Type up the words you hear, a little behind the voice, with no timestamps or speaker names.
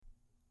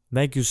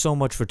Thank you so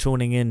much for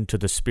tuning in to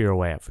the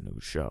Spiro Avenue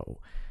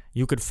Show.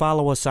 You could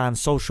follow us on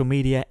social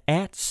media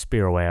at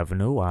Spiro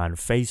Avenue on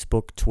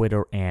Facebook,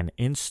 Twitter, and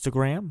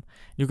Instagram.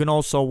 You can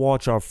also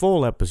watch our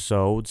full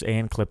episodes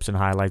and clips and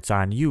highlights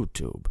on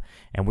YouTube.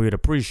 And we would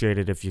appreciate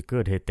it if you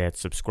could hit that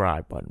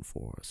subscribe button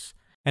for us.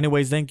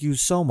 Anyways, thank you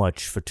so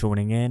much for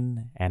tuning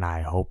in, and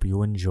I hope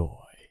you enjoy.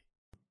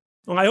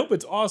 Well, I hope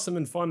it's awesome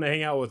and fun to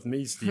hang out with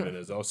me, Stephen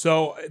Izzo.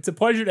 So it's a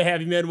pleasure to have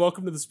you, man.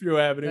 Welcome to the Spiro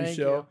Avenue Thank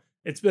Show. you.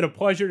 It's been a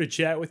pleasure to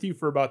chat with you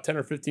for about 10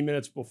 or 15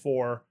 minutes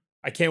before.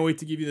 I can't wait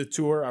to give you the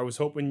tour. I was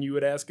hoping you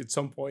would ask at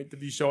some point to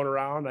be shown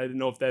around. I didn't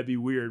know if that'd be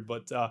weird,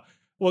 but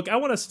look, I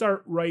want to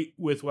start right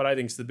with what I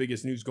think is the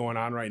biggest news going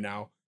on right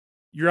now.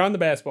 You're on the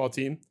basketball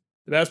team.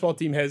 The basketball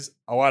team has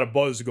a lot of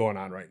buzz going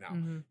on right now.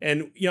 Mm-hmm.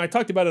 And, I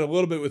talked about it a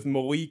little bit with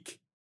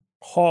Malik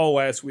Hall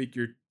last week,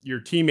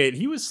 your teammate.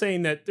 He was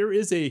saying that there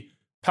is a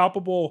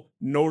palpable,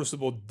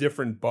 noticeable,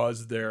 different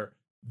buzz there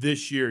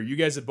this year. You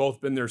guys have both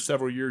been there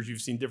several years.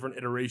 You've seen different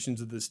iterations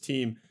of this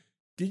team.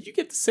 Did you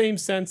get the same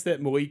sense that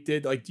Malik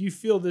did? Like, do you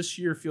feel this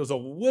year feels a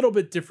little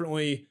bit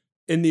differently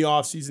in the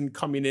offseason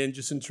coming in,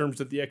 just in terms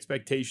of the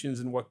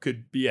expectations and what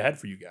could be ahead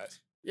for you guys?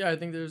 Yeah, I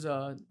think there's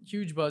a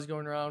huge buzz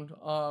going around.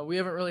 We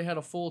haven't really had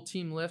a full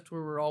team lift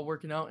where we're all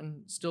working out,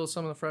 and still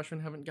some of the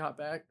freshmen haven't got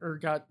back or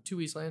got to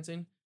East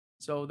Lansing.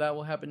 So that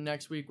will happen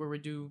next week where we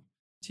do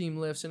team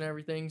lifts and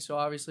everything. So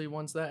obviously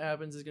once that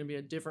happens, it's going to be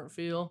a different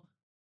feel.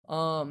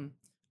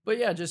 But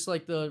yeah, just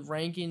like the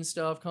ranking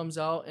stuff comes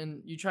out,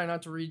 and you try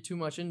not to read too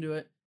much into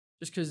it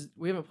just because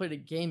we haven't played a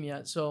game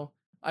yet. So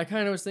I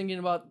kind of was thinking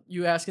about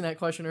you asking that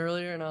question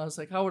earlier, and I was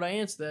like, how would I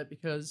answer that?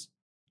 Because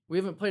we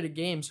haven't played a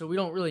game, so we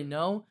don't really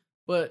know.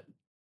 But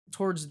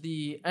towards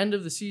the end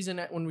of the season,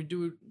 when we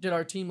did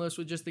our team list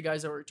with just the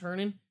guys that were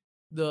returning,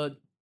 the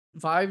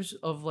vibes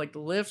of like the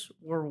lifts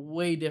were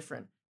way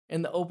different.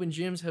 And the open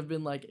gyms have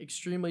been like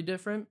extremely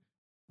different.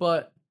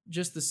 But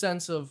just the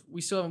sense of we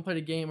still haven't played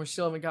a game, we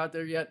still haven't got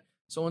there yet.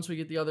 So once we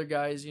get the other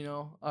guys,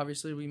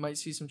 obviously we might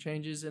see some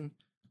changes, and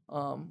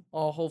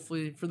all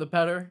hopefully for the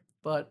better.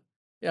 But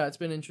yeah, it's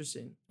been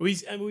interesting.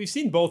 We've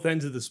seen both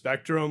ends of the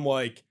spectrum.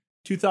 Like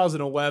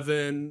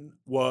 2011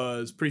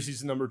 was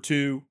preseason number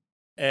 2,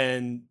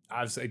 and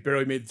obviously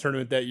barely made the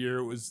tournament that year.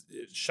 It was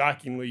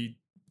shockingly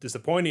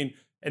disappointing.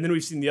 And then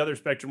we've seen the other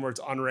spectrum where it's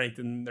unranked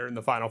and they're in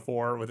the Final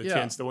Four with a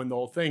chance to win the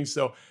whole thing.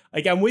 So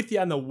like, I'm with you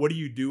on the what do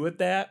you do with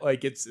that?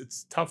 Like,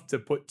 it's tough to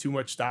put too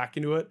much stock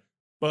into it.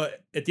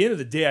 But at the end of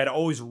the day, I'd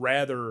always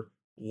rather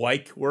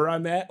like where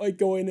I'm at, like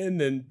going in,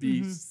 than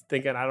be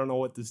thinking, I don't know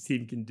what this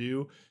team can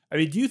do. I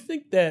mean, do you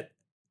think that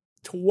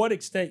to what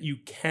extent you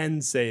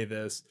can say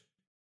this?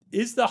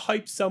 Is the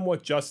hype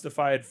somewhat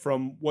justified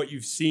from what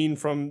you've seen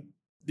from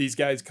these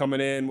guys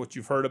coming in, what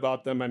you've heard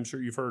about them? I'm sure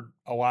you've heard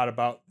a lot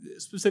about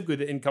specifically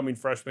the incoming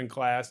freshman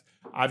class,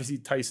 obviously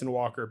Tyson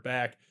Walker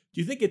back. Do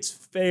you think it's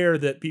fair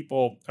that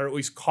people are at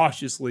least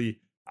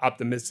cautiously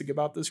optimistic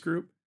about this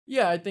group?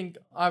 Yeah, I think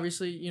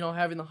obviously,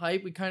 having the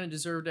hype, we kind of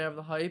deserve to have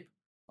the hype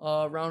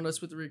around us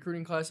with the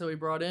recruiting class that we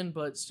brought in,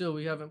 but still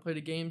we haven't played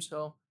a game.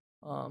 So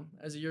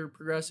as the year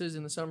progresses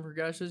and the summer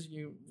progresses,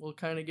 you will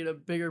kind of get a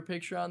bigger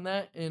picture on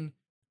that. And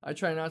I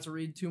try not to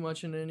read too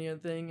much into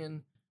anything,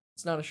 and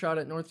it's not a shot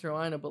at North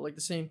Carolina, but like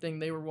the same thing,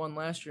 they were one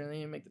last year and they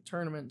didn't make the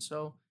tournament.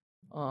 So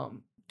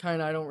kind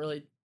of I don't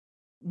really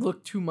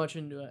look too much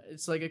into it.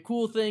 It's like a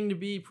cool thing to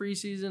be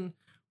preseason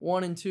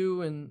 1 and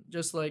 2, and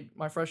just like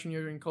my freshman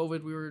year during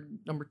COVID, we were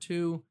number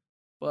 2,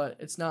 but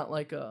it's not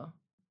like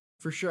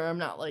for sure.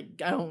 I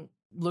don't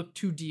look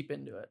too deep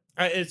into it.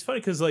 It's funny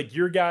because like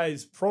your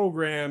guys'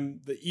 program,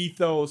 the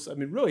ethos, I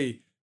mean,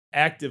 really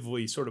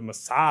actively sort of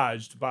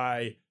massaged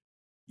by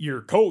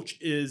your coach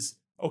is,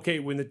 okay,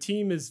 when the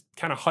team is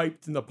kind of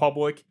hyped in the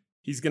public,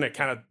 he's going to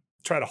kind of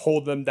try to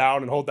hold them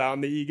down and hold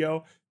down the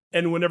ego.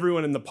 And when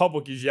everyone in the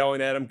public is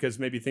yelling at him because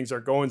maybe things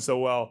aren't going so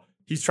well,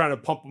 he's trying to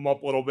pump them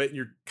up a little bit, and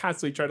you're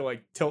constantly trying to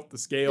like tilt the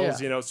scales,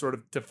 sort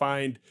of to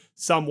find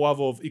some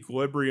level of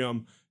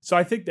equilibrium. So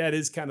I think that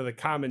is kind of the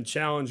common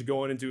challenge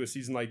going into a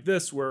season like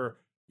this, where,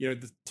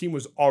 the team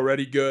was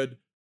already good,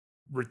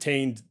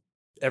 retained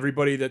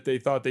everybody that they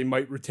thought they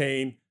might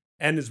retain,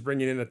 and is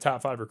bringing in a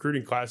top 5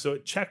 recruiting class. So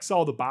it checks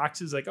all the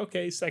boxes, like,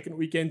 okay, second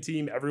weekend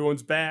team,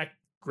 everyone's back,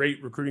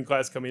 great recruiting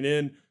class coming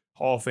in,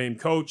 Hall of Fame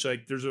coach.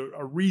 Like, there's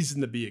a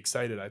reason to be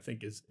excited, I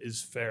think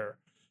is fair.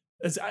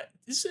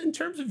 This in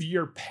terms of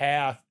your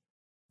path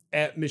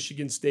at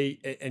Michigan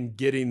State and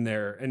getting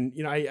there. And,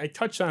 I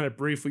touched on it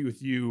briefly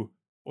with you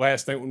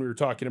last night when we were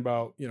talking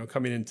about,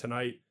 coming in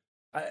tonight.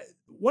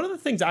 One of the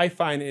things I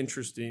find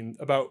interesting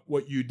about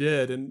what you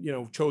did and,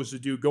 chose to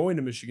do going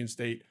to Michigan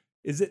State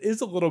is it is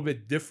a little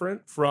bit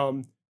different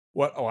from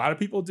what a lot of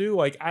people do.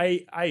 Like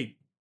I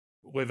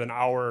live an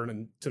hour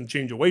and some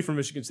change away from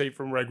Michigan State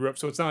from where I grew up.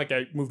 So it's not like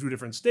I moved to a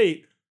different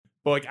state,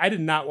 but like I did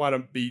not want to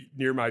be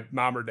near my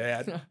mom or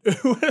dad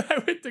when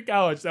I went to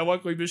college. Now,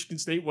 luckily Michigan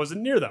State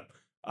wasn't near them.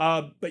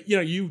 But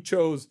you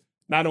chose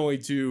not only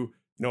to,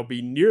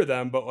 be near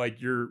them, but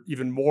like you're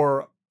even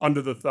more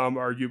under the thumb,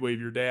 arguably, of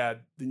your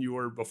dad than you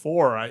were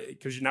before.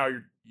 Because now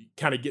you're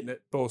kind of getting at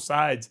both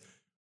sides.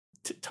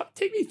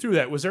 take me through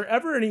that. Was there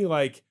ever any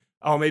like,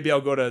 oh, maybe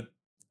I'll go to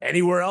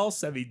anywhere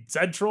else? I mean,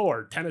 Central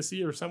or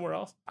Tennessee or somewhere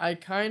else? I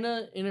kind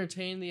of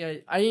entertained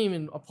I didn't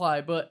even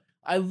apply, but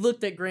I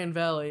looked at Grand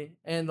Valley,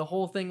 and the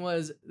whole thing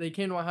was they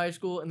came to my high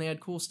school and they had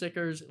cool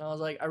stickers, and I was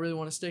like, I really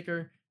want a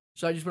sticker.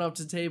 So I just went up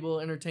to the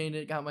table, entertained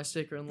it, got my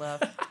sticker, and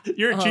left.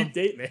 You're a cheap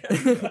date, man.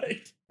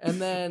 Like.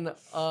 And then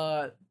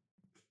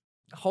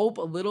Hope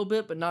a little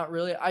bit, but not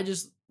really. I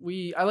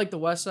like the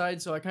West Side,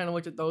 so I kind of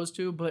looked at those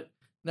two, but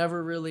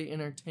never really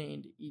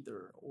entertained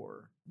either,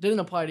 or didn't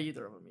apply to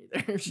either of them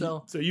either.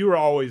 So you were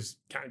always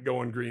kind of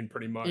going green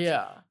pretty much.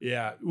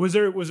 Yeah. Was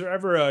there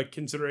ever a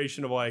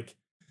consideration of like,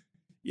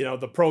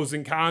 the pros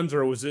and cons,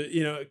 or was it,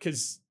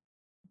 because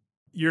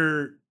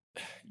your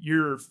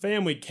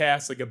family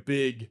casts like a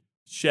big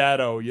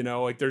shadow,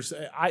 like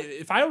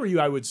if I were you,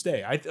 I would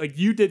stay. Like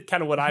you did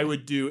kind of what I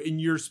would do in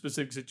your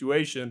specific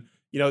situation.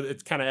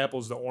 It's kind of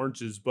apples to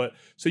oranges, but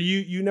so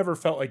you never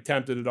felt like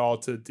tempted at all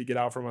to get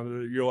out from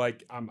under. You're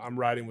like, I'm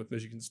riding with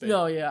Michigan State.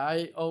 No, yeah,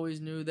 I always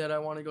knew that I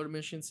want to go to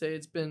Michigan State.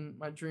 It's been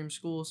my dream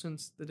school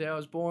since the day I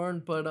was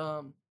born.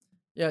 But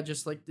yeah,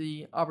 just like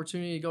the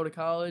opportunity to go to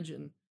college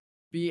and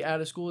be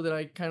at a school that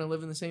I kind of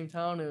live in the same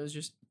town. It was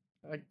just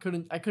I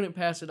couldn't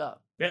pass it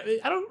up. Yeah,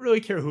 I don't really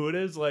care who it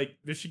is. Like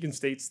Michigan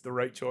State's the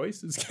right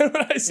choice. It's kind of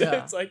what I said.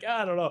 Yeah. It's like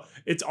I don't know.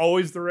 It's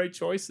always the right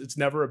choice. It's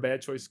never a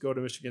bad choice to go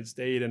to Michigan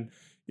State. And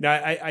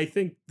I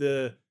think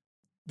the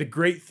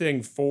great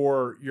thing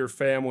for your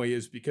family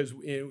is because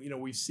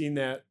we've seen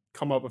that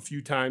come up a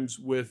few times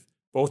with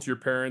both your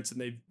parents,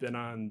 and they've been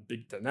on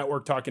Big Ten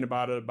Network talking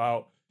about it,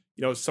 about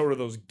sort of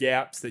those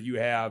gaps that you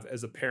have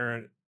as a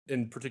parent.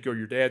 In particular,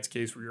 your dad's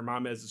case, where your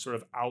mom has this sort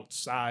of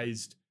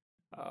outsized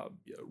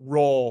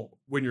role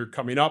when you're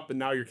coming up, and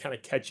now you're kind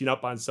of catching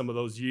up on some of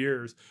those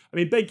years. I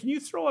mean, Ben, can you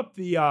throw up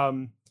the?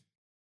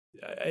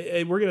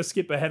 We're gonna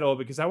skip ahead a little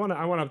because I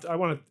want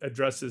to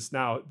address this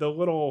now. The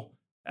little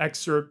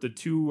excerpt, the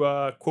two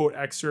quote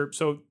excerpt.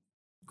 So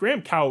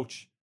Graham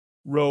Couch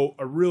wrote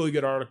a really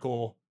good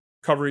article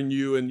covering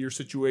you and your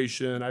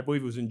situation. I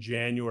believe it was in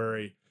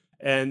January,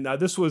 and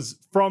this was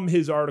from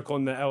his article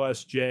in the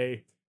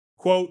LSJ.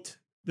 Quote.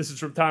 This is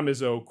from Tom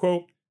Izzo.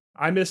 Quote,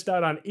 I missed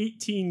out on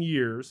 18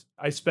 years.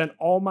 I spent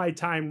all my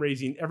time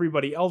raising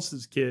everybody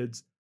else's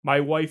kids. My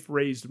wife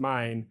raised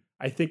mine.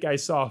 I think I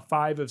saw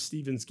 5 of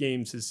Steven's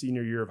games his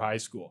senior year of high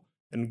school.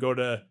 And go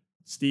to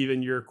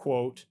Steven, your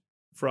quote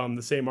from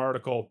the same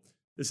article.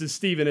 This is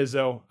Steven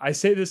Izzo. I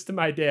say this to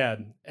my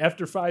dad.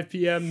 After 5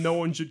 p.m., no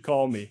one should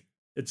call me.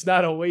 It's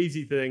not a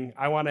lazy thing.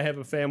 I want to have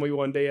a family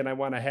one day, and I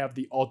want to have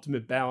the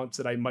ultimate balance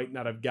that I might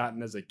not have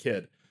gotten as a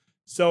kid.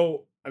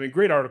 So, I mean,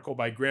 great article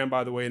by Graham,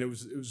 by the way, and it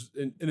was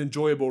an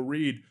enjoyable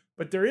read.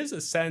 But there is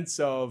a sense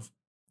of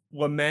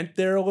lament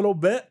there a little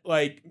bit,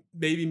 like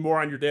maybe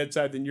more on your dad's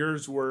side than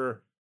yours,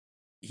 where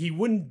he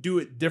wouldn't do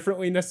it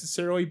differently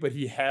necessarily, but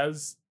he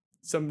has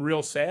some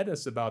real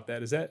sadness about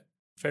that. Is that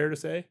fair to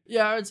say?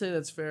 Yeah, I would say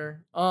that's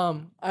fair.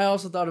 I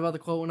also thought about the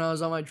quote when I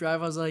was on my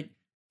drive. I was like,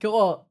 cool,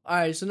 all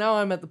right, so now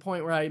I'm at the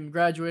point where I'm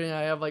graduating.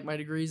 I have like my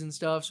degrees and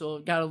stuff, so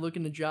got to look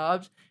into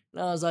jobs.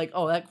 And I was like,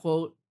 oh, that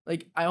quote.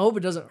 Like, I hope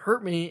it doesn't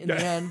hurt me in the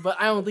end, but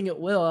I don't think it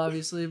will,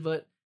 obviously.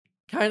 But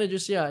kind of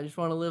just, I just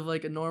want to live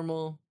like a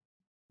normal,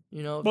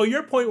 Well,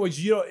 your point was,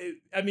 you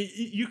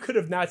could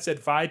have not said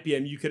 5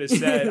 p.m. You could have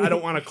said, I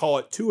don't want to call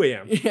it 2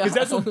 a.m. Because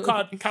that's what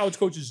college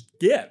coaches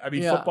get. I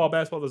mean, football,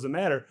 basketball doesn't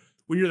matter.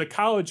 When you're the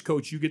college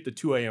coach, you get the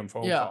 2 a.m.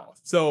 phone call.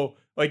 So,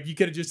 like, you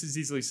could have just as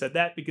easily said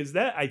that, because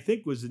that, I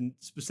think, was in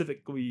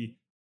specifically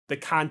the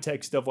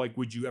context of, like,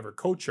 would you ever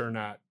coach or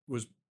not,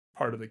 was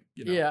part of the,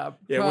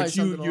 which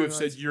you have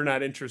said you're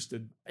not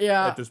interested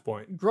at this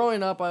point.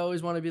 Growing up, I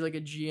always want to be like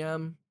a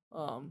GM,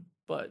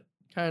 but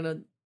kind of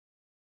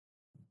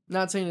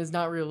not saying it's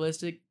not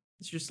realistic.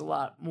 It's just a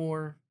lot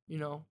more,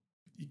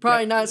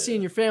 probably not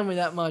seeing your family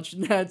that much.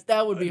 And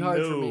that would be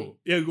hard for me.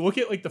 Yeah, look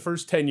at like the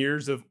first 10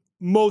 years of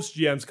most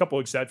GMs, couple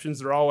exceptions,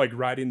 they're all like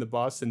riding the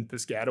bus in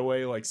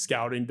Piscataway, like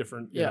scouting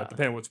different,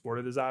 depending on what sport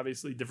it is,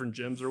 obviously, different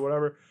gyms or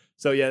whatever.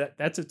 So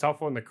that's a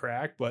tough one to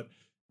crack, but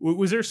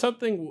was there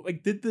something,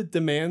 like, did the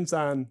demands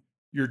on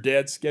your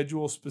dad's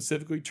schedule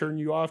specifically turn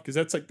you off? Because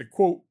that's like the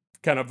quote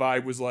kind of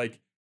vibe was like,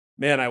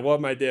 man, I love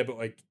my dad, but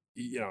like,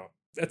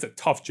 that's a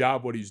tough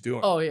job what he's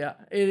doing. Oh, yeah.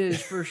 It is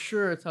for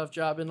sure a tough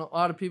job. And a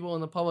lot of people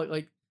in the public,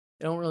 like,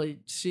 they don't really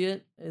see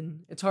it.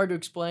 And it's hard to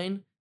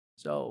explain.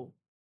 So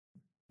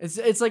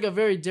it's like a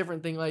very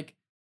different thing. Like,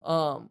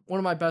 one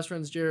of my best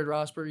friends, Jared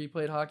Rosberg, he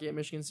played hockey at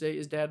Michigan State.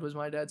 His dad was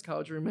my dad's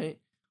college roommate.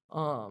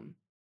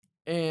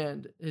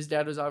 And his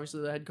dad was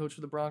obviously the head coach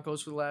for the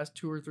Broncos for the last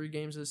 2 or 3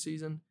 games of the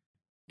season.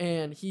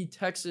 And he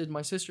texted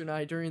my sister and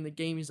I during the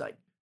game. He's like,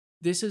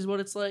 this is what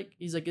it's like.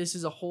 He's like, this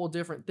is a whole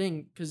different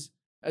thing. Because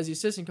as the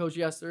assistant coach,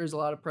 yes, there is a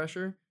lot of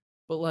pressure.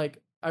 But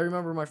like, I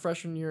remember my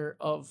freshman year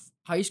of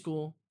high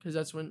school, because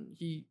that's when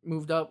he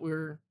moved up.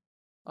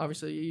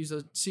 Obviously, he was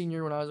a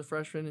senior when I was a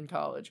freshman in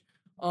college.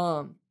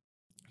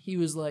 He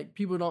was like,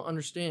 people don't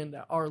understand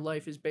that our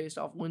life is based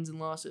off wins and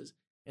losses.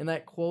 And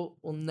that quote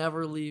will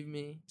never leave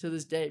me to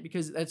this day,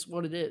 because that's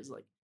what it is.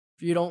 Like,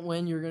 if you don't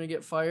win, you're going to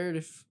get fired.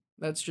 If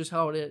That's just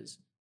how it is.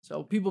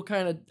 So people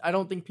I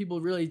don't think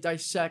people really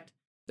dissect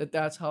that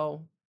that's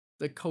how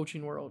the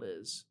coaching world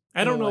is.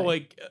 I in a don't know, way.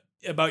 like,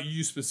 about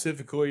you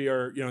specifically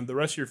or, the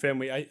rest of your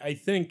family. I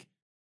think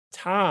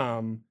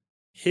Tom,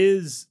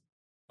 his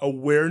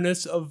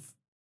awareness of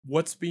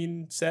what's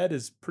being said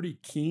is pretty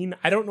keen.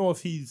 I don't know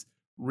if he's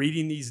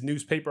reading these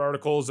newspaper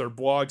articles or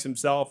blogs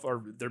himself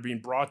or they're being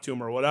brought to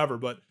him or whatever.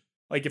 But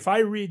like if I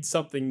read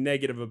something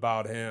negative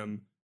about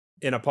him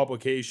in a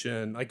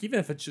publication, like even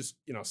if it's just,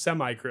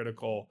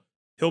 semi-critical,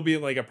 he'll be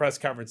in like a press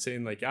conference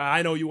saying like,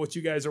 I know what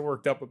you guys are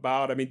worked up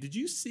about. I mean, did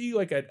you see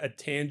like a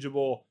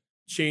tangible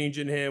change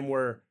in him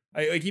where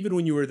like even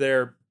when you were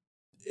there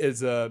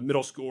as a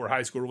middle school or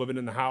high school living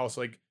in the house,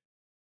 like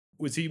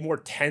was he more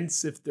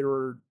tense if there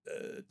were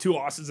 2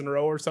 losses in a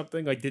row or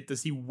something? Like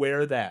does he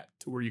wear that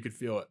to where you could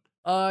feel it?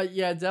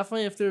 Yeah,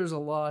 definitely. If there was a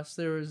loss,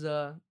 there was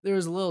a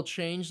little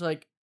change,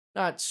 like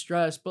not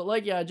stress, but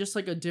like yeah, just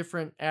like a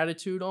different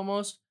attitude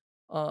almost.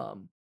 I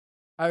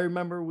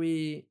remember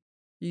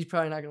he's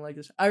probably not gonna like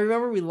this. I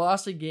remember we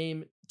lost a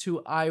game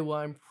to Iowa.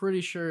 I'm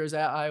pretty sure it was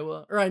at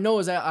Iowa, or I know it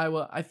was at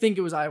Iowa. I think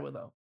it was Iowa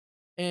though.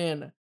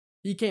 And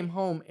he came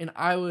home, and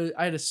I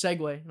had a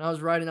Segway, and I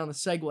was riding on the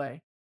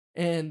Segway.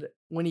 And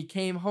when he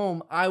came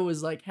home, I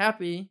was like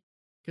happy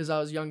because I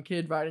was a young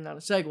kid riding on a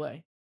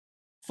Segway.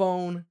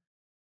 Phone,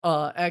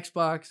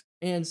 Xbox,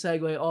 and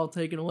Segway all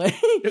taken away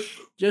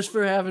just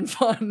for having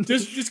fun.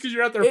 Just because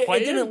you're out there It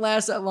playing? didn't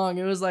last that long.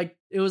 It was like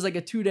a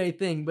 2-day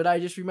thing, but I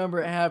just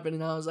remember it happened,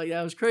 and I was like,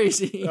 that was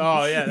crazy.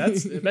 Oh yeah,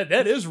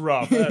 that is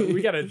rough.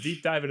 We got to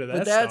deep dive into that.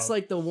 But that's stuff.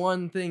 like the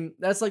one thing.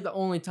 That's like the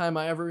only time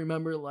I ever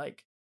remember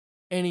like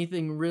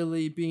anything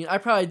really being. I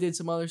probably did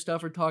some other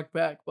stuff or talked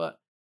back, but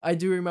I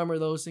do remember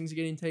those things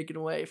getting taken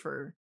away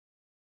for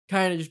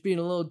kind of just being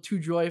a little too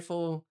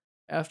joyful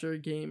after a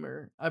game,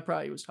 or I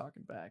probably was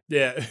talking back.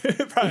 Yeah,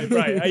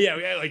 probably.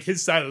 Yeah, like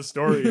his side of the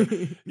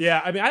story.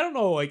 Yeah, I mean, I don't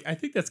know. Like, I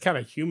think that's kind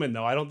of human,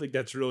 though. I don't think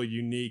that's really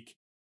unique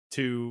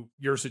to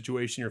your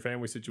situation, your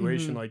family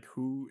situation. Mhm. Like,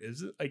 who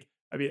is it? Like,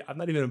 I mean, I'm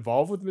not even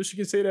involved with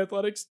Michigan State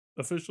athletics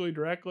officially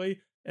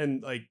directly,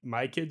 and like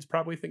my kids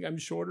probably think I'm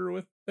shorter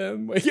with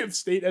them. Like, if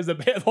State has a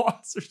bad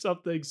loss or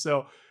something,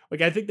 so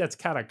like I think that's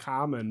kind of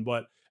common.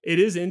 But it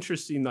is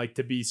interesting, like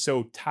to be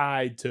so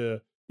tied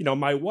to.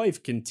 My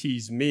wife can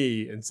tease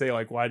me and say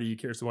like, why do you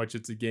care so much?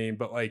 It's a game.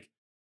 But like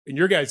in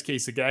your guys'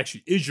 case, it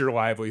actually is your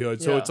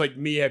livelihood. So Yeah. it's like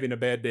me having a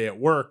bad day at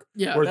work.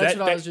 Yeah, where that's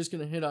what I was just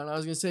going to hit on. I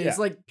was going to say, Yeah. it's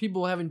like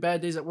people having bad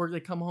days at work. They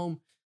come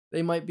home,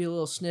 they might be a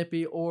little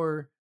snippy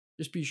or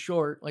just be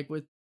short, like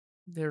with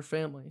their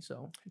family.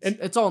 So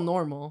it's all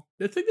normal.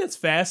 The thing that's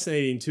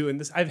fascinating too, and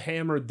this I've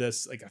hammered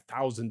this like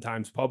 1,000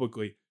 times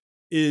publicly,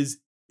 is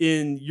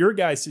in your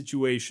guys'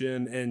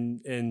 situation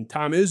and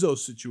Tom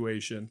Izzo's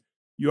situation,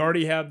 you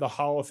already have the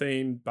Hall of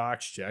Fame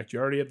box checked. You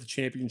already have the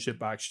championship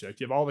box checked.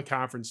 You have all the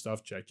conference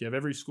stuff checked. You have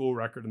every school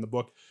record in the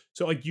book.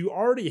 So like you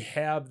already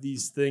have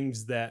these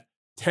things that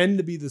tend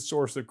to be the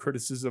source of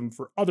criticism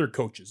for other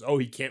coaches. Oh,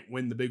 he can't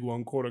win the big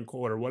one, quote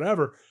unquote, or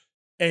whatever.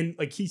 And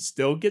like he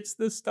still gets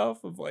this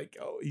stuff of like,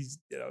 oh, he's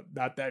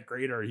not that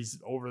great or he's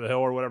over the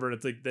hill or whatever. And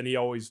it's like then he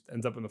always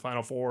ends up in the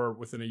Final Four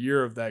within a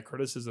year of that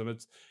criticism.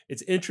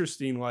 It's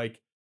interesting, like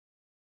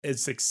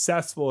as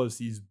successful as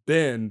he's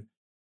been,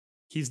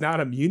 he's not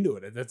immune to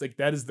it. That's like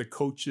that is the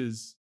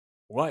coach's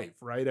life,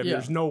 right? I mean,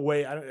 there's no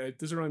way. It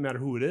doesn't really matter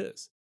who it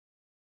is.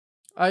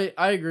 I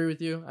agree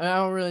with you. I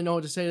don't really know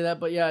what to say to that,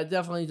 but yeah, it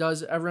definitely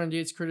does. Everyone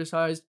gets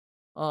criticized.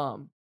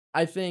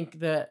 I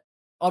think that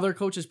other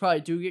coaches probably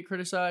do get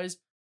criticized,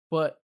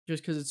 but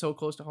just because it's so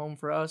close to home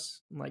for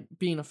us, and like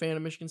being a fan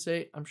of Michigan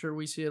State, I'm sure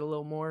we see it a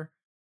little more.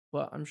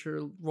 But I'm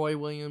sure Roy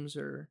Williams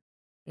or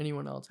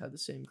anyone else had the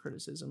same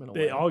criticism in a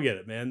way. They all get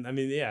it, man. I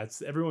mean, yeah,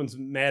 everyone's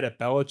mad at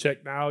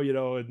Belichick now,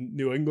 in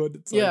New England.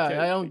 It's yeah, like,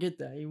 I don't get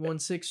that. He won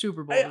 6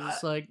 Super Bowls.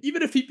 It's like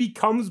even if he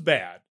becomes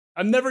bad,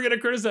 I'm never gonna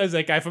criticize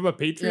that guy. If I'm a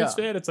Patriots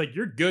fan, it's like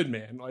you're good,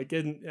 man. Like,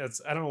 I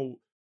don't know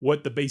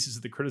what the basis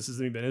of the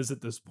criticism even is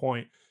at this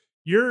point.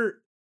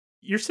 Your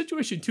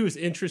situation too is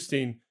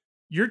interesting.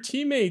 Your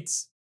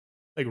teammates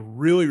like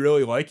really,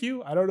 really like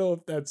you. I don't know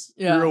if that's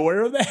you're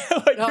aware of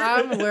that. No,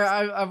 I'm aware.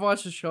 I've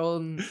watched the show,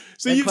 and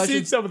so you've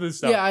seen some of this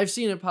stuff. Yeah, I've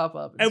seen it pop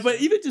up.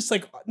 But even just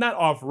like not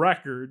off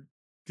record,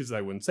 because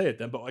I wouldn't say it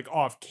then, but like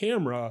off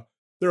camera,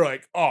 they're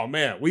like, "Oh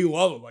man, we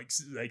love him." Like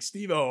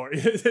Steve-O.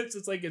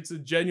 It's like it's a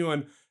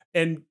genuine.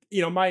 And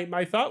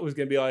my thought was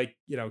gonna be like,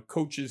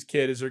 coach's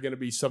kid, is there gonna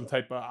be some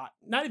type of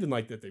not even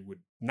like that they would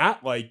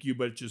not like you,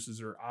 but just is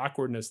there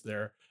awkwardness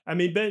there? I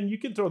mean, Ben, you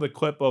can throw the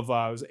clip of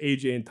it was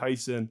AJ and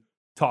Tyson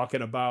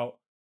talking about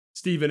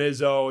Steve and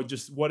Izzo and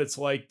just what it's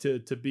like to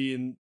be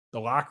in the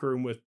locker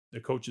room with the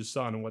coach's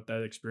son and what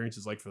that experience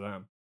is like for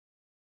them.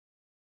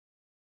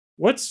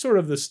 What's sort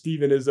of the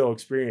Steve and Izzo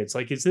experience?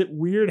 Like, is it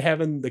weird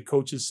having the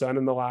coach's son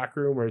in the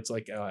locker room where it's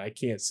like, oh, I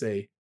can't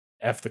say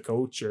F the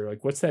coach, or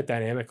like, what's that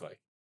dynamic like?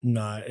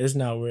 Nah, it's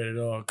not weird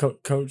at all.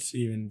 Coach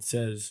even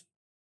says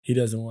he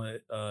doesn't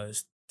want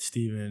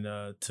Steven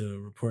to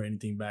report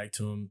anything back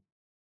to him.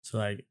 So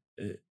like,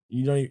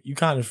 you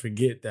kind of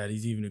forget that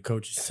he's even a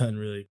coach's son,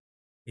 really.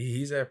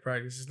 He's at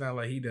practice. It's not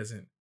like he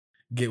doesn't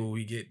get what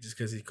we get just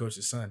because he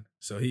coaches son.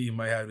 So he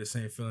might have the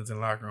same feelings in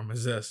the locker room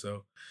as us.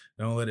 So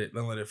don't let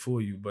it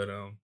fool you. But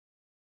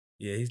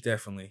yeah, we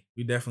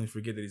definitely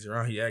forget that he's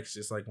around. He acts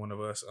just like one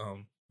of us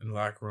in the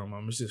locker room.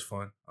 It's just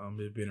fun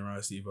just being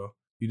around Steve-O.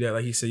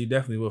 Like he said, you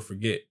definitely will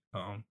forget.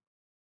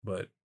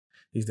 But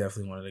he's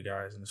definitely one of the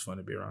guys, and it's fun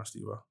to be around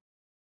Steve-O.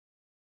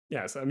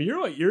 Yes, I mean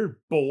you're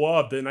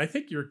beloved, and I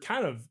think you're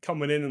kind of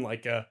coming in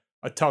like a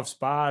tough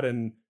spot.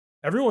 And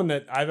everyone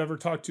that I've ever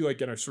talked to,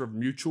 like in our sort of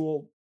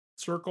mutual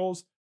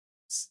circles,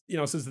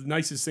 says the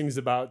nicest things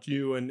about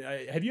you. And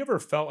have you ever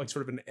felt like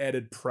sort of an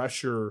added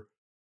pressure,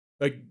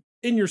 like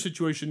in your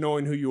situation,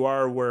 knowing who you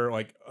are, where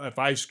like if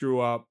I screw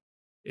up,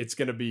 it's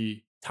going to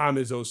be Tom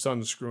Izzo's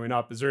son screwing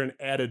up? Is there an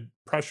added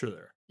pressure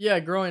there? Yeah,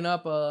 growing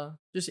up,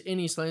 just in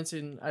East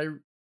Lansing,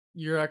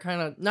 you're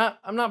kind of not.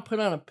 I'm not put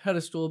on a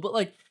pedestal, but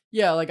like,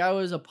 yeah, like I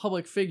was a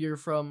public figure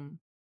from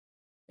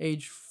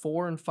age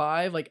 4 and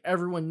 5. Like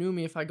everyone knew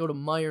me if I go to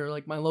Meijer,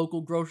 like my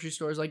local grocery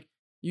stores. Like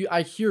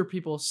I hear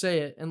people say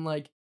it, and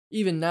like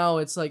even now,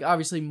 it's like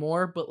obviously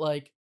more, but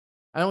like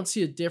I don't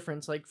see a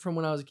difference like from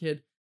when I was a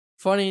kid.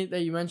 Funny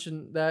that you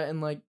mentioned that,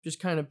 and like just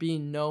kind of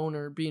being known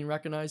or being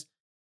recognized.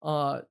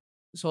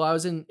 So I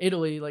was in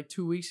Italy like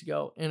 2 weeks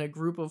ago, and a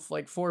group of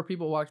like 4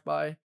 people walked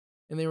by,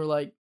 and they were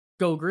like,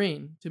 "Go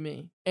green" to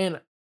me, and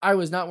I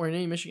was not wearing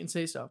any Michigan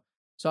State stuff.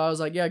 So I was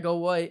like, "Yeah, go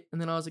white,"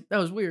 and then I was like, "That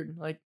was weird,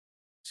 like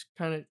it's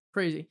kind of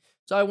crazy."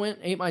 So I went,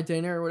 ate my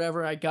dinner or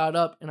whatever. I got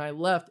up and I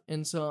left,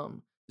 and this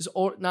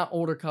not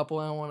older couple.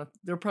 I don't want to.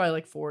 They're probably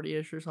like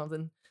 40ish or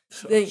something.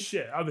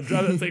 Shit, I've been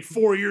driving. It's like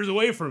 4 years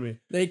away from me.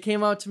 They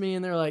came out to me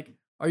and they're like,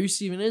 "Are you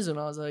Steven Izzo?" And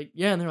I was like,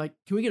 "Yeah." And they're like,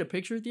 "Can we get a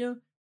picture with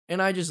you?"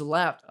 And I just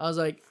laughed. I was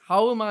like,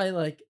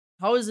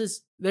 how is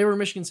this? They were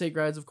Michigan State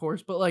grads, of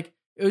course, but like,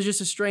 it was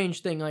just a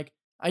strange thing. Like,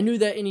 I knew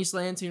that in East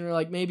Lansing or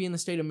like maybe in the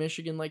state of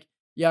Michigan, like,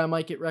 yeah, I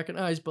might get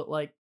recognized, but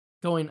like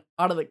going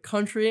out of the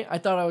country, I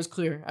thought I was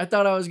clear. I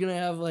thought I was going to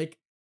have like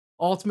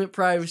ultimate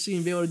privacy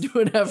and be able to do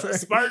whatever.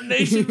 Spartan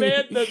Nation,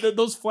 man.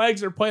 Those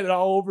flags are planted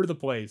all over the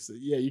place.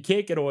 Yeah, you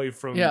can't get away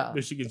from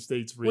Michigan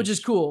State's reach. Which is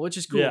cool.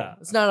 Yeah.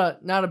 It's not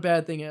a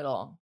bad thing at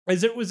all.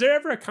 Was there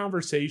ever a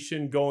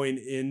conversation going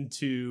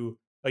into,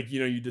 like,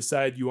 you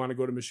decide you want to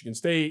go to Michigan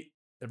State,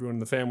 everyone in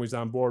the family's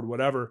on board,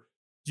 whatever.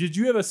 Did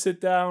you ever sit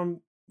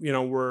down,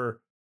 where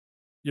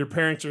your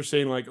parents are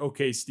saying like,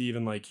 "Okay,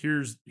 Steven, like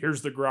here's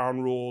the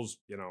ground rules,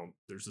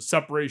 there's a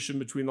separation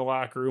between the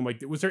locker room."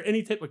 Like, was there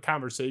any type of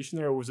conversation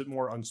there, or was it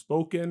more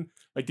unspoken?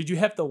 Like, did you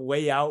have to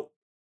lay out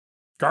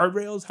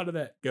guardrails? How did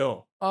that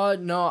go?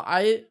 No,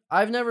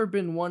 I've never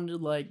been one to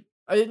like,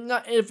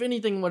 not, if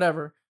anything,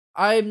 whatever.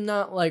 I'm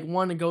not like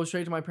one to go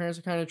straight to my parents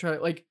and kind of try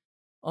like,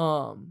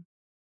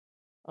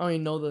 I don't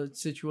even know the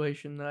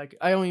situation that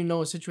I don't even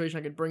know a situation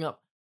I could bring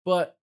up,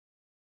 but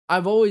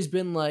I've always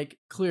been like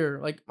clear.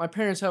 Like my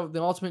parents have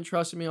the ultimate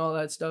trust in me, all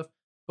that stuff.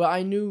 But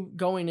I knew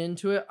going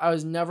into it, I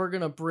was never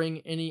gonna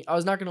bring any. I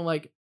was not gonna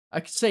like. I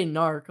could say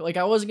narc. Like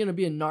I wasn't gonna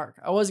be a narc.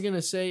 I wasn't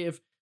gonna say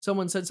if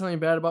someone said something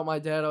bad about my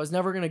dad. I was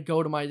never gonna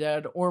go to my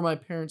dad or my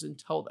parents and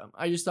tell them.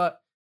 I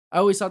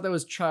always thought that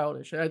was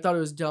childish. I thought it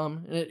was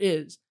dumb, and it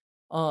is.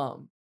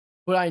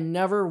 But I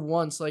never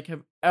once like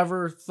have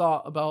ever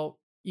thought about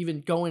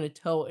even going to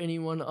tell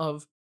anyone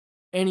of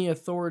any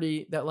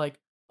authority that like,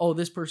 oh,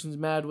 this person's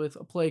mad with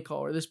a play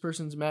call or this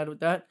person's mad with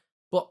that.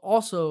 But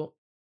also,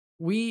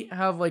 we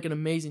have like an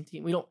amazing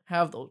team. We don't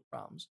have those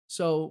problems.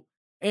 So,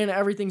 and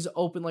everything's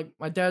open. Like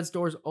my dad's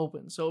door's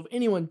open. So if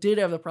anyone did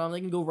have the problem,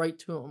 they can go right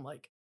to him.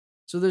 Like,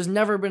 so there's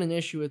never been an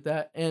issue with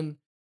that. And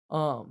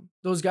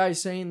those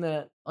guys saying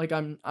that like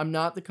I'm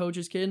not the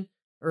coach's kid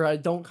or I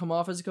don't come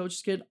off as a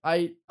coach's kid,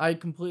 I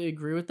completely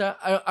agree with that.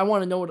 I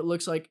want to know what it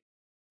looks like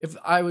if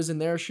I was in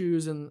their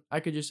shoes and I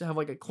could just have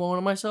like a clone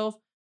of myself,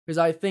 because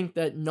I think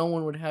that no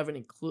one would have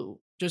any clue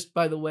just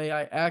by the way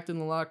I act in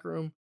the locker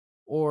room,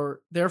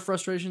 or their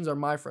frustrations are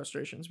my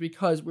frustrations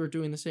because we're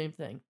doing the same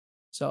thing.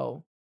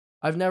 So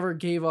I've never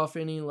gave off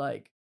any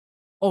like,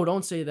 oh,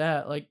 don't say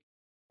that, like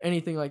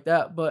anything like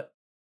that. But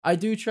I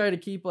do try to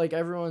keep like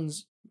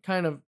everyone's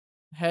kind of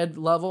head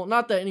level.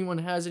 Not that anyone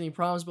has any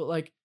problems, but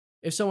like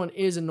if someone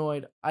is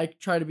annoyed, I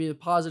try to be the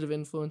positive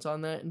influence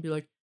on that and be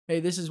like, hey,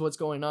 this is what's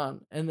going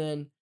on. And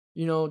then,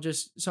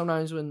 just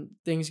sometimes when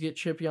things get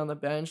chippy on the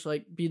bench,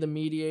 like be the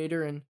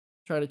mediator and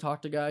try to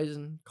talk to guys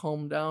and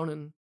calm down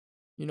and,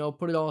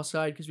 put it all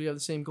aside because we have the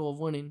same goal of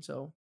winning.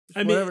 So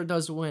whatever it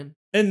does to win.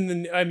 And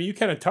then, you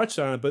kind of touched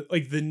on it, but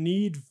like the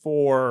need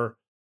for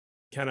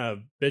kind of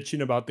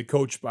bitching about the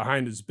coach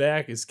behind his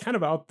back is kind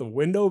of out the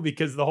window,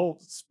 because the whole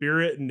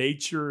spirit and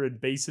nature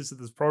and basis of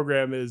this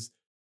program is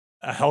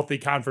a healthy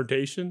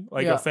confrontation,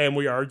 like a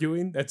family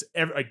arguing. That's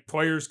like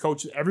players,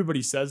 coaches,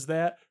 everybody says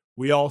that.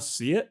 We all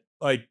see it.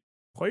 Like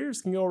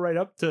players can go right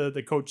up to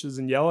the coaches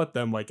and yell at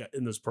them, like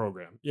in this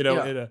program,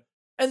 and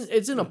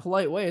it's in a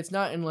polite way. It's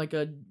not in like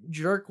a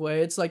jerk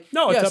way. It's like,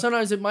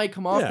 sometimes it might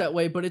come off that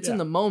way, but it's in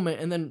the moment.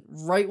 And then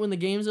right when the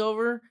game's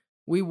over,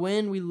 we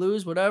win, we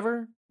lose,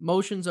 whatever.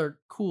 Emotions are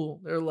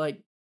cool. They're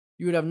like,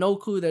 you would have no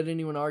clue that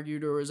anyone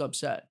argued or was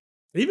upset.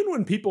 Even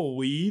when people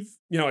leave,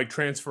 like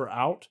transfer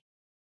out,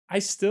 I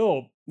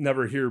still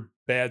never hear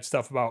bad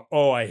stuff about,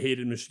 oh, I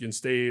hated Michigan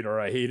State, or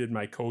I hated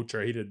my coach,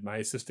 or I hated my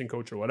assistant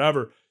coach, or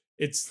whatever.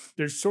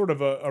 There's sort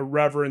of a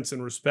reverence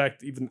and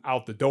respect even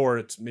out the door.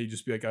 It may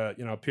just be like a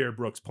Pierre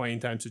Brooks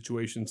playing time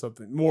situation,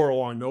 something more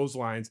along those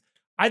lines.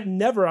 I'm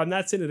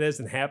not saying it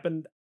hasn't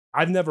happened.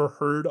 I've never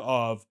heard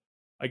of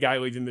a guy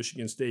leaving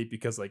Michigan State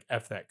because like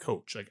F that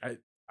coach. Like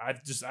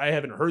I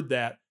haven't heard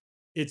that.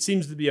 It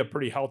seems to be a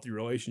pretty healthy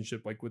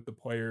relationship, like with the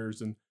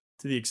players, and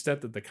to the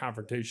extent that the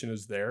confrontation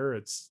is there,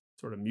 it's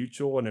sort of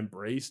mutual and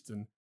embraced.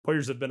 And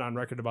players have been on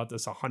record about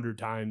this 100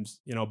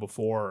 times,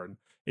 before, and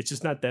it's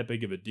just not that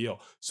big of a deal.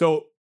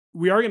 So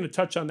we are going to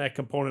touch on that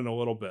component a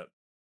little bit.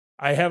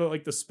 I have it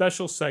like the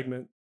special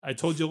segment. I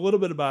told you a little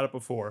bit about it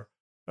before,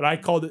 but I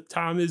called it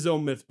Tom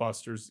Izzo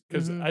Mythbusters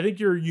because I think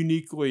you're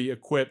uniquely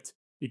equipped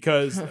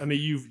because, I mean,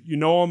 you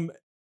know him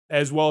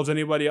as well as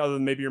anybody other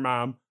than maybe your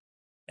mom,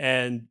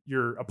 and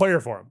you're a player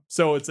for him.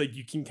 So it's like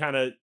you can kind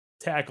of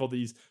tackle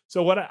these.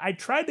 So what I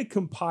tried to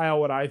compile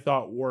what I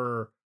thought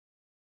were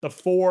the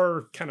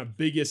 4 kind of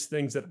biggest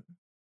things that,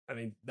 I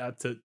mean,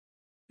 not to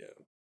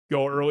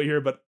go early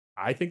here, but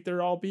I think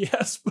they're all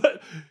BS,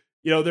 but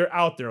they're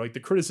out there, like the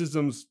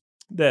criticisms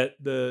that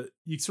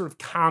you sort of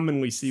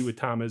commonly see with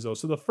Tom Izzo.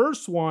 So the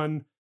first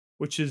one,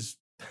 which is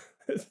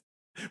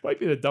might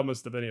be the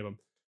dumbest of any of them,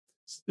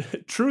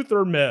 truth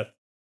or myth,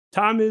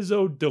 Tom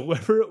Izzo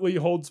deliberately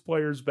holds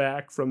players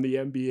back from the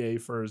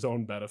NBA for his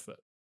own benefit.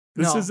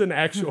 This is an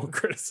actual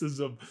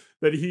criticism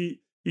that he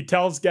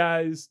tells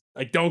guys,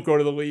 like, don't go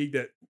to the league,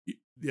 that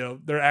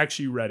they're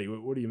actually ready.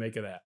 What do you make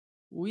of that?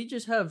 We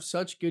just have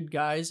such good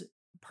guys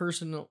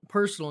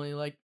personally,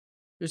 like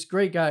just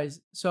great guys.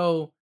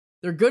 So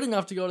they're good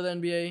enough to go to the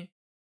NBA,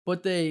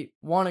 but they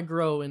want to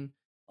grow. And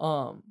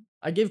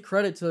I give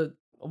credit to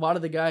a lot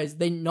of the guys.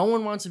 No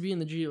one wants to be in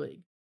the G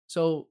League.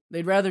 So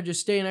they'd rather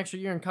just stay an extra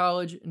year in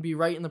college and be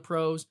right in the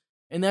pros.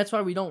 And that's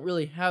why we don't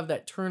really have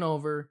that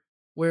turnover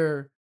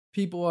where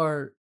people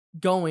are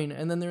going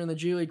and then they're in the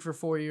G League for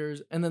 4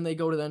 years and then they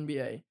go to the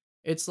NBA.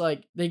 It's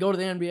like they go to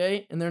the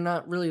NBA and they're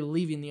not really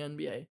leaving the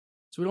NBA.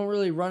 So we don't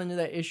really run into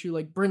that issue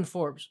like Bryn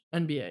Forbes,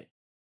 NBA.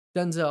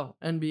 Denzel,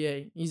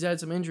 NBA. He's had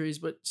some injuries,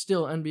 but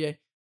still NBA.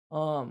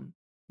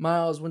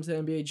 Miles went to the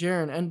NBA.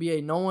 Jaren,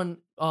 NBA. No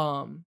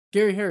one,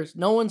 Gary Harris,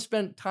 no one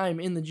spent time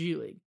in the G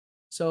League.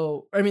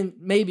 So, I mean,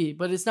 maybe,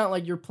 but it's not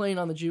like you're playing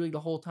on the G League the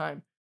whole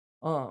time.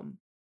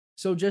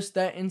 So just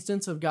that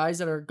instance of guys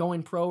that are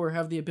going pro or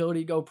have the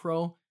ability to go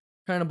pro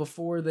kind of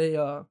before they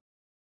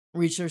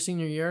reach their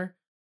senior year,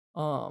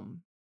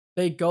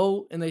 they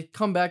go and they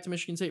come back to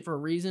Michigan State for a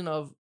reason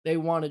of they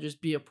want to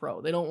just be a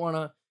pro. They don't want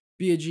to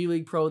be a G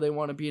League pro. They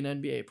want to be an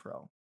NBA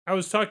pro. I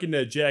was talking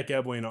to Jack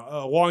Ebling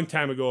a long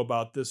time ago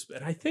about this,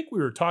 and I think we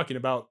were talking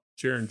about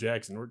Jaren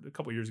Jackson a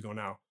couple years ago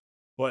now,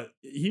 but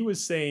he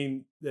was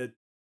saying that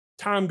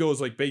Tom goes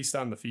like based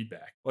on the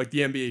feedback, like the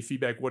NBA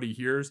feedback, what he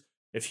hears.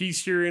 If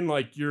he's hearing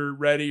like you're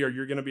ready or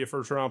you're going to be a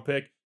first round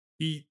pick,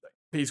 he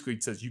basically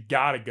says you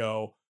got to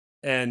go,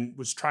 and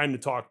was trying to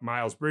talk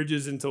Miles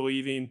Bridges into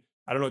leaving.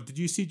 I don't know. Did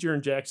you see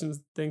Jaren Jackson's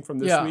thing from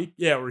this week?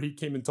 Yeah, where he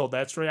came and told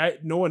that story.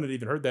 No one had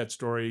even heard that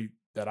story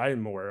that I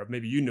am aware of.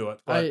 Maybe you knew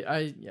it. But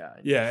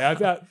I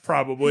got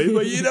probably,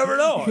 but you never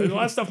know. There's a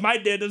lot of stuff my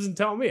dad doesn't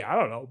tell me. I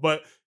don't know.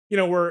 But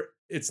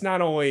it's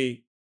not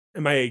only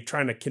am I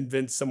trying to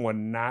convince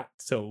someone not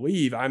to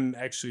leave, I'm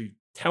actually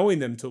telling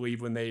them to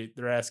leave when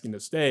they're asking to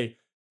stay.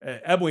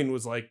 Ebling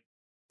was like,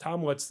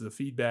 Tom lets the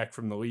feedback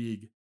from the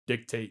league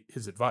dictate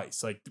his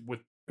advice, like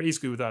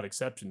basically without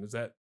exception. Is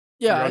that?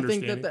 Yeah, I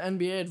think that the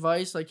NBA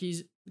advice, like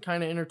he's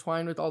kind of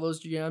intertwined with all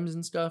those GMs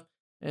and stuff.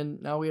 And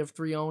now we have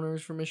 3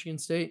 owners from Michigan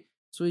State.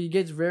 So he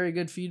gets very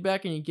good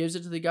feedback and he gives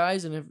it to the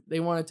guys. And if they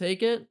want to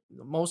take it,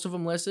 most of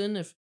them listen.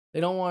 If they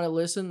don't want to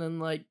listen, then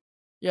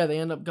they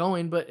end up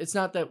going. But it's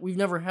not that we've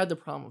never had the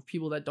problem of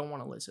people that don't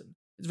want to listen.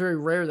 It's very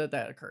rare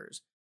that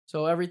occurs.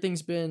 So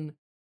everything's been,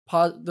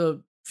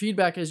 the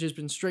feedback has just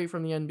been straight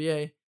from the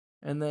NBA.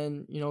 And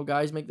then,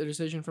 guys make the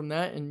decision from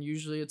that. And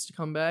usually it's to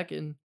come back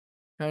and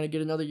kind of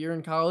get another year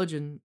in college,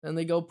 and then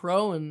they go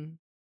pro and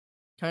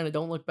kind of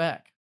don't look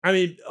back. I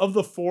mean, of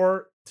the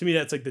 4, to me,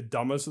 that's like the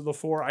dumbest of the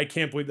 4. I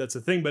can't believe that's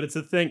a thing, but it's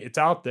a thing. It's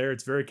out there.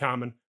 It's very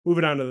common.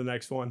 Moving on to the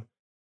next one.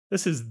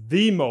 This is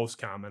the most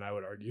common, I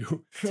would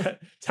argue.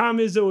 Tom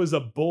Izzo is a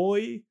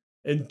bully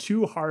and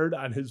too hard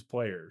on his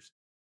players.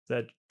 Is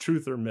that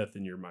truth or myth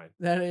in your mind?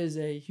 That is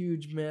a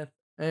huge myth.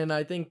 And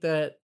I think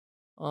that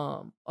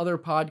other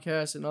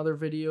podcasts and other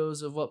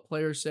videos of what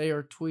players say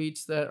or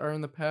tweets that are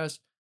in the past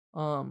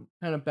kind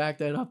of back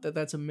that up,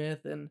 that's a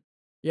myth. And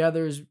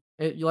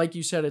like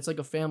you said, it's like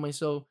a family.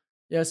 So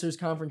yes, there's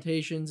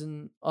confrontations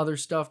and other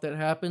stuff that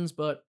happens,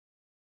 but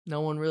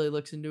no one really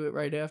looks into it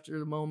right after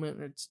the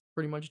moment. It's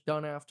pretty much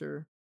done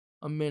after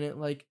a minute.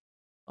 Like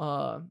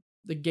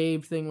the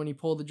Gabe thing when he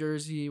pulled the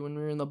jersey when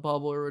we were in the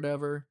bubble or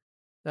whatever,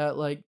 that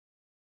like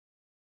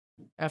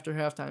after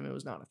halftime it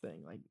was not a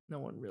thing. Like no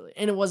one really,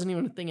 and it wasn't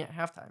even a thing at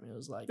halftime. It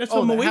was like, that's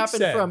what Malik happened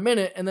said for a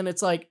minute, and then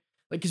it's like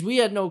because we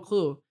had no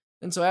clue.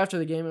 And so after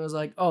the game, it was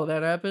like, oh,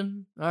 that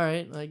happened? All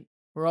right. Like,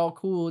 we're all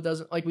cool. It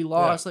doesn't, like, we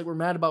lost. Like, we're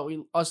mad about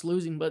us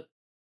losing, but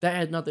that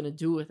had nothing to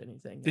do with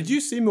anything. Did you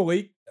see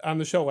Malik on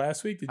the show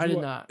last week? I did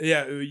not.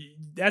 Yeah,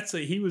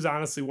 he was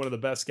honestly one of the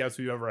best guests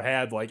we've ever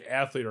had, like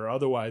athlete or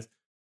otherwise.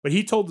 But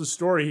he told the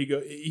story.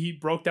 He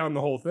broke down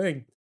the whole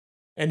thing.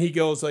 And he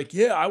goes like,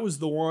 yeah, I was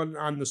the one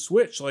on the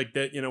switch, like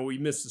that, we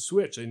missed the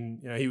switch.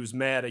 And, he was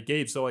mad at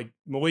Gabe. So like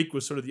Malik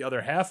was sort of the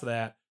other half of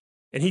that.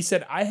 And he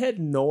said, I had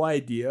no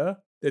idea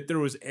that there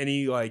was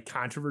any like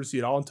controversy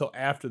at all until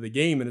after the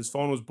game. And his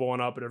phone was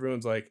blowing up and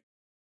everyone's like,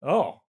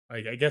 oh,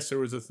 like, I guess there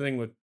was a thing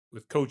with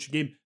Coach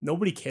Gabe.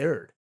 Nobody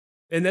cared.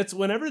 And that's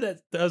whenever that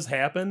does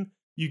happen,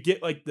 you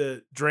get like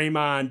the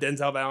Draymond,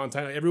 Denzel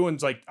Valentine,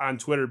 everyone's like on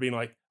Twitter being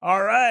like,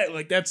 all right,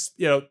 like that's,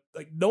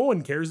 like no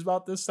one cares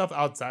about this stuff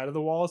outside of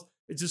the walls.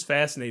 It's just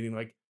fascinating.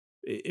 Like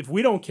if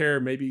we don't care,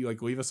 maybe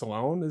like leave us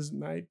alone is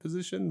my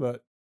position,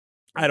 but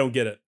I don't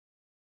get it.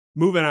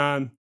 Moving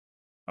on.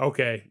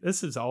 Okay.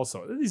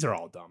 These are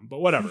all dumb, but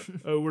whatever.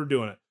 We're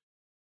doing it.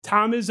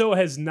 Tom Izzo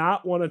has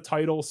not won a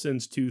title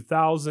since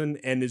 2000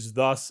 and is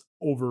thus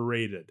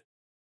overrated.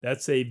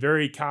 That's a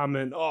very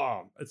common,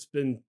 it's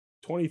been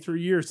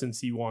 23 years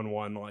since he won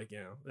one. Like,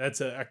 that's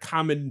a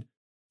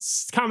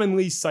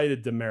commonly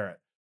cited demerit.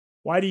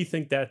 Why do you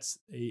think that's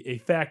a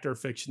fact or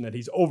fiction that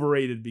he's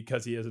overrated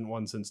because he hasn't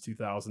won since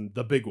 2000,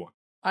 the big one?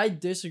 I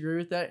disagree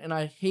with that, and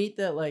I hate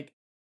that, like,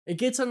 it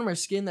gets under my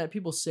skin that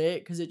people say it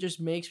because it just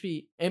makes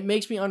me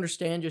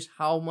understand just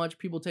how much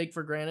people take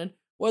for granted,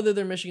 whether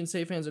they're Michigan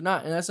State fans or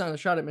not. And that's not a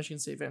shot at Michigan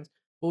State fans,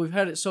 but we've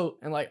had it so,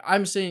 and like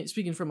I'm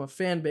speaking from a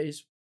fan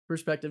base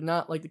perspective,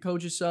 not like the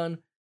coach's son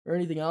or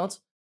anything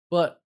else,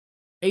 but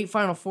 8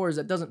 Final Fours,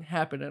 that doesn't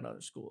happen at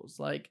other schools.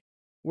 Like,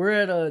 we're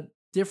at a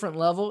different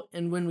level,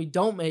 and when we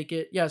don't make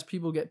it, yes,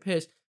 people get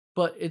pissed,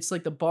 but it's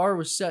like the bar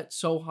was set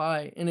so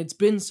high, and it's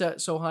been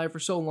set so high for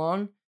so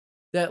long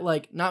that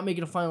like not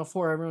making a Final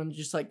Four, everyone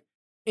just like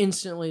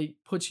instantly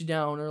puts you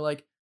down, or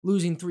like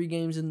losing 3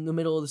 games in the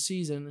middle of the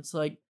season. It's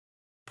like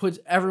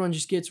everyone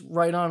just gets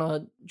right on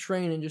a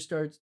train and just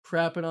starts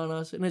crapping on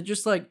us, and it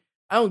just like,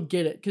 I don't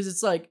get it, because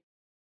it's like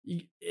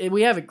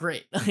we have it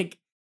great. Like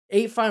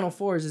 8 Final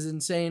Fours is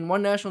insane.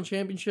 1 national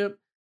championship.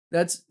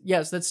 That's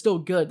still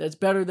good. That's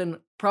better than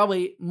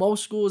probably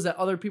most schools that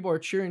other people are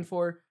cheering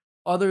for,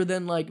 other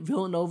than like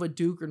Villanova,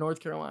 Duke, or North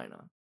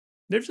Carolina.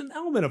 There's an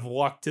element of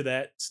luck to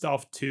that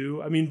stuff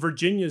too. I mean,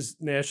 Virginia's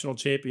national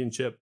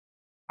championship,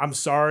 I'm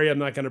sorry, I'm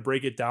not going to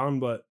break it down,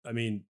 but I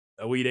mean,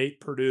 Elite 8,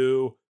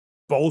 Purdue,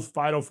 both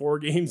Final Four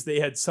games, they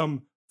had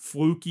some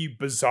fluky,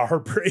 bizarre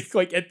break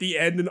like at the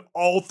end in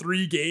all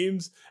 3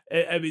 games.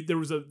 I mean, there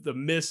was the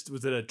missed,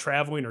 was it a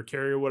traveling or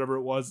carry or whatever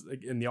it was,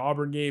 like in the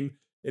Auburn game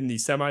in the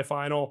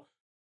semifinal.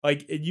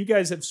 Like, you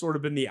guys have sort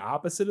of been the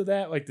opposite of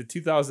that. Like the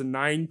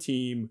 2009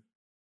 team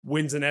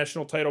wins a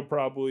national title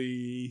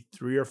probably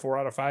 3 or 4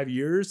 out of 5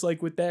 years,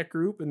 like with that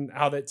group and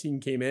how that team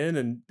came in,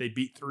 and they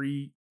beat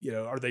 3,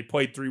 or they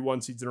played 3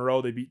 1 seeds in a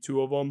row. They beat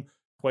 2 of them,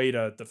 played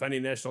a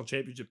defending national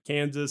championship,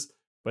 Kansas,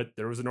 but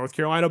there was a North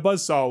Carolina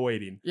buzzsaw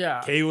waiting.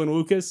 Yeah. Kalen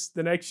Lucas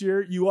the next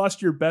year, you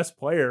lost your best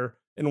player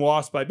and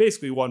lost by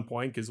basically 1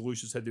 point because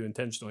Lucius had to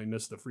intentionally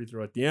miss the free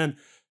throw at the end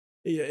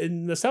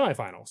in the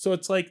semifinal. So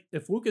it's like,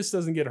 if Lucas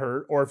doesn't get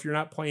hurt, or if you're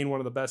not playing one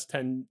of the best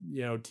 10,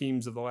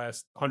 teams of the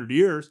last 100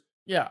 years.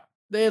 Yeah.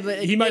 They have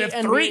he might have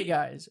 3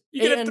 guys.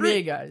 You can have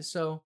 3 NBA guys.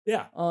 So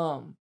yeah.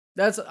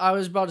 I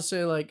was about to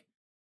say, like,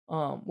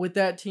 with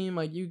that team,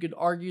 like, you could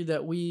argue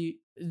that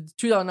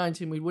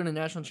 2019 we'd win a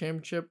national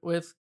championship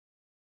with,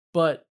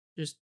 but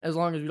just as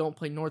long as we don't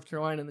play North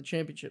Carolina in the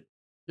championship.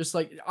 Just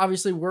like,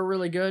 obviously we're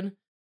really good.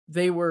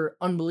 They were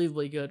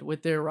unbelievably good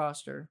with their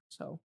roster.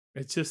 So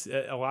it's just,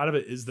 a lot of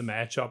it is the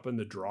matchup and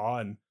the draw.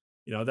 And,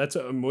 that's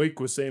what Malik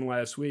was saying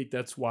last week.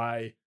 That's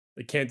why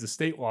the Kansas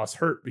State loss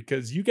hurt,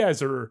 because you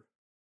guys are,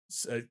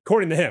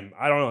 according to him,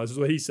 I don't know, this is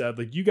what he said,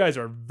 like, you guys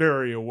are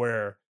very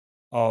aware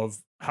of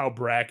how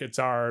brackets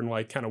are and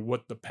like kind of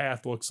what the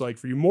path looks like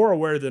for you, more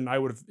aware than I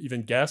would have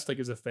even guessed, like,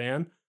 as a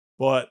fan.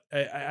 But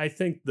I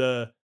think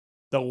the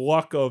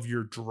luck of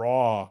your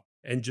draw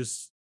and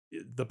just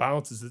the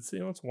bounces,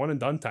 it's one and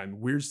done time.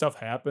 Weird stuff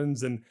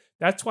happens, and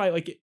that's why,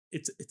 like,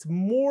 it's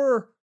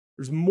more,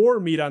 there's more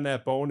meat on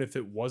that bone if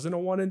it wasn't a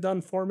one and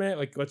done format.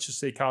 Like, let's just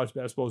say college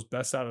basketball is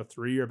best out of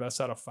 3 or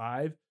best out of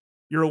 5.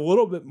 You're a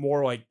little bit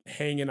more like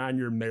hanging on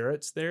your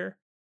merits there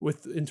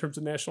in terms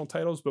of national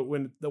titles. But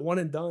when the one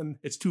and done,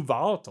 it's too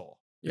volatile.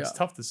 It's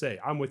tough to say.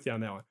 I'm with you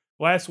on that one.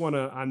 Last one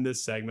on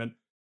this segment.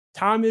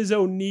 Tom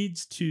Izzo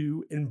needs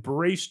to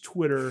embrace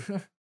Twitter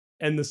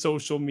and the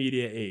social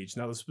media age.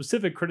 Now, the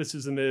specific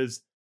criticism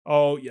is,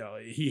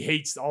 he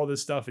hates all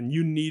this stuff and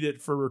you need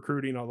it for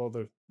recruiting, although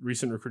the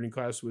recent recruiting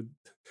class would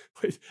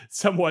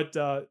somewhat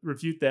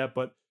refute that.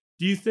 But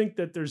do you think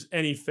that there's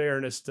any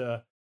fairness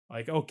to,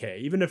 like, okay,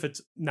 even if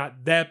it's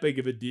not that big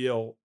of a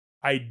deal,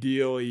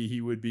 ideally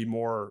he would be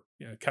more,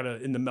 kind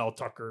of in the Mel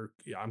Tucker,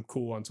 I'm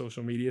cool on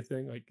social media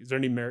thing? Like, is there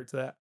any merit to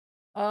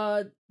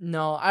that?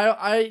 No,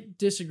 I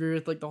disagree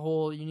with like the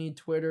whole you need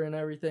Twitter and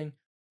everything.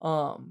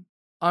 I'm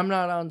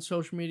not on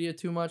social media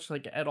too much,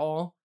 like, at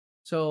all.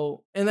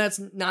 So, and that's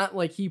not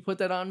like he put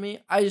that on me.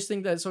 I just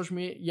think that social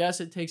media,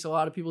 yes, it takes a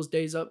lot of people's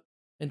days up,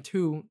 and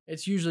two,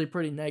 it's usually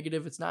pretty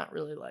negative. It's not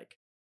really like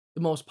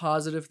the most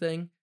positive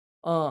thing.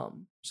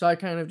 So I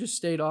kind of just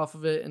stayed off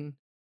of it and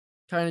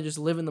kind of just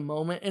live in the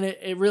moment. And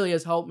it really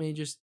has helped me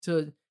just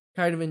to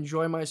kind of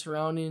enjoy my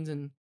surroundings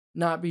and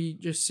not be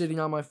just sitting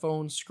on my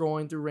phone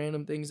scrolling through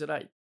random things that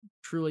I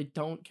truly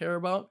don't care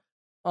about.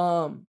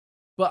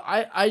 But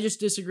I just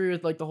disagree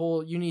with like the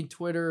whole you need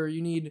Twitter or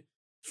you need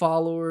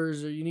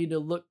followers or you need to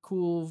look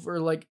cool for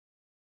like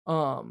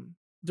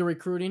the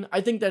recruiting.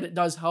 I think that it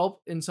does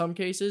help in some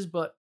cases,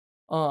 but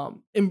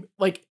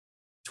like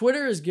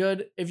Twitter is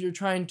good if you're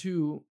trying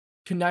to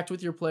connect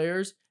with your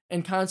players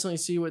and constantly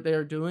see what they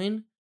are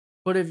doing.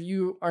 But if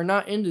you are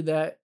not into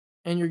that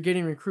and you're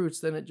getting recruits,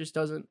 then it just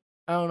doesn't.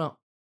 I don't know.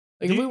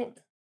 Like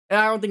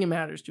I don't think it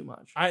matters too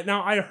much.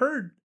 I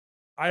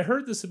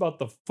heard this about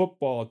the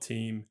football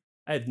team.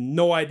 I had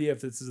no idea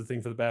if this is a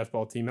thing for the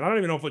basketball team, and I don't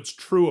even know if it's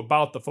true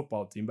about the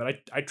football team. But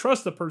I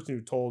trust the person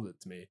who told it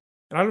to me,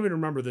 and I don't even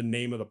remember the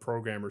name of the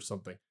program or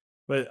something.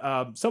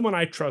 But someone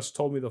I trust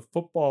told me the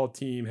football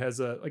team has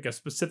a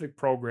specific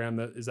program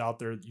that is out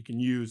there that you can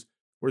use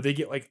where they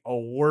get like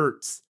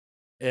alerts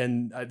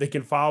and they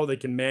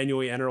can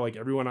manually enter like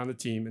everyone on the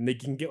team, and they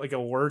can get like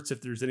alerts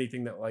if there's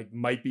anything that like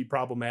might be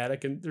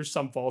problematic. And there's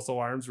some false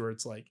alarms where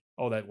it's like,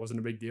 oh, that wasn't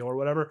a big deal or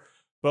whatever.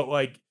 But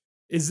like,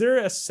 is there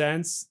a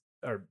sense,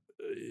 or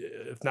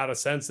if not a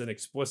sense, an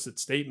explicit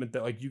statement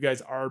that like you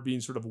guys are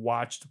being sort of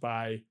watched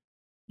by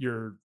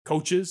your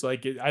coaches?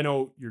 Like, I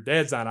know your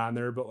dad's not on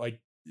there, but like,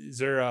 is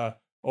there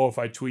if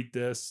I tweet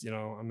this,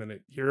 I'm going to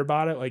hear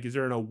about it? Like, is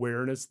there an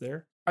awareness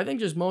there? I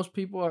think just most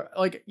people are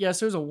like, yes,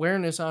 there's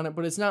awareness on it,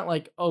 but it's not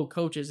like, oh,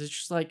 coaches. It's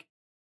just like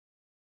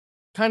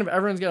kind of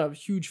everyone's got a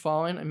huge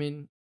following. I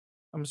mean,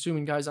 I'm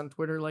assuming guys on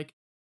Twitter, like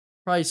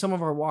probably some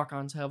of our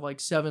walk-ons have like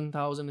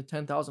 7,000 to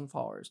 10,000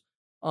 followers.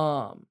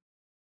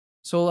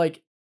 So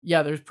like,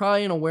 yeah, there's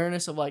probably an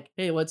awareness of like,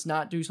 hey, let's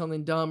not do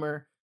something dumb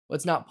or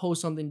let's not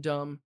post something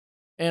dumb.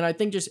 And I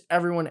think just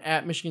everyone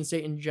at Michigan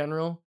State in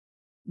general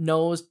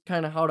knows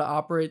kind of how to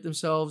operate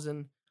themselves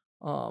and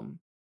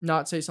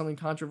not say something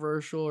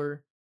controversial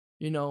or,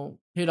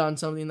 hit on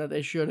something that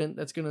they shouldn't,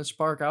 that's going to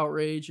spark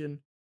outrage and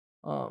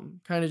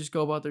kind of just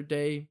go about their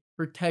day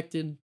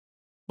protected.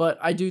 But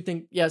I do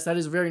think, yes, that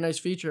is a very nice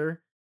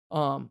feature.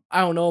 I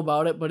don't know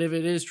about it, but if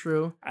it is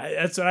true,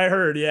 that's what I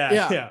heard.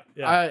 Yeah.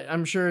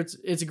 I'm sure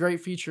it's a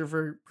great feature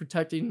for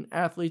protecting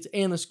athletes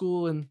and the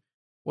school and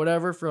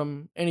whatever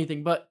from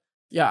anything. But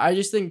yeah, I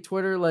just think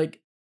Twitter,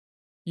 like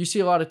you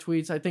see a lot of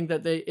tweets. I think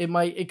that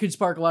it could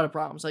spark a lot of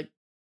problems. Like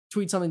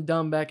tweet something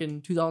dumb back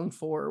in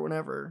 2004 or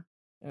whenever,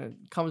 and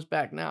it comes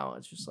back now.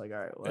 It's just like, all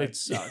right, well, that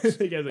sucks.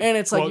 And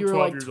it's like you were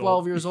like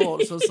 12 years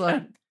old. So it's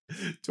like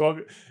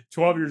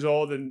 12 years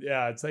old. And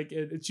yeah, it's like,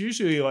 it's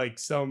usually like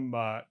some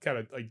kind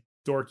of like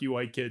dorky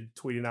white kid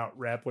tweeting out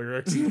rap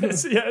lyrics.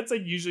 It's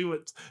like usually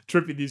what's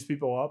tripping these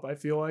people up, I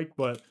feel like.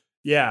 But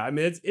yeah, I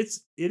mean,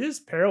 it is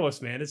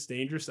perilous, man. It's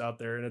dangerous out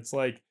there. And it's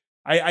like,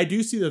 I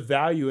do see the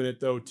value in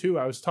it though, too.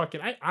 I was talking,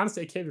 I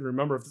honestly, I can't even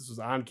remember if this was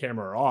on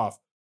camera or off,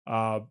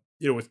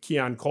 with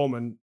Keon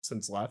Coleman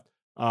since left,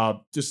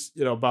 just,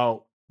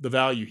 about the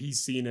value he's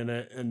seen in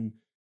it. And,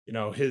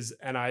 his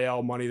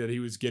NIL money that he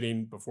was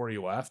getting before he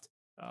left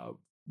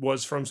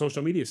was from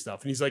social media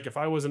stuff. And he's like, if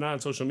I wasn't on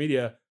social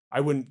media,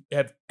 I wouldn't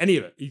have any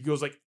of it. He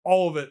goes like,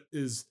 all of it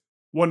is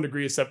 1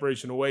 degree of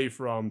separation away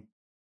from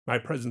my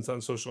presence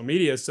on social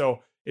media. So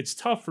it's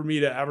tough for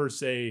me to ever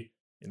say,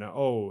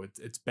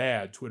 it's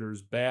bad.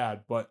 Twitter's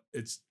bad, but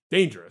it's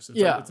dangerous.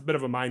 It's a bit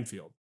of a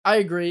minefield. I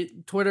agree.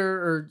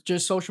 Twitter or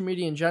just social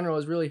media in general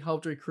has really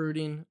helped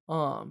recruiting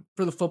for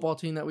the football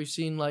team that we've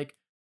seen, like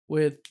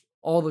with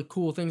all the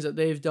cool things that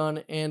they've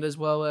done, and as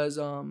well as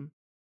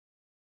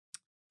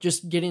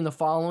just getting the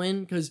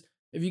following. Because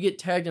if you get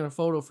tagged in a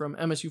photo from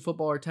MSU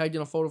football or tagged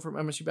in a photo from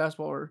MSU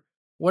basketball or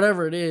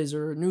whatever it is,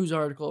 or a news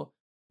article,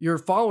 your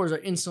followers are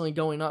instantly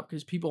going up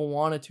because people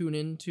want to tune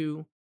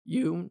into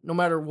you no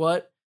matter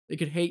what. They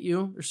could hate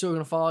you. They're still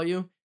going to follow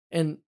you.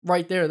 And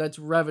right there, that's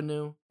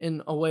revenue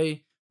in a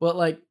way. But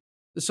like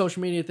the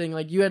social media thing,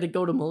 like you had to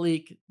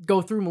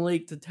go through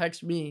Malik to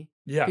text me.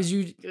 Yeah.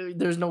 Because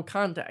there's no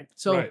contact.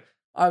 So right.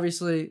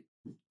 Obviously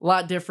a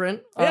lot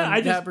different. Yeah,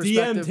 I just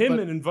DM'd him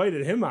and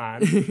invited him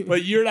on,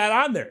 but you're not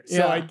on there.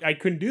 So I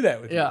couldn't do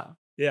that with you.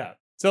 Yeah.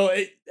 So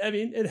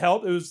it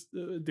helped. It was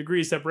a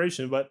degree of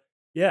separation, but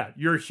yeah,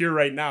 you're here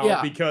right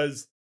now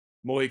because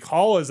Malik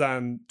Hall is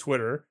on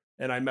Twitter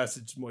and I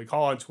messaged Malik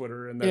Hall on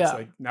Twitter and that's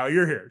like, now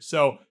you're here.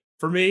 So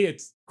for me,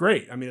 it's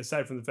great. I mean,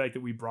 aside from the fact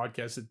that we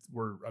broadcast it,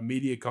 we're a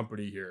media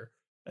company here.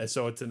 And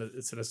so it's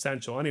an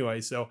essential anyway.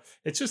 So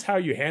it's just how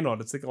you handle it.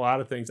 It's like a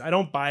lot of things. I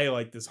don't buy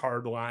like this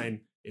hard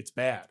line. It's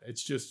bad.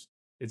 It's just,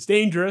 it's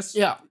dangerous.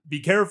 Yeah. Be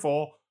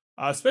careful,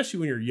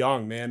 especially when you're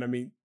young, man. I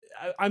mean,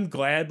 I'm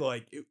glad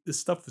this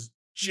stuff was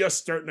just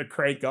starting to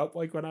crank up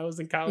like when I was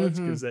in college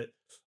because it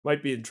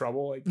might be in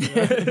trouble. Like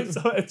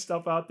some of that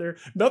stuff out there.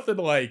 Nothing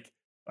like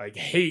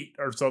hate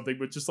or something,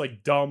 but just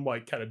like dumb,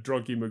 like kind of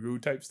drunky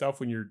magoo type stuff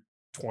when you're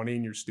 20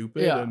 and you're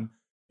stupid. Yeah. And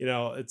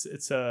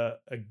it's a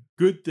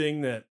good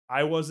thing that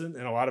I wasn't,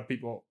 and a lot of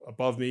people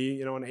above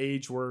me, in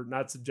age were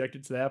not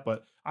subjected to that.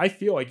 But I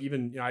feel like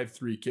even, I have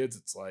 3 kids.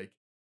 It's like,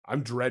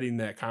 I'm dreading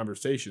that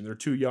conversation. They're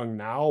too young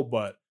now,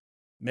 but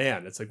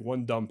man, it's like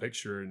one dumb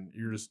picture and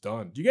you're just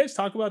done. Do you guys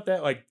talk about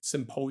that? Like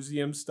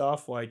symposium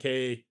stuff? Like,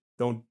 hey,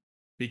 don't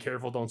be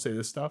careful. Don't say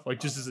this stuff. Like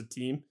just as a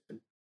team.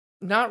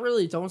 Not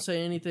really. Don't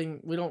say anything.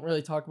 We don't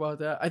really talk about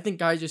that. I think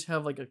guys just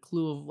have like a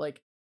clue of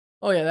like,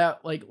 oh yeah,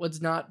 that like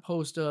let's not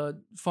post a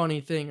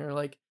funny thing or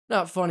like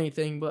not funny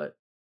thing, but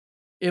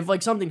if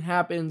like something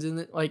happens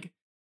and like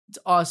it's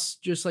us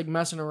just like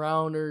messing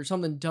around or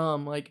something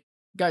dumb, like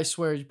guy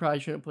swears you probably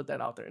shouldn't put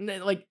that out there. And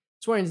then, like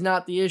swearing's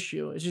not the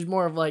issue. It's just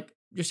more of like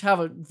just have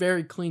a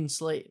very clean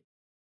slate.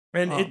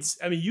 And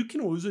you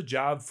can lose a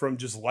job from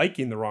just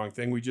liking the wrong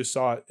thing. We just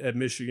saw it at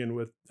Michigan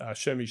with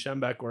Shemi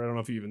Shembeck, where I don't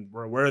know if you even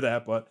were aware of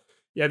that, but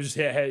yeah,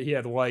 he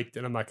had liked,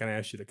 and I'm not going to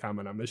ask you to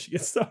comment on Michigan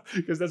stuff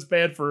because that's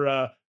bad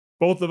for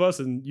both of us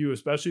and you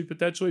especially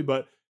potentially.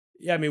 But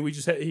yeah,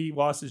 he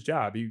lost his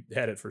job. He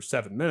had it for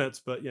 7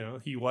 minutes, but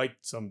he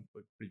liked some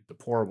pretty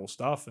deplorable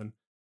stuff and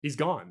he's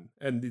gone.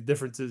 And the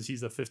difference is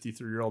he's a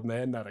 53-year-old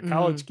man, not a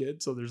college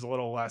kid. So there's a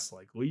little less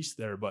like leash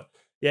there, but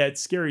yeah,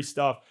 it's scary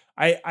stuff.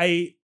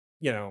 I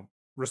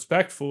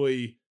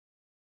respectfully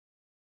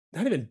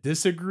not even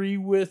disagree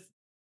with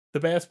the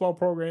basketball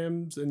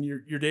programs and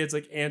your dad's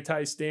like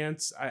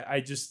anti-stance.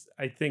 I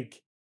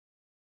think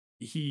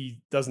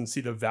he doesn't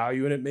see the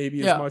value in it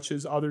maybe as much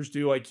as others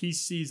do. Like he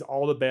sees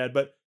all the bad,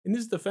 but in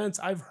his defense,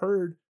 I've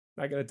heard,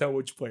 not going to tell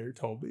which player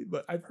told me,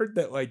 but I've heard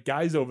that like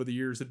guys over the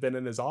years have been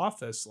in his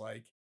office,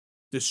 like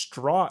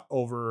distraught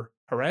over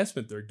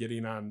harassment they're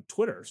getting on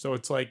Twitter. So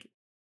it's like,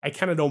 I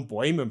kind of don't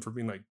blame him for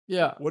being like,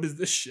 what is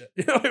this shit?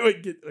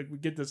 We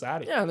get this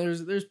out of here. Yeah,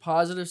 there's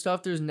positive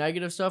stuff, there's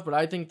negative stuff, but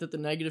I think that the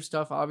negative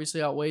stuff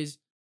obviously outweighs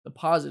the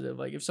positive.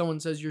 Like if someone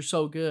says you're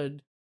so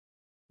good,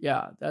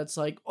 that's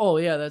like, oh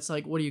yeah, that's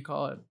like, what do you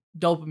call it?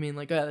 Dopamine.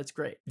 Like, yeah, that's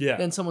great. Yeah.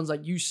 Then someone's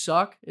like, you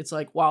suck. It's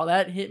like, wow,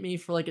 that hit me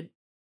for like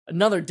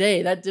another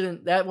day.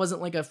 That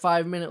wasn't like a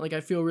 5-minute, like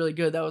I feel really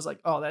good. That was like,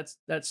 oh,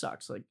 that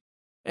sucks. Like,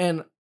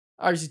 and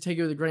obviously take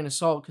it with a grain of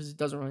salt because it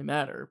doesn't really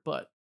matter.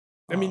 But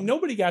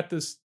nobody got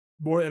this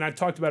more, and I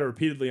talked about it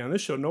repeatedly on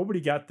this show.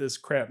 Nobody got this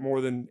crap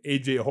more than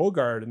AJ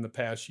Hogard in the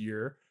past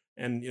year,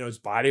 and his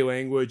body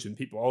language and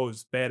people,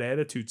 his bad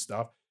attitude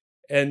stuff.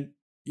 And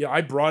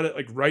I brought it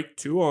like right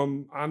to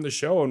him on the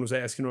show and was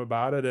asking him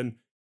about it, and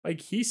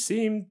like he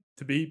seemed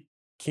to be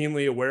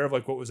keenly aware of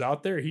like what was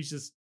out there.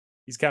 He's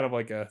kind of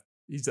like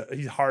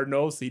he's hard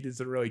nosed. He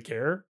doesn't really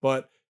care,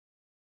 but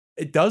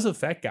it does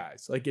affect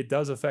guys. Like it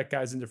does affect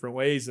guys in different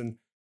ways, and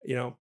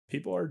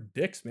people are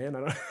dicks, man. I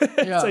don't.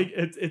 It's like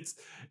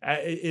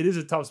it is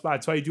a tough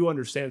spot. So I do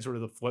understand sort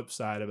of the flip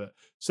side of it.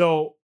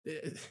 So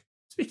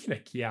speaking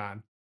of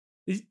Keon,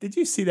 did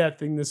you see that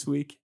thing this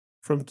week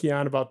from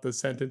Keon about the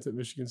sentence at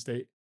Michigan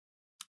State?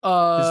 His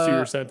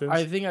 2-year sentence.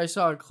 I think I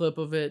saw a clip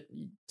of it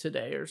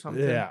today or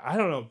something. Yeah, I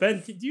don't know.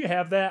 Ben, do you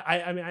have that?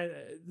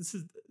 This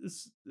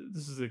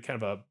is a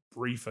kind of a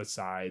brief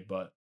aside,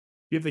 but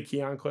you have the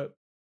Keon clip.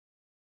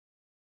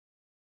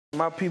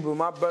 My people,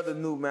 my brother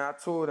knew, man.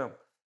 I told him,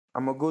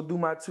 I'm going to go do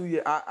my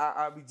 2-year.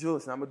 I'll be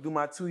Joseph. I'm going to do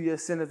my 2-year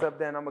sentence up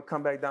there, and I'm going to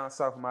come back down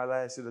south for my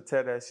last shit to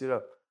tear that shit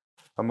up.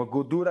 I'm going to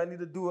go do what I need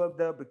to do up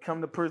there, become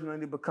the person I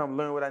need to become,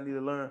 learn what I need to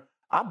learn.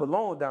 I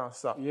belong down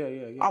south. Yeah.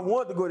 I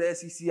wanted to go to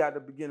SEC at the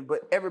beginning,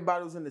 but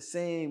everybody was in the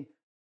same,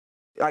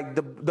 like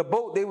the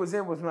boat they was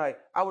in was like,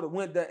 I would have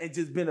went there and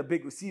just been a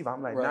big receiver.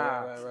 I'm like,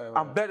 right.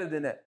 I'm better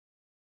than that.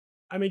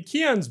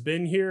 Keon's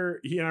been here.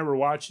 He and I were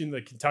watching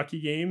the Kentucky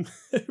game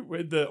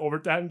with the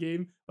overtime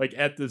game, like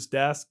at this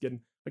desk. And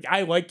like,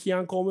 I like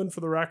Keon Coleman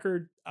for the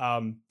record.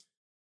 I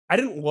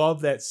didn't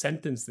love that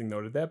sentence thing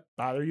though. Did that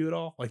bother you at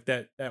all? Like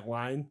that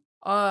line?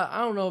 I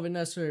don't know if it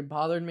necessarily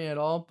bothered me at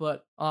all,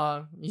 but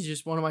he's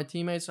just one of my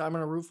teammates. So I'm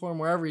gonna root for him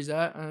wherever he's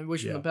at, and I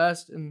wish him the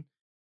best and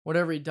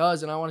whatever he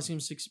does. And I want to see him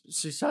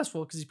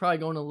successful because he's probably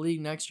going to the league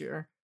next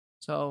year.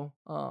 So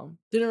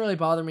didn't really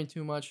bother me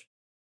too much.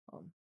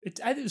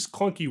 I think it's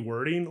clunky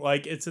wording.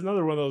 Like it's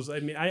another one of those.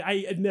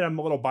 I admit I'm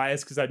a little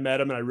biased because I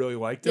met him and I really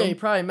liked him. Yeah, he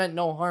probably meant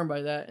no harm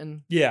by that.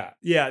 And yeah.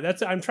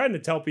 I'm trying to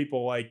tell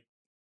people like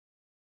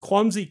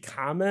clumsy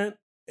comment.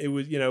 It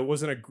was, it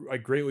wasn't a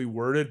greatly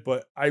worded,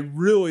 but I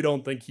really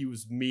don't think he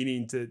was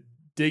meaning to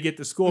dig at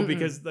the school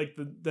because like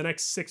the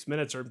next 6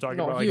 minutes are talking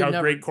about like how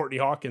great Courtney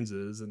Hawkins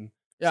is. And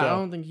I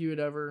don't think he would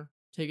ever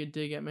take a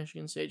dig at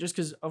Michigan State just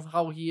because of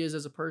how he is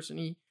as a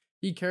person.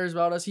 He cares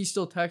about us. He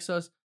still texts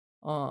us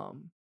all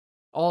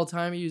the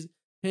time.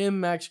 Him,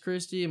 Max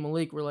Christie, and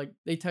Malik were like,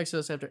 they text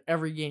us after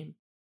every game,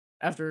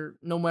 after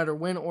no matter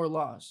win or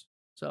loss.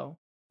 So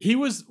he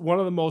was one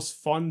of the most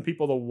fun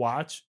people to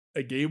watch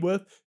a game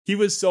with. He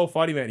was so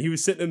funny, man. He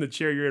was sitting in the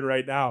chair you're in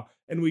right now,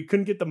 and we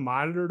couldn't get the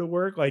monitor to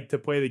work, like to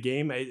play the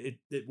game. It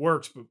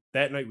works, but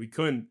that night we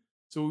couldn't.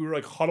 So we were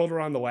like huddled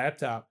around the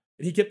laptop,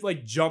 and he kept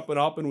like jumping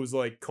up and was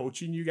like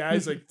coaching you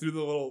guys like through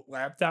the little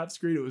laptop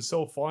screen. It was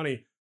so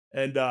funny.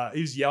 And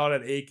he was yelling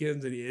at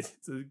Akins, and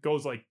it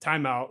goes like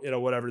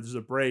timeout, whatever. There's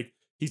a break.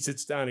 He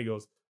sits down. He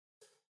goes,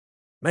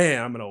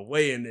 man, I'm gonna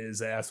lay in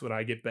his ass when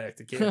I get back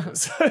to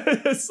campus.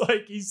 It's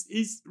like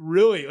he's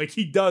really like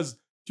he does, to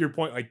your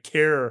point, like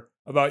care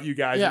about you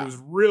guys. Yeah. It was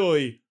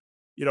really,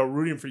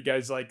 rooting for you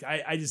guys. Like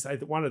I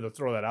wanted to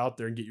throw that out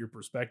there and get your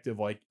perspective.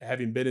 Like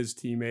having been his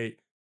teammate,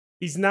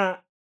 he's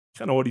not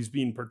kind of what he's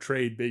being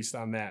portrayed based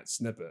on that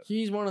snippet.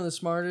 He's one of the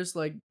smartest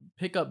like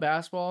pickup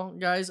basketball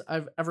guys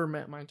I've ever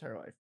met in my entire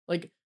life.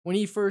 Like when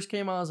he first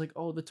came out, I was like,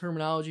 oh, the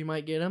terminology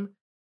might get him,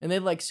 and they'd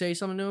like say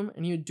something to him,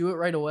 and he would do it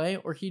right away,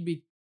 or he'd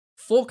be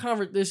full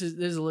this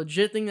is a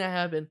legit thing that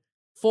happened.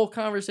 Full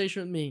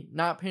conversation with me,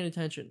 not paying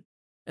attention,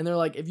 and they're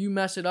like, if you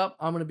mess it up,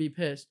 I'm gonna be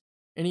pissed,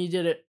 and he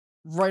did it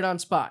right on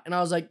spot, and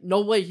I was like,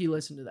 no way he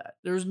listened to that.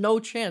 There's no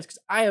chance because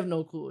I have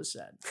no clue what was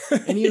said,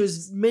 and he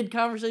was mid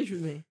conversation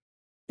with me.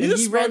 And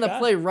he ran the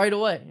play right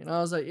away. And I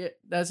was like, yeah,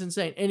 that's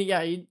insane. And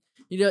yeah,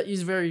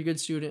 he's a very good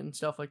student and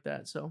stuff like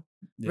that. So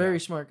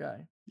very smart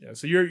guy. Yeah.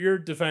 So you're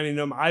defending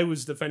him. I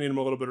was defending him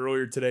a little bit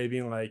earlier today,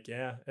 being like,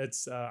 yeah,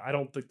 it's I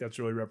don't think that's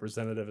really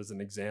representative as an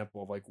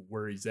example of like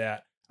where he's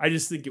at. I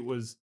just think it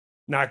was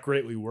not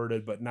greatly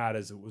worded, but not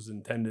as it was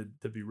intended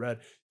to be read.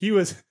 He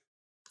was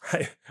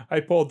I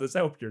pulled this.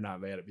 I hope you're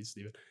not mad at me,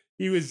 Steven.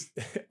 He was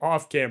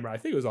off camera. I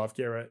think it was off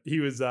camera.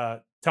 He was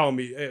telling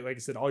me, hey, like I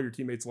said, all your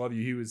teammates love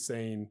you. He was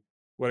saying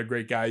what a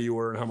great guy you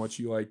were and how much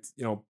you liked,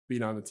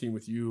 being on the team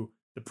with you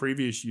the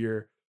previous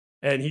year.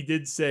 And he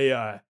did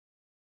say,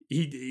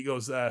 he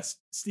goes,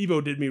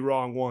 Steve-O did me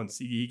wrong once.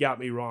 He got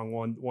me wrong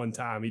one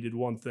time. He did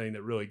one thing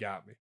that really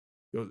got me.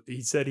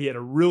 He said he had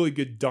a really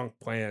good dunk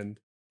planned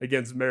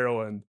against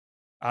Maryland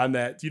on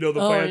that. Do you know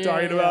the play I'm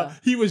talking about?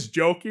 He was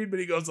joking, but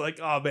he goes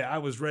like, oh man, I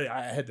was ready.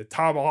 I had the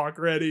tomahawk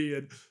ready.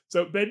 And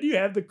so, Ben, do you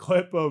have the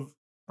clip of,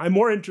 I'm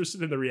more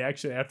interested in the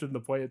reaction after the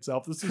play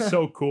itself. This is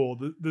so cool.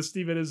 The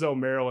Stephen Izzo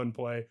Maryland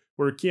play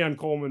where Keon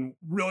Coleman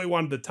really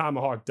wanted the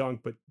tomahawk dunk,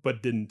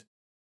 but didn't.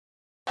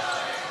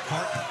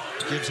 Park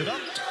gives it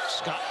up.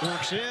 Scott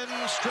works in,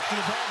 stripped to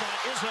the ball by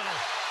Izzo.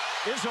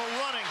 Izzo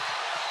running.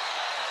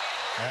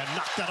 And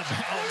knocked out of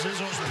bounds.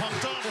 Izzo's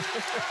pumped up.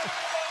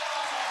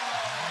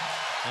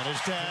 And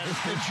his dad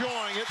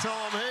enjoying it.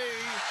 Tell him,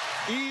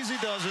 hey, easy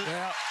does it.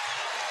 Yeah.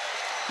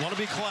 Want to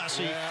be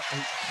classy. Yeah,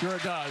 he sure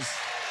does.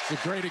 It's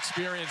a great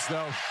experience,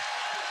 though,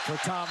 for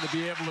Tom to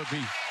be able to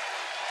be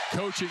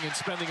coaching and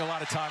spending a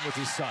lot of time with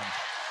his son.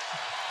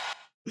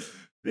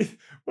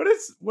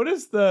 What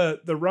is the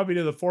rubbing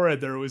of the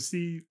forehead there? Was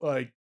he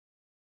like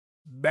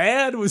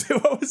mad?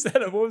 What was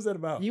that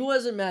about? He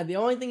wasn't mad. The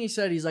only thing he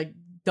said, he's like,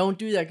 don't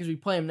do that because we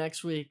play him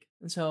next week.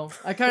 And so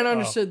I kind of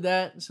understood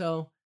that.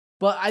 So,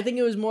 but I think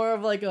it was more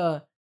of like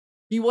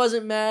he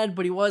wasn't mad,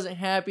 but he wasn't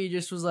happy. He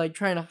just was like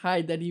trying to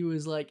hide that he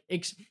was like,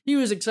 he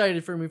was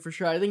excited for me for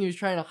sure. I think he was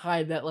trying to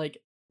hide that like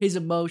his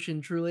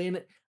emotion truly.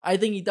 And I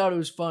think he thought it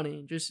was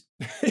funny. Just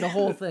the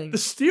whole thing. The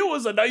steal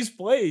was a nice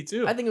play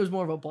too. I think it was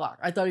more of a block.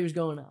 I thought he was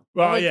going up.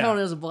 Well, I count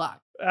it as a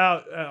block.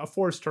 A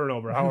forced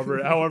turnover,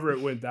 however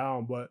it went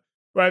down. But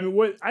I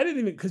mean, I didn't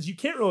even, because you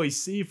can't really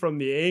see from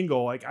the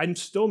angle. Like, I'm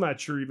still not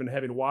sure, even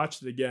having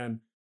watched it again,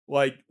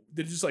 like,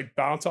 did it just like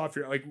bounce off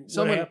your, like,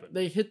 what happened?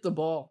 They hit the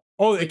ball.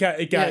 Oh, it got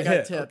hit.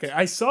 Tipped. Okay,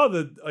 I saw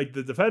the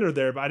defender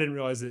there, but I didn't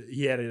realize that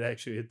he had it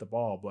actually hit the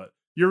ball. But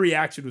your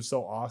reaction was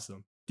so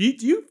awesome. Do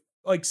you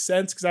like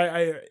sense, because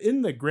I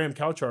in the Graham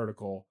Couch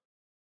article,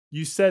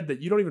 you said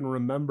that you don't even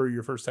remember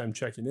your first time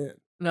checking in.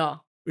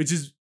 No. Which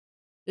is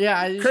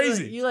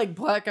crazy. You like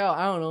black out.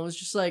 I don't know. It's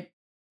just like,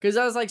 because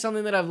that was like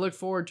something that I've looked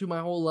forward to my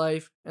whole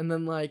life. And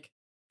then like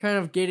kind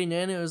of getting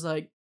in, it was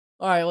like,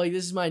 all right, like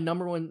this is my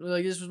number one,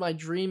 like this was my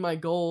dream, my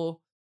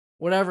goal,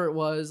 whatever it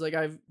was. Like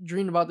I've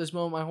dreamed about this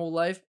moment my whole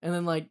life, and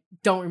then like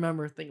don't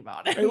remember a thing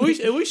about it. At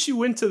least you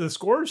went to the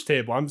scorers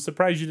table. I'm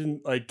surprised you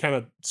didn't like kind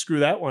of screw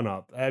that one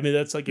up. I mean,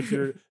 that's like if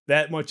you're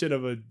that much in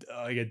of a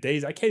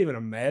daze, I can't even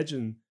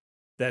imagine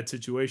that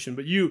situation.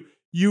 But you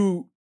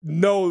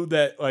know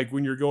that like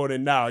when you're going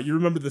in now, you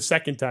remember the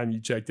second time you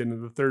checked in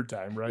and the third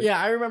time, right?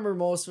 Yeah, I remember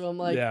most of them.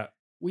 Like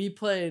we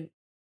played.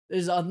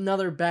 There's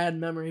another bad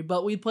memory,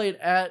 but we played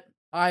at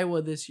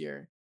Iowa this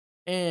year,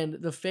 and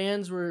the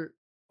fans were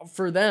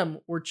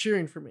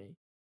cheering for me,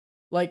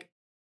 like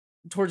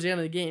towards the end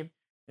of the game,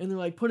 and they're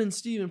like, put in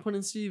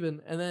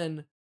Steven, and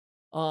then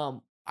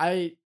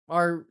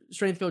our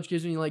strength coach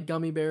gives me like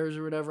gummy bears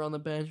or whatever on the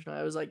bench, and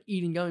I was like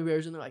eating gummy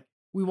bears, and they're like,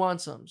 we want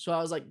some, so I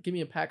was like, give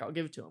me a pack, I'll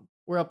give it to them.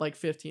 We're up like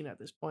 15 at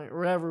this point, or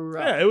whatever we're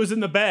up. Yeah, it was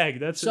in the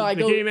bag. The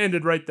game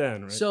ended right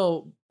then, right?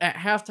 So at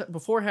halftime,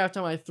 before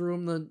halftime, I threw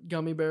them the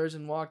gummy bears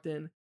and walked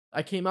in.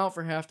 I came out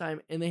for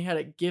halftime, and they had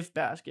a gift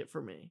basket for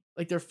me.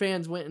 Like their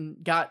fans went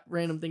and got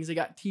random things. They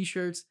got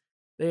T-shirts,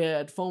 they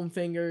had foam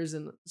fingers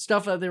and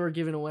stuff that they were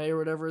giving away or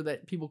whatever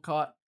that people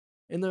caught.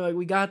 And they're like,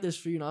 "We got this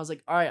for you." And I was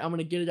like, "All right, I'm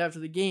gonna get it after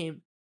the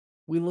game."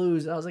 We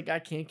lose. I was like, "I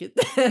can't get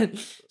that,"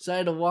 so I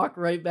had to walk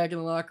right back in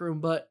the locker room.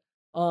 But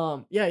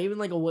yeah, even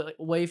like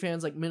away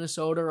fans like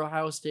Minnesota or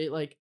Ohio State,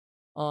 like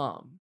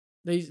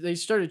they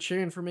started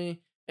cheering for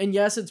me. And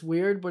yes, it's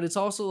weird, but it's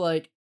also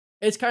like,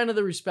 it's kind of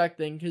the respect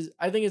thing, because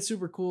I think it's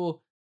super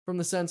cool from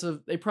the sense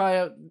of they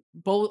probably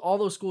all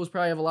those schools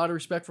probably have a lot of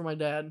respect for my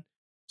dad.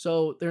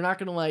 So they're not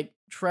gonna like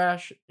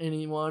trash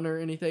anyone or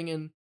anything,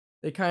 and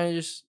they kind of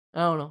just,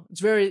 I don't know.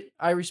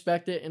 I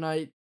respect it, and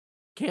I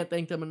can't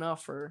thank them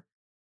enough for,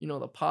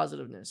 the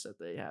positiveness that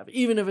they have,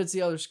 even if it's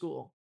the other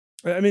school.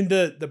 I mean,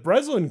 the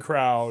Breslin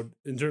crowd,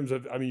 in terms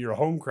of, your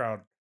home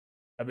crowd,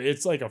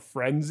 it's like a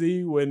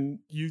frenzy when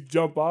you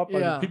jump up.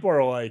 Yeah. People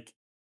are like,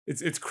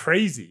 it's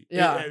crazy.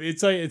 Yeah.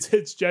 It's like,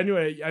 it's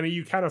genuine. I mean,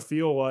 you kind of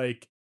feel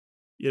like,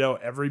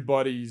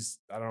 everybody's,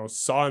 I don't know,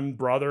 son,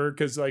 brother.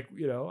 Cause like,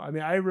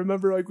 I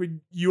remember like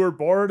when you were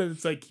born and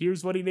it's like,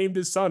 here's what he named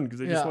his son. Cause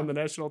they just won the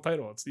national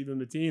title. It's Stephen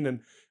Mateen. And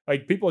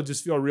like, people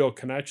just feel a real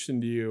connection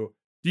to you.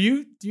 Do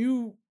you,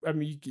 you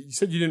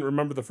said you didn't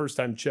remember the first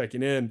time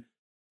checking in.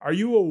 Are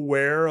you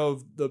aware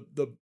of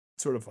the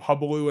sort of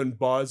hubbub and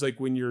buzz, like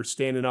when you're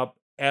standing up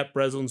at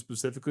Breslin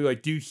specifically?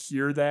 Like, do you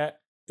hear that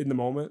in the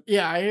moment?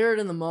 Yeah, I hear it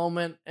in the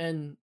moment,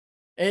 and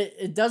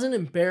it doesn't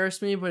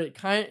embarrass me, but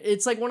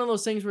it's like one of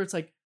those things where it's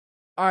like,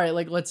 all right,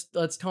 like let's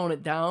tone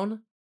it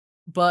down,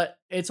 but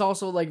it's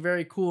also like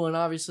very cool. And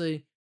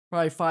obviously,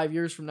 probably 5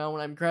 years from now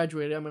when I'm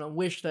graduated, I'm gonna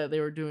wish that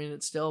they were doing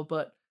it still.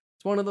 But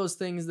it's one of those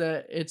things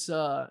that it's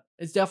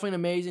definitely an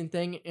amazing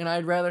thing, and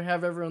I'd rather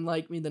have everyone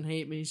like me than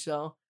hate me.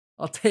 So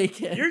I'll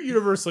take it. You're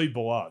universally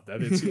beloved. I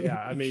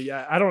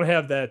don't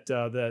have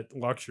that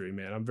luxury,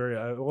 man. I'm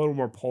a little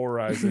more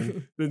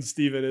polarizing than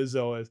Steven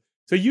Izzo is.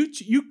 So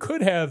you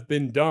could have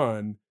been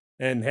done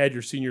and had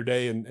your senior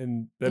day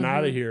and been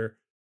out of here.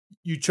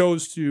 You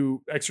chose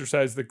to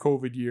exercise the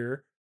COVID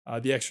year,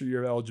 the extra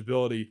year of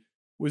eligibility.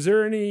 Was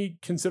there any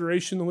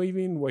consideration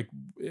leaving? Like,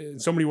 in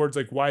so many words,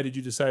 like, why did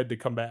you decide to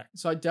come back?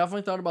 So I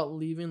definitely thought about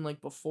leaving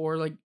like before,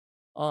 like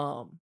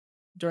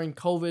during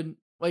COVID.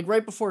 Like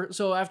right before,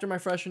 so after my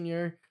freshman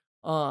year,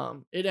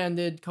 it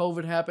ended,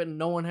 COVID happened,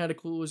 no one had a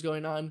clue what was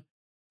going on.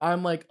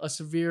 I'm like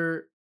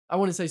I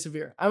wouldn't say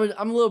severe. I'm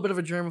a little bit of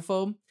a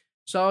germaphobe.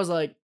 So I was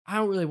like, I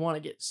don't really want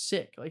to get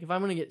sick. Like if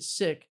I'm going to get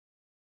sick,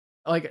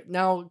 like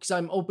now, because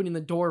I'm opening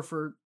the door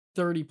for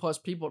 30 plus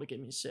people to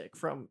get me sick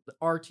from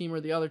our team or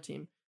the other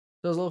team.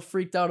 So I was a little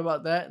freaked out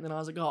about that. And then I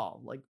was like,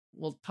 oh, like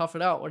we'll tough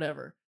it out,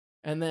 whatever.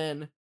 And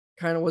then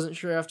kind of wasn't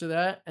sure after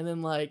that. And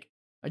then like,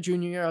 my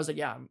junior year, I was like,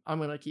 yeah, I'm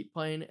going to keep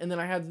playing. And then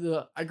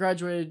I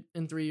graduated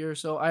in 3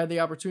 years. So I had the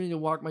opportunity to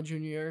walk my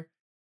junior year.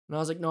 And I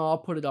was like, no, I'll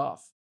put it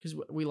off. Because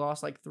we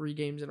lost like 3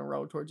 games in a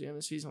row towards the end of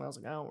the season. I was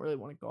like, I don't really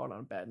want to go out on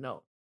a bad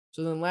note.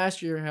 So then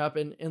last year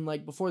happened. And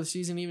like before the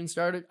season even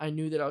started, I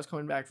knew that I was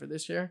coming back for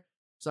this year.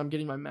 So I'm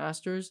getting my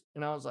master's.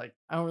 And I was like,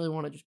 I don't really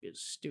want to just be a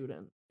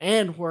student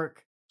and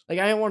work. Like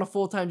I didn't want a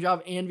full-time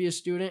job and be a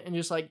student and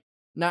just like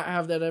not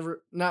have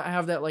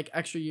that like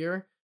extra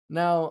year.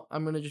 Now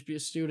I'm going to just be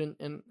a student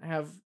and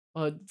have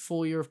a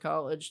full year of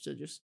college to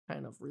just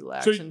kind of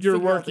relax and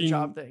figure out the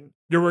job thing.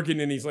 You're working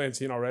in East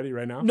Lansing already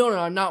right now? No,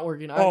 I'm not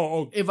working.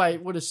 If I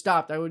would have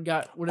stopped, I would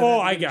have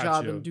had to get a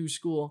job and do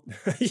school.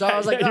 So I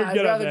was like,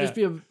 I'd rather just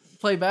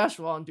play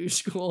basketball and do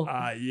school.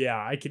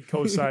 Yeah, I could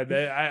co-sign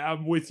that.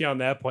 I'm with you on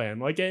that plan.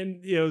 Like,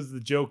 and it was the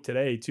joke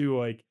today too.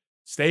 Like,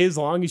 stay as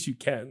long as you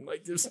can.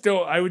 Like, there's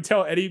still, I would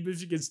tell any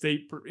Michigan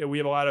State, we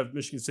have a lot of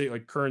Michigan State,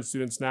 like current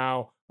students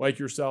now, like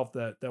yourself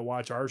that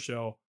watch our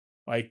show,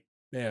 like,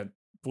 man,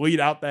 bleed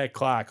out that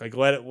clock. Like,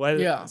 let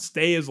it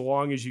stay as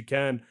long as you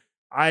can.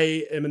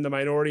 I am in the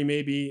minority.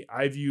 Maybe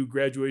I view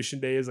graduation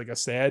day as like a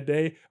sad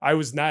day. I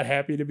was not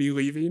happy to be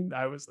leaving.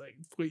 I was like,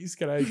 please,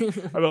 can I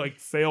would like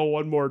fail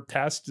one more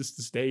test just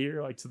to stay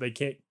here? Like, so they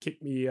can't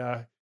kick me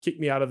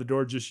out of the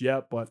door just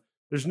yet. But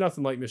there's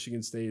nothing like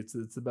Michigan State.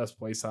 It's the best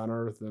place on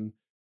earth. And,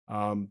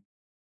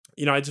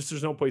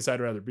 there's no place I'd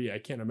rather be. I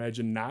can't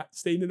imagine not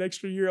staying an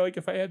extra year. Like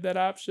if I had that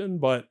option.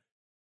 But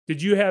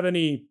did you have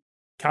any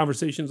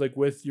conversations like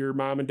with your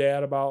mom and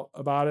dad about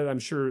it? I'm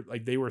sure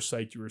like they were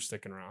psyched you were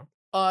sticking around.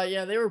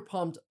 Yeah, they were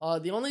pumped.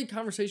 The only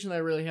conversation that I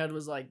really had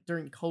was like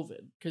during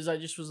COVID, because I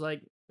just was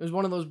like, it was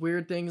one of those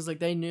weird things. Like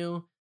they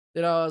knew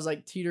that I was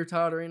like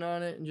teeter-tottering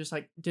on it and just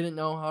like didn't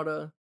know how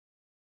to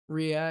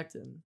react.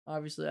 And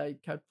obviously I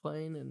kept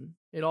playing and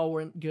it all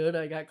went good.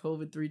 I got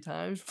COVID 3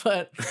 times,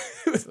 but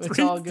it's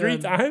all good. 3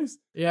 times?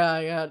 Yeah,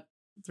 I got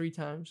 3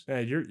 times. Yeah,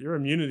 your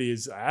immunity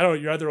is,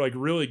 you're either like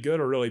really good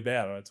or really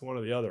bad. It's one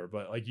or the other,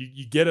 but like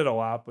you get it a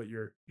lot, but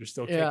you're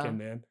still kicking,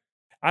 man.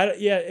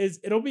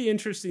 It'll be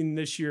interesting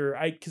this year.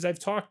 Because I've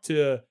talked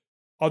to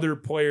other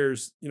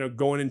players,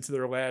 going into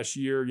their last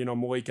year,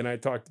 Malik and I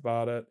talked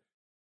about it.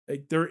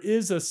 Like there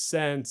is a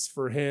sense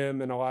for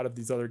him and a lot of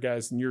these other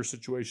guys in your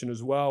situation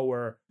as well,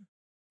 where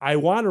I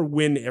want to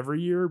win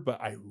every year,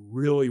 but I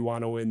really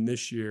want to win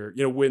this year,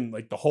 win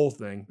like the whole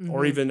thing,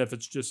 or even if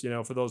it's just,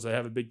 for those that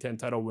have a Big Ten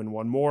title, win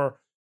one more.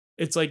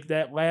 It's like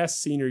that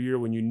last senior year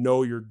when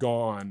you're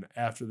gone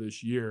after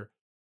this year,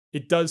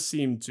 it does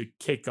seem to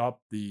kick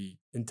up the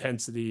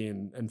intensity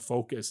and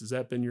focus. Has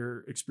that been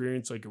your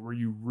experience? Like, were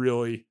you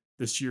really,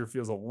 this year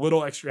feels a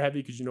little extra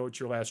heavy because it's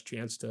your last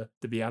chance to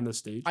be on the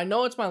stage? I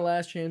know it's my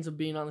last chance of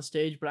being on the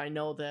stage, but I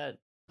know that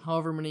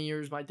however many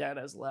years my dad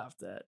has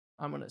left, that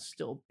I'm going to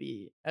still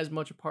be as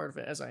much a part of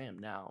it as I am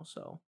now.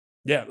 So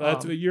yeah,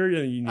 you're in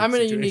a unique situation. I'm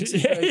in a unique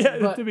situation.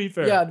 Yeah, to be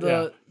fair.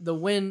 Yeah, the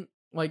win,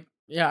 like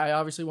I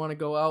obviously want to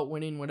go out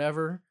winning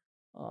whatever,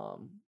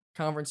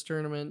 conference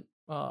tournament,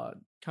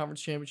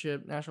 conference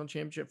championship, national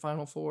championship,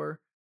 Final Four,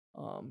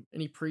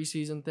 any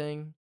preseason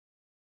thing.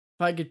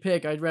 If I could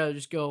pick, I'd rather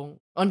just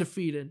go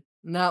undefeated,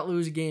 not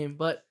lose a game.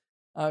 But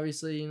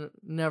obviously, you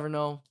never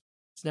know.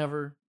 It's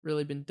never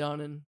really been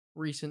done in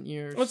recent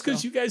years. Well, it's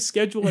because you guys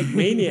schedule like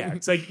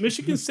maniacs. Like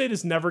Michigan State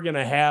is never going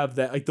to have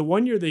that. Like the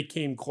one year they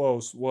came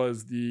close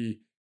was the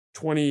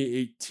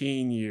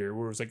 2018 year,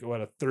 where it was like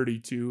a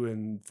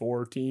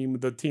 32-4 team,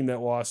 the team that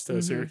lost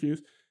to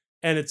Syracuse.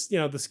 And it's,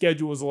 the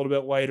schedule was a little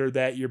bit lighter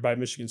that year by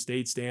Michigan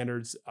State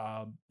standards,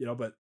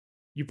 but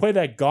you play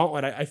that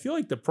gauntlet. I feel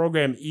like the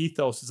program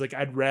ethos is like,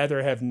 I'd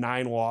rather have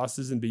 9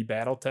 losses and be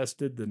battle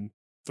tested than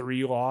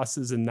 3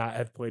 losses and not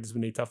have played as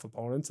many tough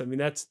opponents. I mean,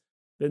 that's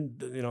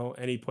been,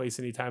 any place,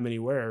 anytime,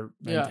 anywhere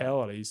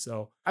mentality. Yeah.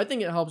 So I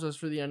think it helps us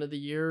for the end of the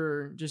year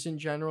or just in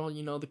general,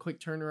 the quick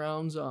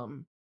turnarounds.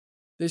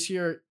 This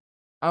year,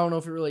 I don't know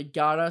if it really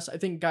got us. I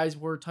think guys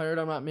were tired.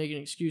 I'm not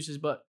making excuses,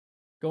 but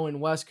going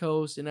West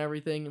Coast and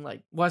everything, and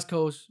like West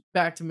Coast,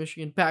 back to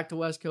Michigan, back to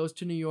West Coast,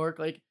 to New York,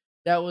 like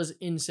that was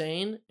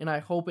insane. And I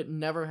hope it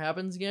never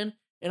happens again.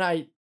 And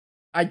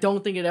I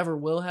don't think it ever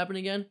will happen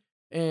again.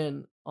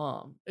 And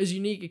it's a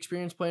unique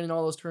experience playing in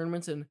all those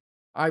tournaments. And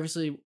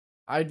obviously,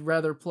 I'd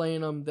rather play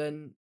in them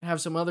than have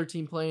some other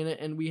team playing it.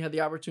 And we had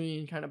the opportunity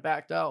and kind of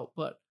backed out.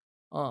 But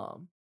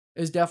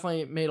it's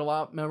definitely made a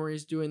lot of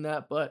memories doing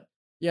that. But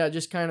yeah,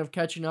 just kind of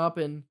catching up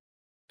and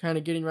kind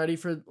of getting ready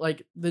for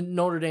like the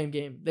Notre Dame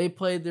game. They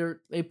played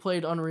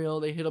unreal.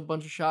 They hit a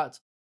bunch of shots.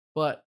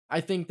 But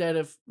I think that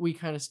if we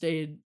kind of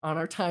stayed on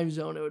our time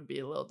zone, it would be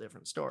a little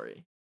different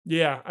story.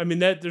 Yeah, I mean,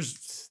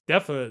 there's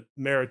definite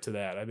merit to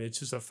that. I mean, it's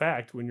just a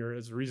fact when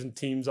as a reason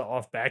teams are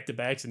off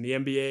back-to-backs in the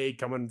NBA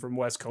coming from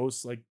West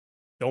Coast, like,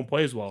 don't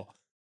play as well.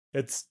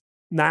 It's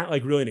not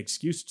like really an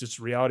excuse, just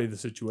reality of the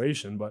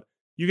situation. But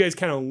you guys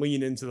kind of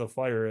lean into the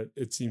fire,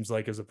 it seems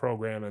like, as a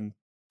program, and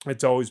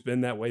it's always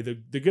been that way.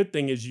 The good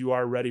thing is you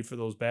are ready for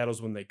those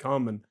battles when they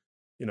come. And,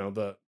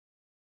 the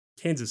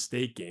Kansas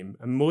State game,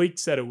 and Malik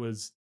said it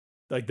was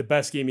like the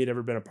best game he'd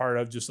ever been a part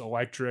of, just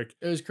electric.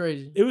 It was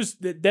crazy. It was,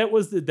 that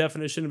was the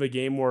definition of a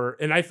game where,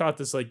 and I thought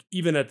this, like,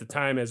 even at the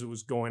time as it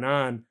was going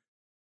on,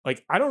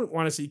 like, I don't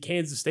want to see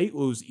Kansas State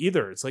lose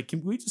either. It's like,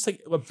 can we just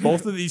like let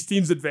both of these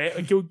teams advance?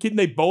 Like, can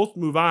they both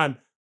move on?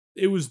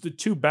 It was the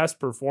 2 best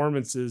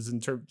performances in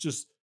terms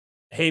just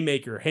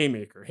haymaker,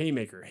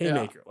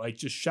 like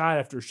just shot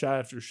after shot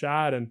after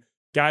shot. And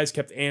guys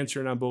kept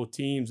answering on both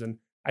teams. And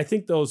I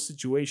think those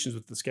situations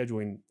with the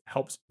scheduling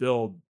helps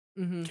build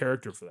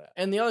character for that.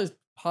 And the other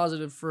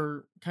positive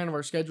for kind of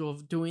our schedule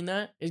of doing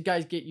that is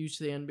guys get used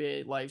to the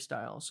NBA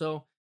lifestyle.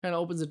 So kind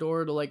of opens the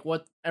door to like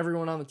what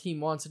everyone on the team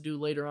wants to do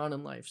later on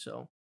in life.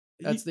 So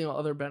that's the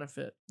other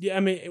benefit. Yeah, I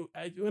mean,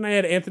 when I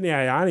had Anthony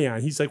Ianni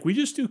on, he's like, we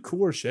just do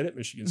cooler shit at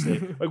Michigan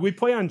State. Like, we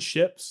play on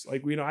ships.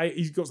 Like,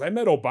 he goes, I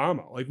met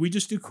Obama. Like, we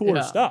just do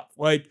cooler stuff.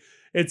 Like,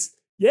 it's,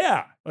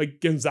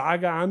 like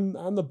Gonzaga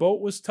on the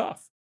boat was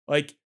tough.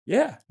 Like,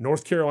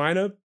 North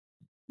Carolina,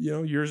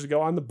 years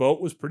ago on the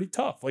boat was pretty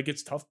tough. Like,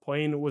 it's tough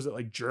playing, was it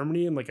like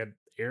Germany and like an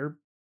Air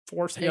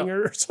Force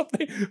hangar or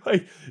something?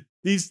 Like,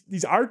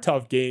 these are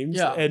tough games.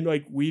 Yeah. And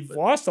like, we've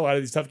lost a lot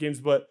of these tough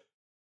games, but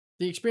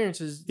the experience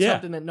is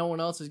something that no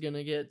one else is going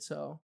to get.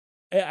 So,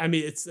 I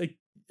mean, it's like,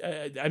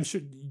 I'm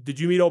sure, did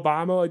you meet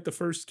Obama like the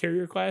first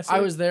Carrier Classic?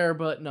 I was there,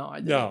 but no, I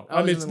didn't. No,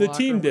 I mean, the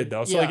team did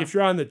though. So like, if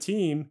you're on the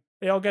team,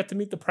 they all got to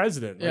meet the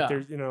president. Like,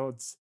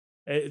 there's,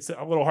 it's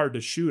a little hard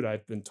to shoot,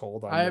 I've been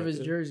told. I have his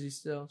jersey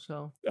still,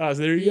 so. So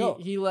there you go.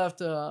 He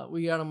left,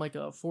 we got him like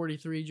a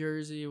 43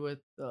 jersey with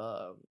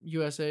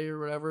USA or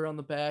whatever on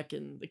the back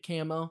and the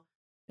camo.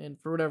 And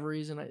for whatever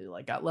reason,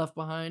 I got left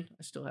behind.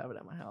 I still have it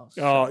at my house.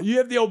 Oh, you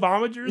have the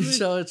Obama jersey?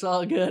 So it's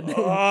all good.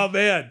 Oh,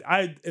 man.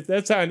 If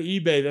that's on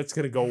eBay, that's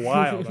going to go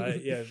wild.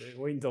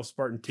 Wait until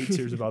Spartan Teeks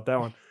hears about that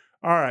one.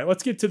 All right,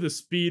 let's get to the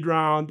speed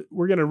round.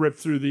 We're going to rip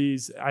through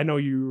these. I know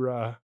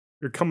you're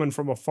coming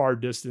from a far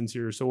distance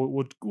here,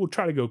 so we'll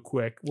try to go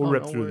quick. We'll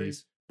rip through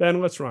these.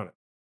 Ben, let's run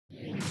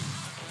it.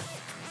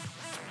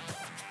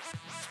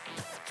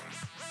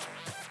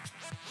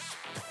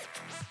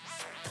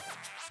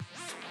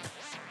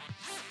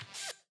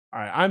 All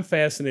right, I'm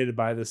fascinated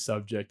by this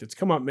subject. It's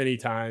come up many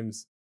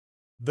times.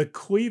 The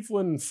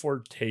Cleveland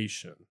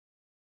Flirtation.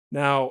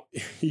 Now,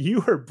 you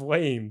were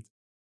blamed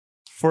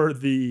for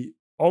the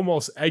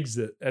almost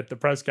exit at the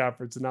press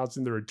conference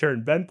announcing the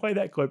return. Ben, play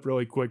that clip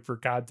really quick for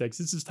context.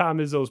 This is Tom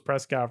Izzo's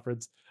press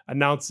conference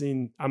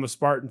announcing I'm a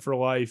Spartan for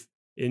life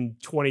in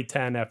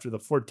 2010 after the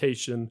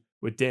flirtation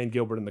with Dan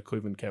Gilbert and the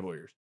Cleveland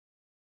Cavaliers.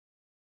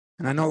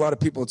 And I know a lot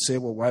of people would say,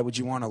 well, why would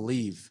you want to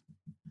leave?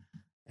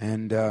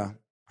 And I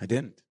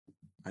didn't.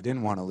 I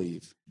didn't want to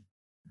leave.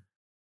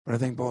 But I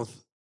think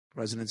both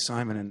President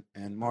Simon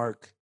and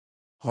Mark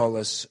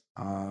Hollis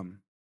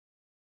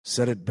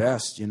said it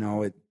best.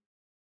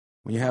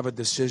 When you have a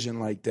decision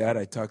like that,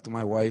 I talked to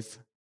my wife.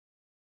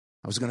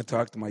 I was going to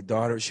talk to my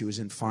daughter. She was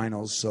in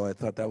finals, so I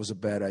thought that was a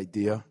bad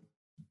idea.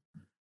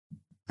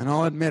 And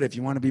I'll admit, if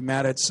you want to be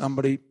mad at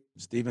somebody,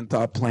 Steven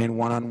thought playing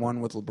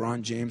one-on-one with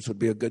LeBron James would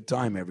be a good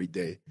time every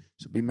day.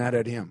 So be mad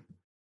at him.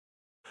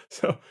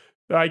 So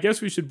I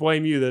guess we should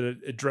blame you that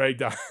it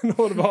dragged on a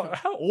little bit.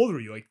 How old were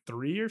you? Like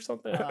 3 or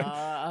something?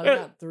 I was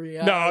not 3.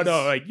 No,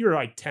 like you were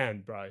like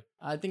 10, probably.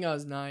 I think I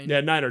was 9.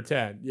 Yeah, 9 or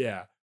 10.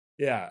 Yeah.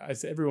 Yeah. I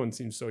say everyone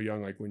seems so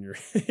young. Like when you're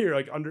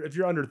like if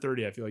you're under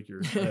 30, I feel like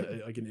you're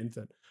like an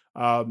infant.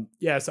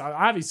 Yeah. So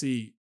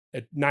obviously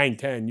at 9,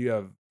 10, you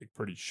have like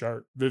pretty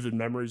sharp, vivid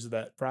memories of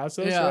that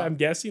process. Yeah. Right? I'm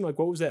guessing. Like,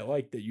 what was that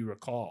like that you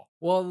recall?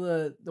 Well,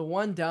 the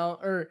one down,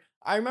 or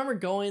I remember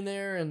going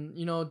there and,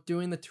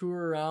 doing the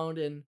tour around,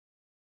 and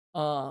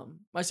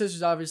my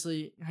sisters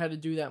obviously had to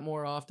do that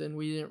more often.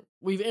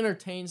 We've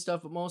entertained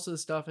stuff, but most of the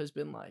stuff has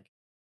been like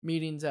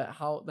meetings at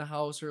the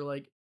house, or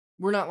like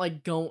we're not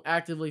like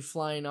actively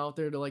flying out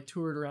there to like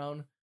tour it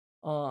around.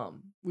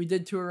 We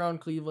did tour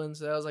around Cleveland,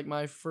 so that was like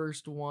my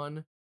first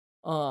one.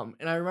 And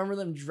I remember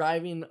them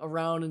driving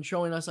around and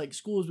showing us like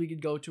schools we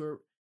could go to, or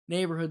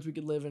neighborhoods we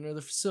could live in, or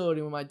the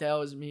facility when my dad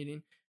was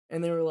meeting.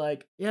 And they were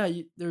like, yeah,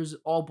 there's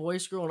all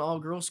boys school and all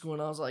girls school.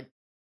 And I was like,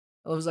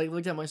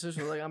 looked at my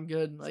sister, like, I'm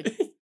good. Like,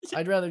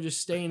 I'd rather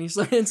just stay in East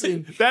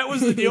Lansing. That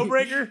was the deal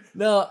breaker?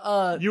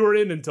 No, you were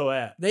in until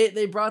that.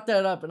 They brought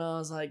that up, and I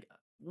was like,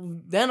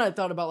 then I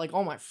thought about like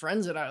all my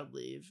friends that I would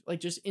leave, like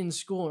just in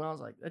school. And I was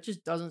like, that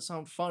just doesn't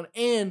sound fun.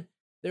 And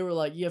they were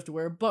like, you have to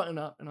wear a button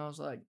up. And I was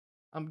like,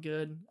 I'm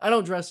good. I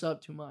don't dress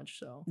up too much,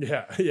 so.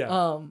 Yeah.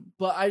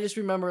 But I just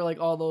remember like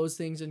all those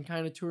things and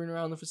kind of touring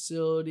around the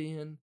facility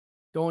and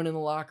going in the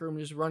locker room,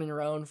 just running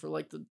around for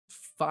like the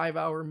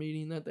 5-hour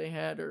meeting that they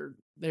had, or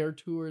their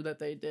tour that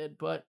they did.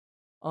 But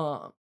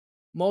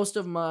most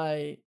of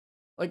my,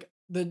 like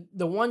the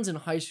ones in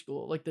high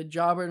school, like the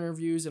job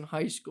interviews in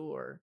high school,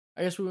 or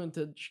I guess we went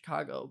to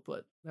Chicago,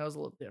 but that was a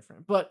little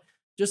different. But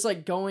just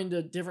like going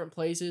to different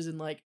places and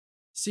like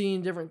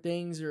seeing different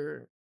things,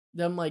 or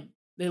them like,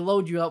 they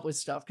load you up with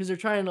stuff because they're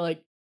trying to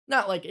like,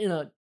 not like in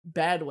a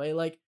bad way.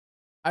 Like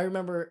I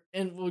remember,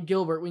 and with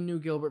Gilbert, we knew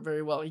Gilbert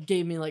very well. He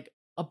gave me like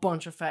a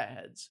bunch of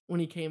fatheads when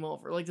he came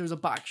over. Like there was a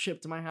box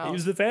shipped to my house. He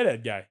was the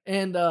fathead guy.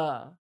 And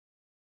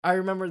I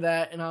remember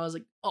that, and I was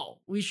like, oh,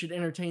 we should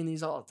entertain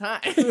these all the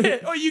time.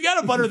 Oh, you got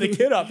to butter the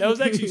kid up. That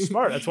was actually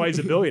smart. That's why he's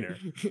a billionaire.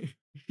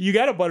 You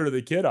got to butter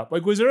the kid up.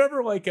 Like, was there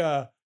ever like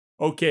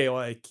okay,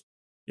 like,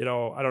 I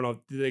don't know,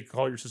 do they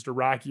call your sister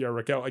Rocky or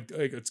Raquel? Like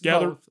let's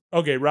gather. Both.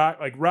 Okay,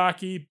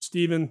 Rocky,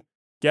 Steven,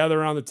 gather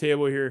around the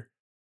table here.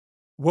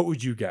 What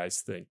would you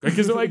guys think?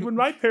 Because like when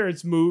my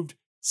parents moved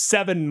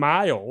 7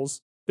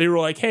 miles, they were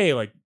like, hey,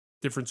 like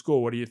different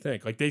school. What do you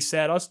think? Like they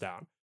sat us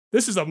down.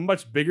 This is a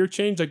much bigger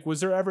change. Like, was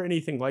there ever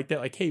anything like that?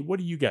 Like, hey, what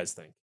do you guys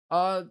think?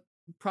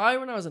 Probably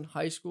when I was in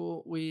high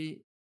school,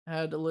 we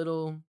had a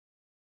little,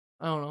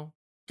 I don't know,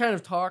 kind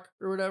of talk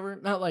or whatever.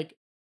 Not like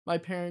my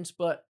parents,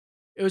 but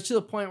it was to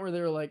the point where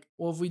they were like,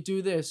 well, if we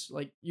do this,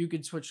 like you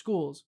could switch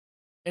schools.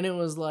 And it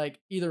was like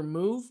either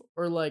move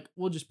or like,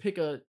 we'll just pick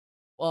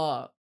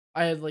I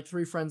had like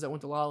 3 friends that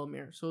went to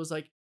Lalamere. So it was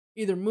like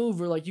either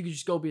move or like you could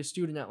just go be a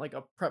student at like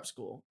a prep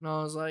school. And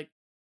I was like,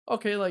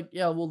 okay, like,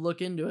 yeah, we'll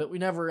look into it. We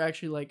never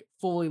actually like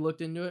fully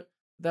looked into it.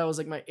 That was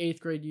like my 8th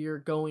grade year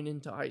going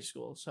into high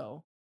school.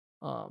 So,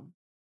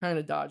 kind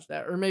of dodged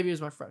that, or maybe it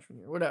was my freshman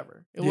year,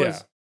 whatever.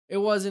 It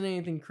wasn't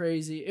anything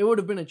crazy. It would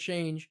have been a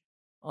change.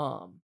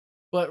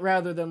 But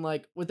rather than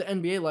like with the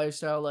NBA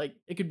lifestyle, like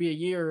it could be a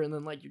year and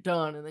then like you're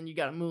done and then you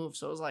got to move.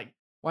 So it was like,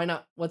 why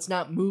not? Let's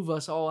not move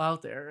us all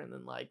out there. And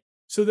then like,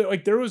 so that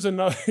like there was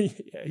another,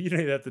 you don't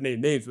even have to name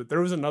names, but there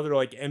was another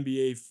like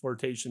NBA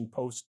flirtation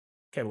post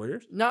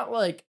Cavaliers. Not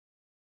like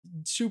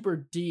super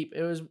deep.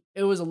 It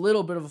was a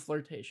little bit of a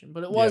flirtation,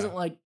 but it wasn't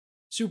like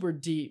super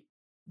deep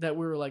that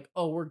we were like,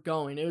 oh, we're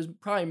going. It was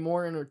probably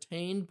more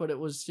entertained, but it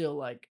was still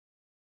like,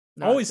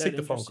 always take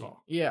the phone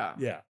call. Yeah.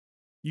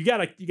 You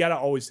gotta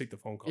always take the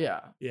phone call.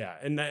 Yeah.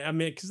 And I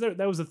mean, because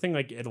that was the thing,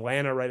 like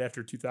Atlanta right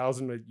after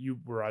 2000, you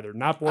were either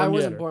not born. I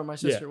wasn't born. My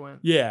sister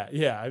went. Yeah.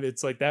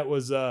 It's like that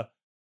was a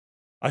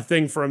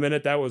thing for a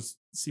minute. That was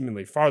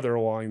seemingly farther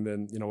along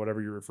than whatever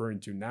you're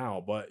referring to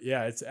now. But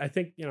yeah, I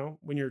think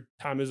when you're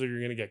Tom Izzo,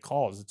 you're gonna get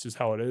calls. It's just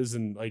how it is,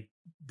 and like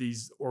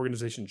these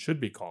organizations should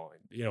be calling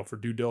for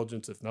due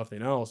diligence if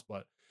nothing else.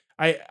 But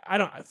I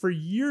don't. For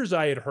years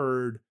I had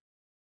heard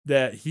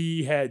that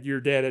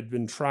your dad had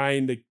been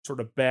trying to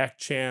sort of back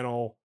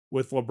channel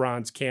with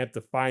LeBron's camp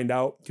to find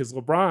out, because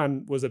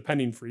LeBron was a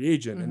pending free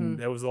agent and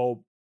that was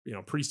all,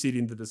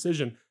 preceding the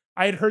decision.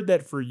 I had heard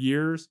that for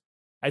years.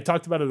 I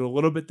talked about it a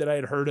little bit that I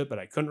had heard it, but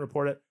I couldn't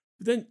report it.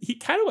 But then he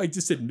kind of like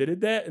just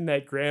admitted that in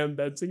that Graham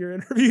Bensinger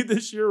interview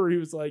this year, where he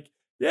was like,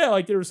 yeah,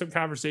 like there were some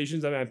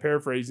conversations. I mean, I'm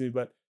paraphrasing,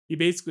 but he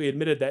basically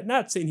admitted that,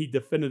 not saying he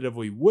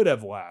definitively would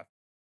have left,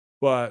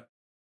 but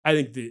I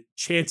think the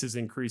chances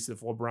increased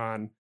if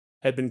LeBron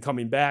had been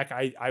coming back.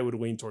 I would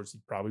lean towards he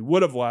probably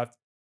would have left.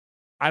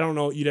 I don't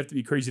know. You'd have to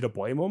be crazy to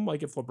blame him.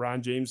 Like if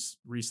LeBron James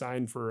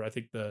re-signed for, I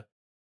think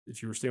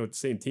if you were staying with the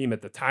same team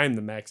at the time,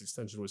 the max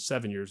extension was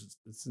 7 years.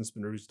 It's since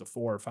been reduced to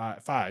 4 or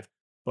 5.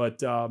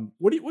 But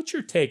what's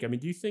your take? I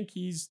mean, do you think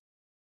he's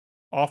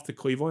off to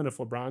Cleveland if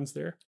LeBron's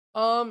there?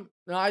 No,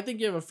 I think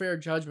you have a fair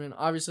judgment.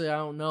 Obviously, I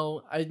don't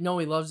know. I know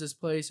he loves this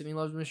place and he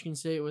loves Michigan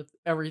State with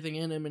everything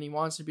in him, and he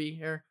wants to be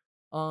here.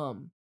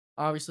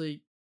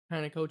 Obviously,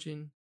 kind of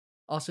coaching.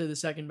 I'll say the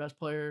second best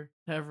player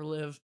to ever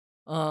live.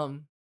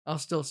 I'll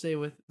still stay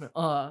with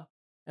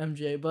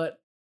MJ, but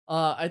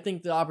I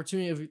think the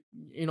opportunity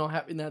of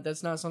having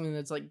that's not something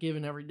that's like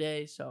given every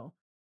day. So,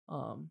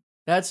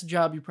 that's a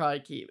job you probably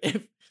keep.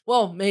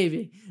 Well,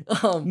 maybe.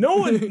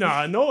 No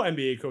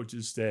NBA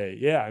coaches stay.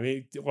 Yeah, I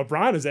mean,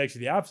 LeBron is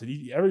actually the opposite.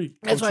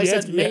 That's why I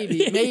said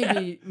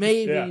maybe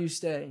you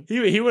stay.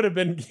 He would have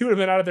been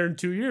out of there in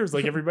 2 years,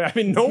 like everybody.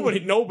 I mean,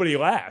 nobody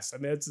lasts. I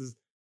mean, that's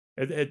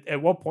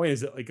at what point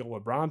is it like a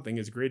LeBron thing?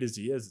 As great as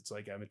he is, it's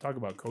like, I mean, talk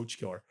about coach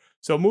killer.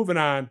 So moving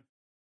on,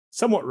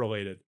 somewhat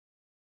related.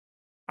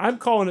 I'm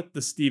calling it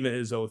the Steven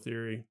Izzo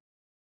theory.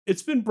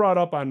 It's been brought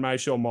up on my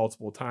show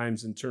multiple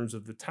times in terms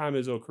of the Tom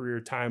Izzo career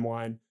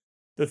timeline.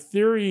 The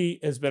theory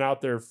has been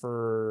out there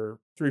for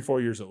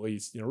 3-4 years at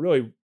least,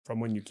 really from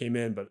when you came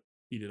in, but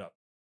heat it up.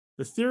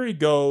 The theory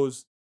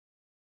goes,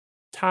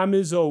 Tom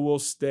Izzo will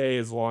stay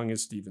as long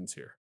as Steven's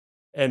here.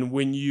 And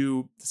when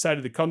you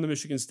decided to come to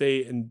Michigan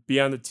State and be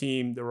on the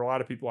team, there were a lot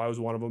of people, I was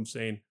one of them,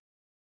 saying,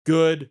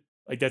 good.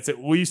 Like, that's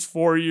at least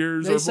 4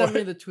 years. They sent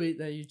me the tweet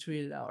that you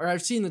tweeted out. Or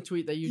I've seen the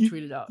tweet that you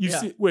tweeted out.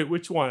 Wait,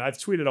 which one? I've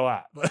tweeted a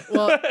lot.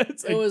 Well,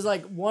 it was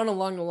like one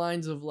along the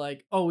lines of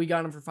like, oh, we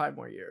got him for 5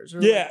 more years. Or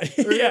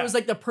it was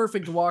like the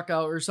perfect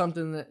walkout or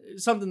something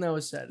that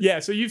was said. Yeah,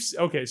 so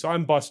so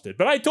I'm busted.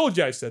 But I told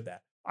you I said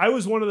that. I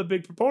was one of the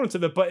big proponents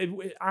of it, but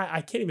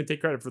I can't even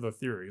take credit for the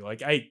theory.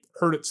 Like, I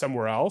heard it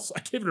somewhere else. I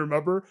can't even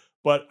remember,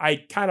 but I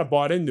kind of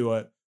bought into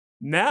it.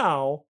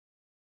 Now,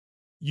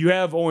 you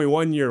have only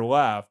 1 year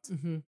left.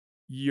 Mm-hmm.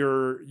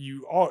 You're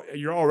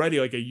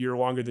already like a year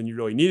longer than you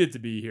really needed to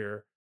be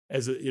here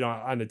as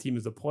on the team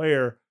as a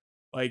player.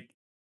 Like,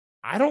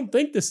 I don't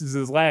think this is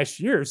his last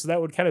year, so that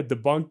would kind of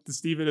debunk the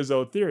Steven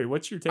Izzo theory.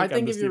 What's your take on this? I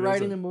think if you're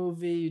writing a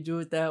movie, you do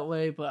it that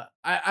way, but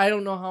I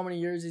don't know how many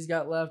years he's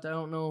got left. I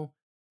don't know.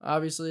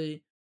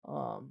 Obviously,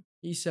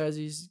 he says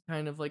he's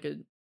kind of like a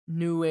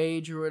new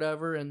age or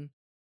whatever, and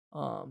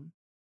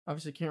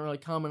obviously can't really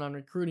comment on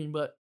recruiting,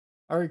 but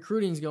our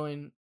recruiting's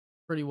going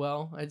pretty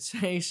well, I'd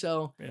say.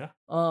 So yeah.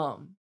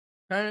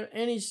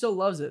 And he still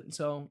loves it.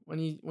 So when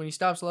he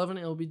stops loving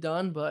it, it'll be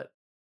done. But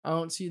I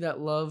don't see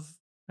that love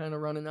kind of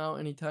running out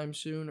anytime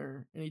soon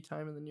or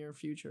anytime in the near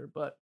future.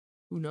 But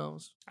who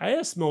knows? I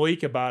asked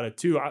Malik about it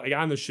too, like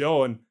on the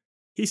show, and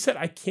he said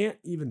I can't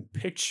even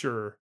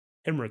picture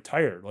him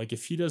retired. Like,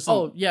 if he doesn't.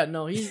 Oh yeah,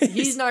 no,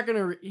 he's not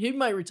gonna. He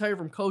might retire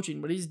from coaching,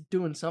 but he's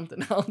doing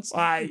something else.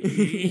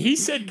 He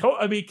said,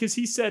 because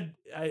he said,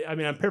 I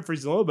mean, I'm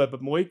paraphrasing a little bit,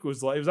 but Malik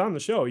was on the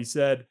show. He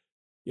said,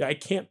 yeah, I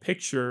can't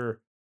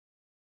picture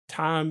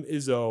Tom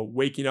Izzo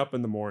waking up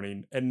in the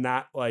morning and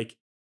not like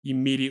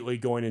immediately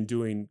going and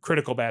doing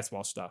critical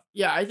basketball stuff.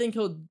 Yeah, I think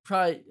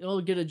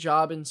he'll get a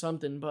job in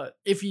something, but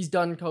if he's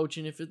done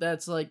coaching, if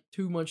that's like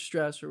too much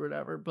stress or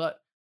whatever, but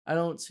I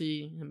don't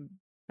see him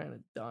kind of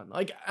done.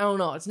 Like, I don't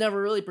know. It's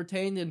never really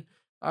pertained, and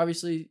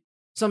obviously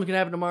something can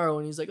happen tomorrow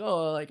and he's like,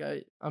 oh, like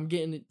I'm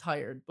getting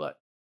tired, but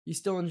he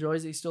still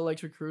enjoys it. He still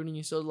likes recruiting.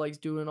 He still likes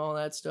doing all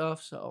that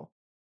stuff. So,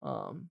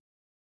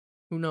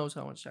 who knows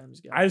how much time he's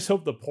got. I just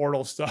hope the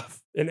portal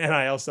stuff and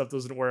NIL stuff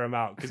doesn't wear him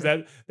out,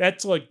 because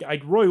that's like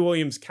Roy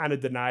Williams kind of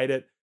denied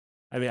it.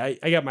 I mean,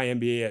 I got my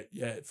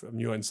MBA from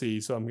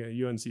UNC, so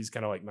UNC is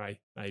kind of like my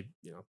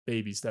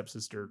baby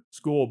stepsister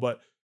school,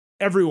 but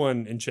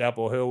everyone in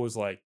Chapel Hill was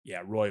like,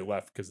 yeah, Roy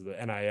left because of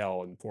the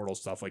NIL and portal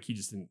stuff. Like, he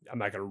just didn't, I'm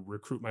not going to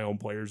recruit my own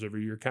players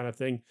every year kind of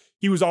thing.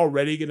 He was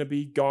already going to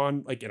be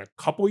gone like in a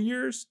couple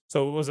years.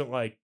 So it wasn't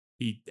like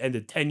he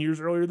ended 10 years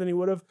earlier than he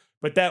would have,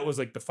 but that was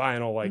like the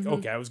final, like,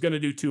 okay, I was going to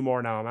do 2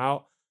 more. Now I'm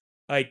out.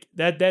 Like,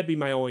 that'd be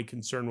my only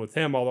concern with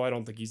him. Although I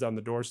don't think he's on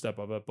the doorstep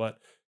of it, but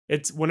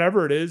it's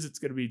whenever it is, it's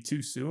going to be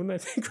too soon, I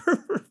think,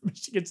 for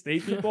Michigan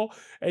State people.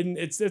 And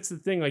that's the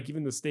thing. Like,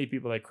 even the state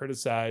people that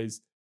criticize,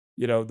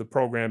 the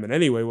program in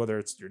any way, whether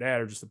it's your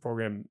dad or just the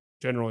program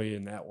generally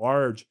in that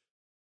large,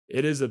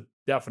 it is a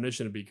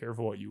definition to be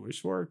careful what you wish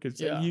for.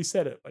 Because you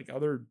said it, like,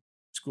 other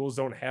schools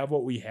don't have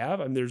what we have.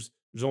 And there's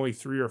only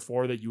 3 or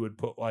 4 that you would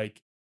put, like,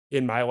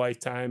 in my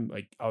lifetime.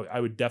 Like, I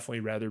would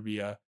definitely rather be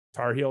a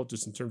Tar Heel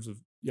just in terms of,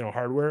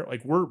 hardware.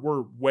 Like,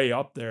 we're way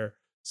up there.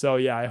 So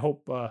yeah, I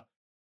hope,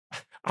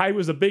 I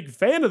was a big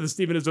fan of the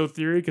Steven Izzo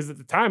theory, because at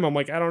the time I'm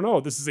like, I don't know,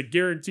 this is a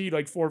guaranteed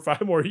like 4 or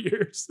 5 more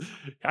years.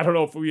 I don't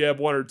know if we have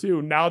 1 or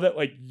 2. Now that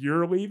like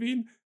you're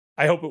leaving,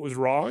 I hope it was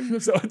wrong.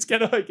 So it's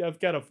kind of like I've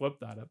kind of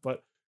flipped on it.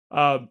 But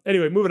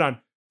anyway, moving on.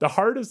 The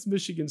hardest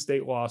Michigan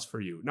State loss for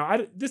you.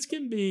 Now, this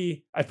can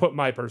be, I put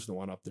my personal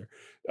one up there.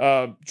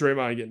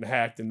 Draymond getting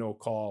hacked and no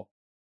call.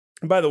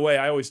 And by the way,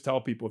 I always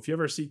tell people, if you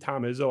ever see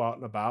Tom Izzo out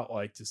and about,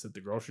 like just at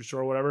the grocery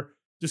store or whatever,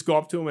 just go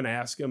up to him and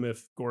ask him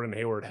if Gordon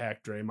Hayward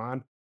hacked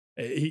Draymond.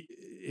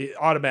 He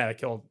automatic.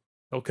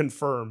 He'll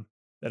confirm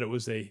that it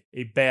was a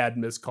bad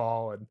missed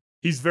call, and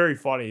he's very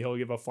funny. He'll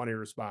give a funny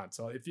response.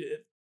 So if you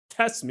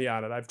test me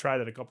on it, I've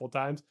tried it a couple of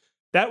times.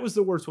 That was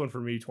the worst one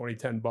for me,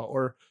 2010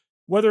 Butler.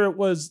 Whether it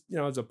was,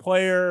 as a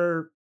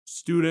player,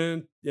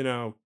 student,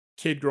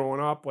 kid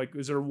growing up? Like,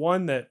 is there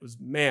one that was,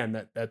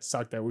 man, that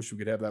sucked? I wish we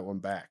could have that one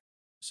back.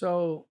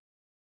 So,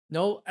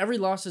 no, every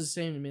loss is the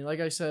same to me. Like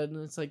I said,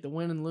 it's like the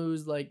win and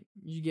lose. Like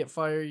you get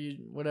fired, you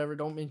whatever,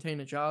 don't maintain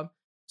a job.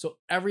 So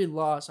every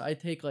loss I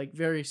take like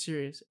very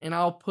serious, and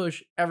I'll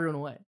push everyone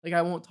away. Like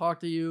I won't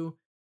talk to you.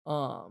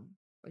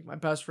 Like my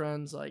best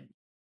friends, like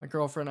my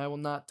girlfriend, I will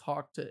not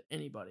talk to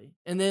anybody.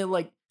 And then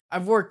like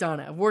I've worked on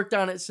it. I've worked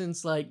on it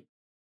since like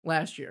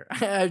last year.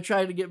 I've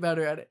tried to get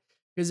better at it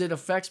because it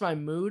affects my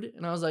mood.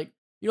 And I was like,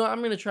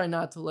 I'm gonna try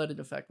not to let it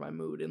affect my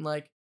mood. And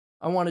like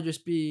I want to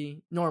just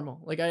be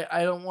normal. Like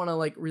I don't want to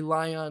like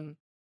rely on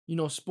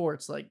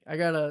sports. Like I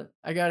gotta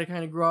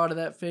kind of grow out of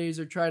that phase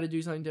or try to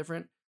do something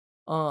different.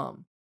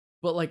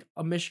 But like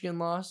a Michigan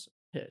loss,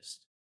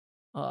 pissed.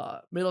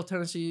 Middle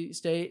Tennessee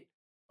State,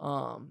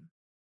 I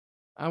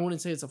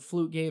wouldn't say it's a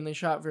fluke game. They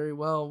shot very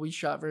well. We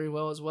shot very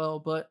well as well.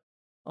 But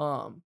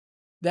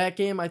that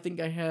game, I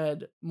think I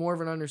had more of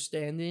an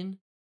understanding.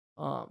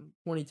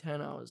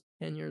 2010, I was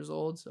 10 years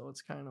old, so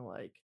it's kind of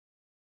like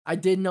I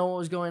did know what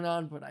was going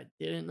on, but I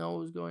didn't know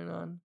what was going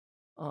on.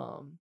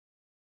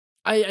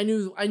 I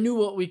knew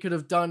what we could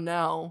have done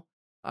now.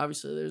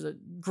 Obviously, there's a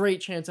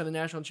great chance at a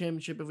national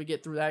championship if we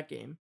get through that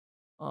game.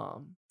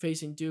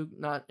 Facing Duke,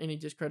 not any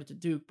discredit to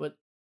Duke, but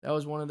that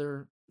was one of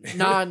their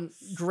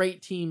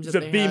non-great teams. It's a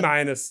B-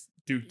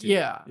 Duke team.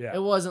 Yeah,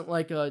 it wasn't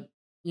like the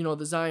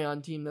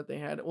Zion team that they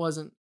had. It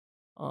wasn't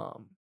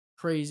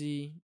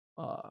crazy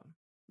mismatches.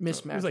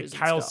 It was like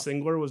Kyle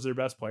Singler was their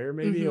best player,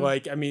 maybe. Mm-hmm.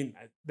 Like, I mean,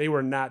 they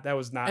were not. That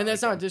was not. And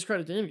that's not a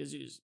discredit to him because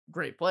he's a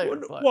great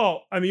player.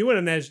 Well, I mean, you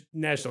win a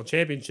national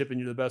championship and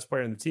you're the best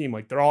player on the team.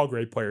 Like, they're all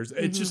great players.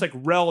 It's just like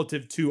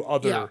relative to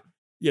other.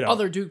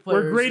 Other Duke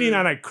players. We're grading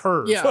on a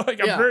curve. Yeah, So,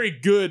 like a very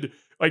good,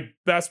 like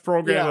best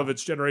program of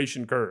its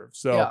generation curve.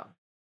 So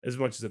as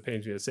much as it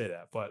pains me to say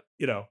that, but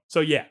so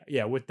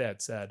yeah. With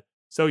that said,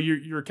 so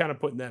you're kind of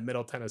putting that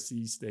Middle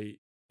Tennessee State,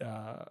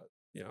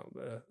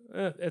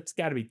 it's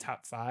got to be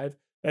top 5.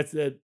 That's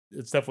it.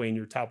 It's definitely in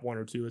your top 1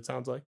 or 2. It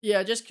sounds like.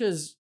 Yeah, just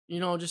because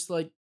just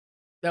like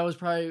that was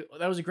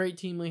a great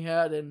team we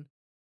had, and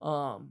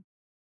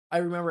I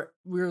remember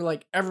we were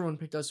like everyone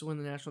picked us to win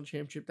the national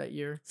championship that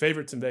year.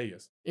 Favorites in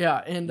Vegas. Yeah,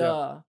 and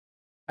I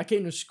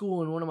came to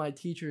school and one of my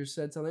teachers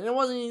said something. It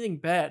wasn't anything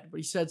bad, but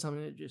he said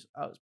something that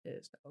I was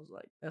pissed. I was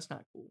like, that's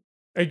not cool.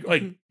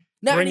 Like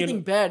not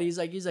anything bad. He's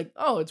like,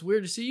 oh, it's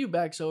weird to see you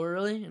back so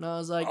early. And I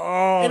was like,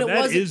 oh, and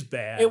that is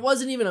bad. It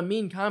wasn't even a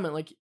mean comment.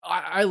 Like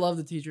I love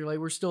the teacher. Like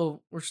we're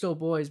still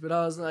boys, but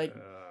I was like,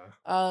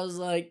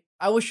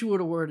 I wish you would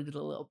have worded it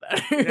a little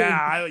better.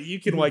 Yeah, you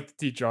can like the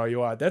teacher all you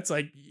want. That's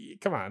like,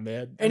 come on,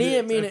 man. And he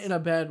didn't mean it in a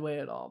bad way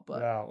at all.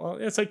 But yeah, well,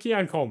 it's like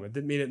Keon Coleman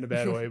didn't mean it in a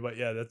bad way. But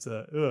yeah,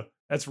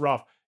 that's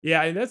rough.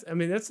 Yeah, and that's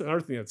another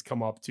thing that's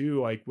come up too.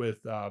 Like with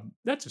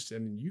not just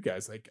you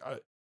guys. Like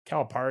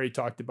Calipari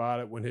talked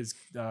about it when his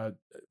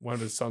one of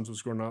his sons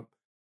was growing up.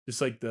 Just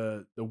like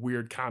the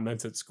weird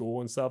comments at school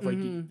and stuff. Like,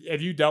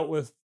 have you dealt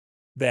with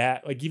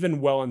that? Like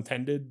even well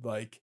intended.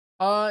 Like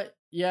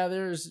yeah,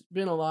 there's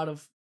been a lot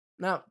of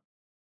not.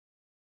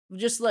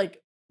 Just like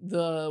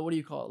what do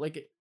you call it?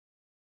 Like,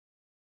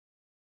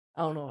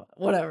 I don't know,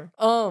 whatever.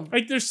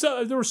 Like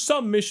there were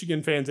some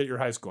Michigan fans at your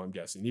high school, I'm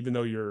guessing, even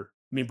though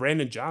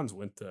Brandon Johns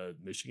went to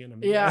Michigan. I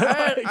mean,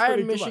 yeah, I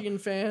had Michigan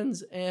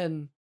fans,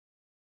 and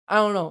I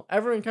don't know.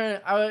 Everyone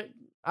kind of,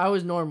 I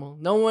was normal.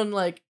 No one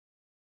like,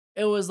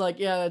 it was like,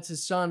 yeah, that's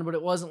his son, but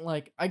it wasn't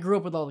like, I grew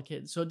up with all the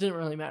kids, so it didn't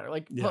really matter.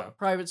 Like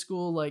private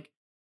school, like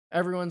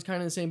everyone's kind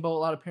of in the same boat. A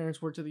lot of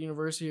parents worked at the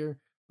university, or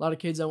a lot of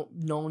kids I've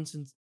known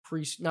since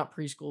not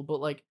preschool,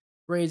 but like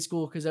grade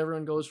school, because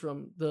everyone goes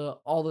from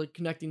all the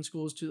connecting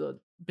schools to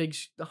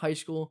the high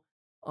school.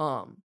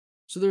 So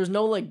there was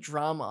no like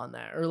drama on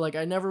that, or like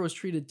I never was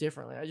treated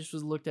differently. I just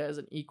was looked at as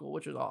an equal,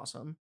 which was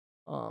awesome.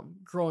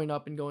 Growing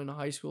up and going to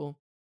high school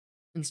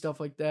and stuff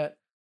like that.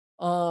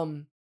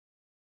 I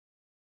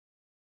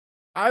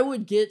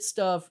would get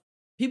stuff.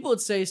 People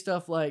would say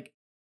stuff like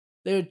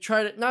they would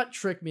try to not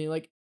trick me.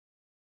 Like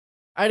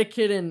I had a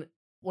kid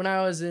when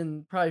I was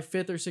in probably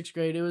 5th or 6th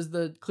grade. It was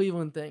the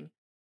Cleveland thing.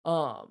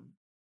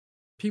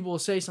 People will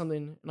say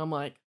something and I'm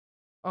like,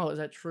 oh, is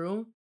that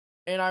true?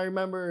 And I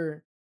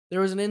remember there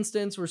was an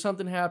instance where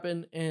something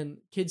happened and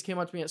kids came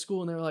up to me at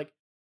school and they were like,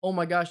 oh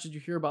my gosh, did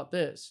you hear about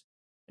this?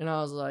 And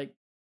I was like,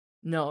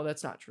 no,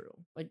 that's not true.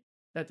 Like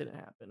that didn't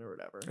happen or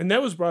whatever. And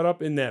that was brought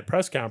up in that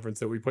press conference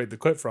that we played the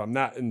clip from,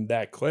 not in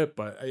that clip,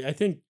 but I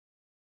think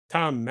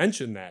Tom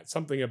mentioned that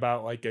something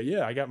about like,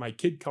 I got my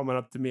kid coming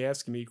up to me,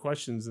 asking me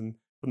questions and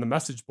from the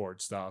message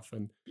board stuff.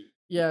 And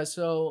yeah.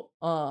 So,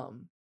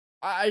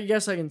 I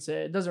guess I can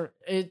say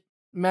it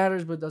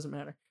matters, but it doesn't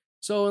matter.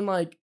 So in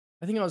like,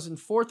 I think I was in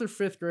 4th or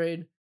 5th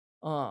grade.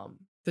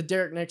 The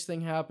Derek Nix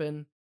thing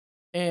happened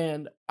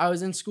and I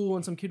was in school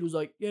and some kid was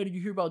like, yeah, did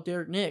you hear about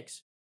Derek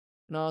Nix?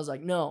 And I was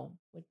like, no,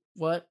 like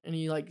what? And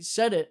he like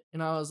said it.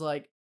 And I was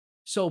like,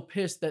 so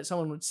pissed that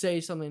someone would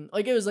say something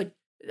like, it was like,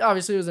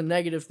 obviously it was a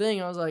negative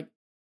thing. I was like,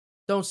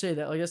 don't say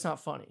that. Like, that's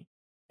not funny.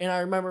 And I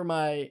remember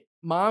my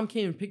mom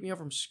came and picked me up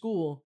from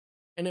school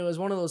And it was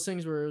one of those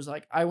things where it was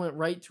like, I went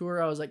right to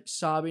her. I was like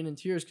sobbing in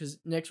tears because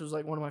Nix was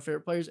like one of my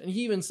favorite players. And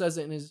he even says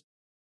it in his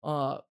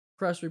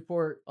press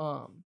report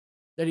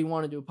that he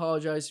wanted to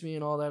apologize to me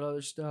and all that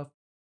other stuff.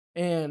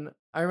 And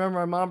I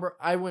remember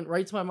I went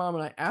right to my mom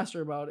and I asked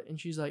her about it. And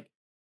she's like,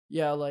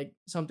 yeah, like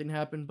something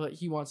happened, but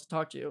he wants to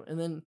talk to you. And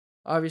then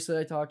obviously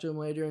I talked to him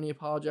later and he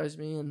apologized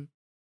to me and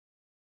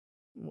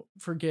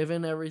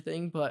forgiven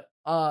everything. But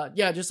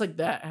yeah, just like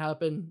that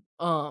happened.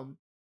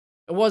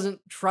 It wasn't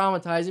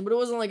traumatizing, but it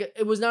wasn't like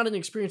it was not an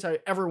experience I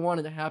ever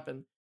wanted to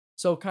happen.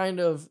 So kind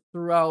of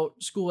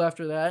throughout school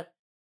after that,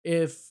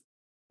 if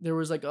there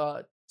was like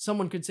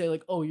someone could say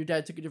like, oh, your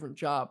dad took a different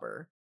job,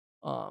 or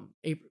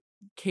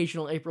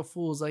occasional April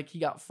Fools, like he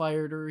got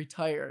fired or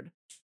retired,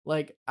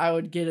 like I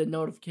would get a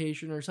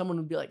notification or someone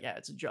would be like, yeah,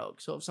 it's a joke.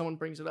 So if someone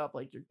brings it up,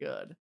 like you're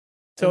good.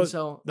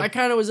 So I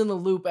kind of was in the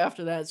loop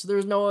after that. So there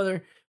was no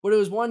other, but it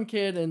was one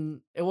kid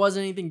and it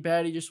wasn't anything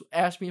bad. He just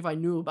asked me if I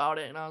knew about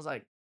it. And I was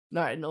like,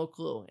 no, I had no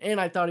clue.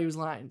 And I thought he was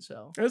lying.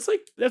 So it's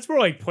like, that's more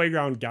like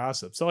playground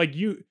gossip. So like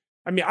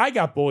I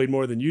got bullied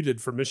more than you did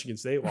for Michigan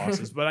State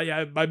losses,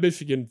 but my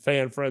Michigan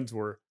fan friends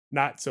were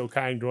not so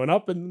kind growing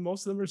up, and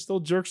most of them are still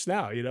jerks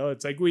now.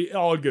 It's like we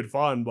all had good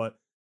fun, but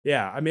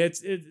yeah, I mean,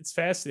 it's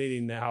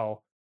fascinating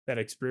how that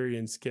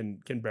experience can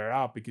bear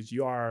out because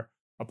you are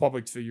a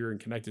public figure and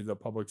connected to a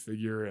public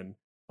figure, and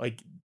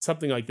like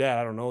something like that.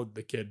 I don't know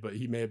the kid, but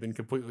he may have been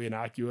completely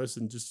innocuous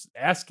and just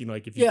asking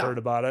like if you've heard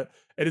about it,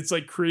 and it's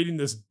like creating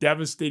this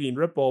devastating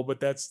ripple.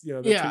 But that's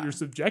what you're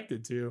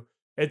subjected to.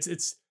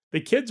 It's the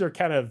kids are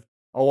kind of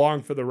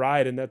along for the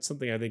ride, and that's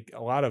something I think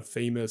a lot of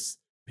famous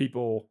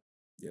people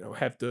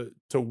have to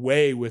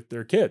weigh with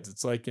their kids.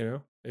 It's like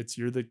it's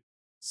you're the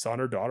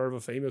son or daughter of a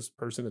famous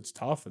person. It's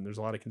tough, and there's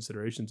a lot of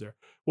considerations there.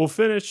 We'll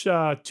finish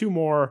two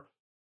more.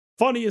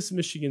 Funniest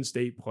Michigan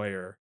State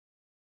player.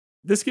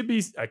 This could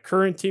be a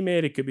current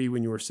teammate. It could be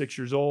when you were 6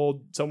 years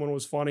old. Someone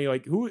was funny.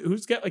 Like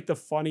who's got like the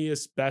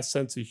funniest, best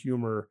sense of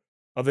humor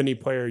of any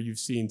player you've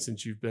seen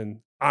since you've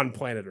been on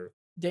planet Earth?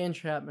 Dan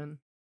Chapman.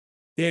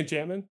 Dan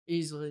Chapman?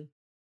 Easily.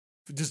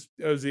 Just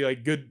was he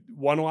like good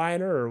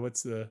one-liner or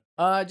what's the?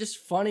 Just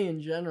funny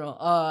in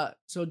general.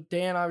 So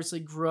Dan obviously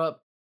grew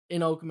up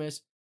in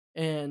Okemos,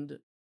 and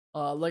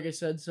like I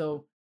said,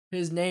 so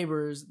his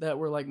neighbors that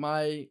were like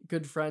my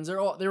good friends, they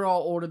were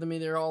all older than me.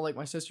 They're all like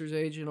my sister's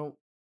age,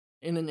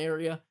 in an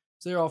area.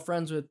 So they're all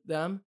friends with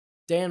them.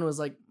 Dan would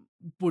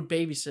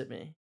babysit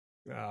me,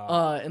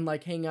 and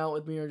like hang out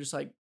with me or just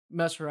like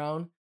mess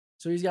around.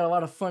 So he's got a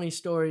lot of funny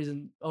stories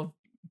and of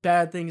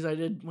bad things I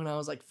did when I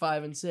was like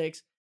 5 and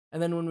 6.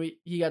 And then when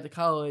he got to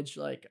college,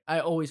 like I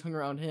always hung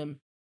around him.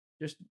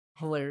 Just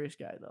hilarious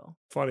guy though.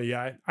 Funny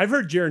guy. I've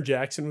heard Jaren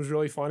Jackson was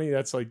really funny.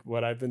 That's like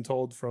what I've been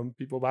told from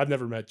people, but I've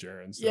never met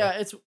Jaren. So.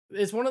 Yeah,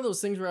 it's one of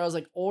those things where I was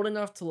like old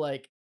enough to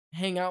like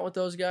hang out with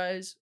those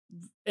guys,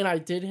 and I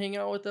did hang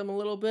out with them a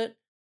little bit,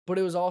 but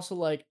it was also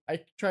like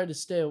I tried to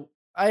stay.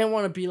 I didn't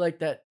want to be like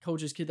that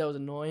coach's kid that was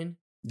annoying.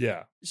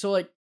 Yeah. So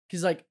like,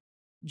 cause like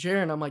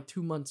Jaren, I'm like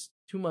 2 months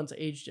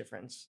age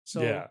difference.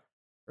 So yeah.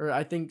 Or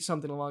I think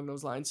something along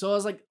those lines. So I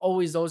was like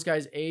always those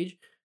guys' age.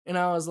 And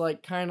I was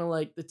like kind of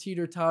like the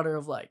teeter-totter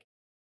of like,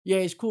 yeah,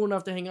 he's cool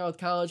enough to hang out with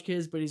college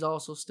kids, but he's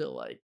also still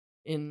like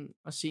in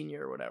a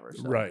senior or whatever.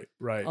 So, right.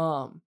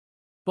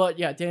 But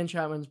yeah, Dan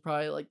Chapman's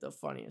probably like the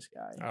funniest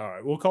guy. All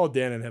right. We'll call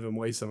Dan and have him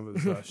lay some of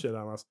his shit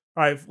on us.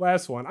 All right.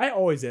 Last one. I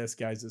always ask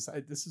guys this.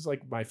 This is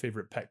like my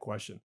favorite pet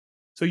question.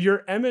 So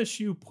your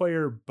MSU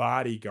player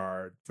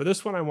bodyguard, for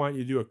this one, I want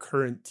you to do a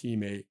current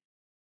teammate.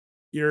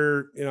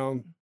 You're,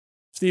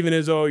 Steven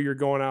Izzo, you're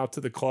going out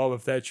to the club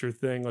if that's your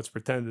thing. Let's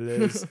pretend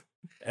it is.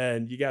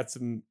 And you got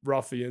some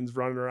ruffians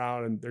running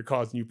around and they're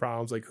causing you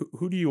problems. Like,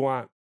 who do you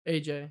want?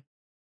 AJ.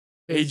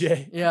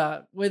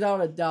 Yeah,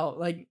 without a doubt.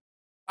 Like,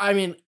 I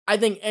mean, I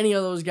think any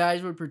of those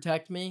guys would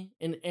protect me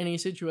in any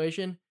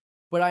situation,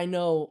 but I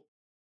know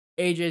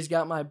AJ's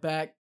got my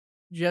back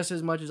just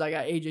as much as I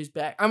got AJ's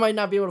back. I might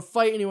not be able to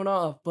fight anyone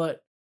off,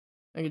 but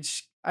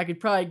I could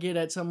probably get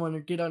at someone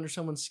or get under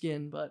someone's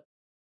skin. But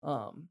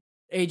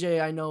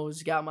AJ, I know,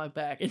 has got my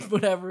back in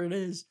whatever it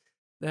is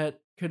that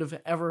could have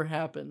ever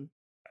happened.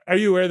 Are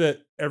you aware that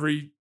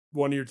every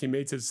one of your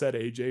teammates has said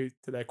AJ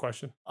to that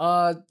question?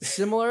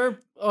 Similar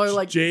or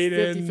like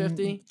Jaden,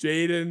 50-50.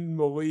 Jaden,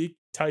 Malik,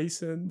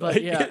 Tyson. But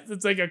like, yeah.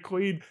 It's like a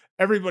queen.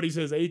 Everybody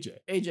says AJ.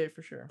 AJ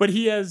for sure. But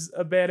he has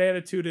a bad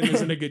attitude and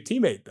isn't a good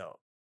teammate though,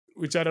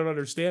 which I don't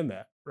understand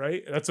that,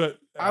 right? That's what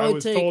I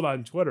was told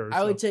on Twitter.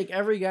 I would take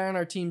every guy on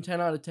our team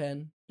 10 out of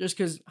 10 just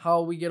because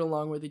how we get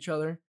along with each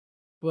other.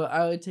 But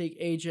I would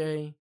take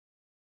AJ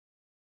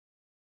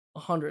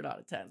 100 out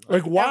of 10.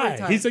 Like why?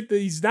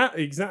 He's not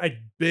like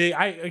big.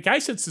 I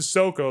said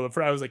Sissoko.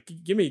 I was like,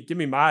 give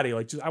me Marty.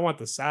 Like, I want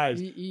the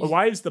size.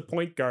 Why is the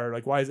point guard?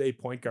 Like, why is a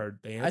point guard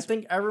the answer? I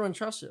think everyone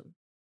trusts him,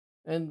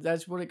 and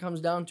that's what it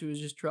comes down to is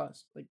just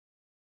trust. Like,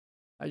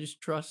 I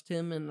just trust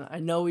him, and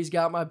I know he's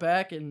got my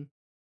back, and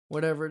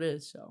whatever it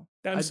is. So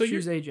I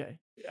choose AJ.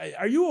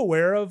 Are you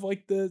aware of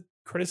like the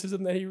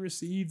criticism that he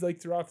received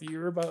like throughout the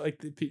year about like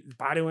the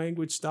body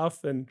language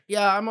stuff? And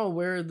yeah, I'm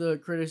aware of the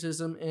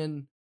criticism,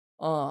 and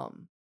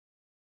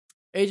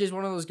AJ's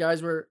one of those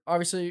guys where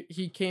obviously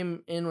he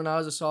came in when I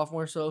was a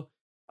sophomore, so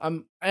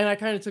and I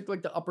kind of took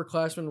like the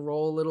upperclassman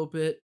role a little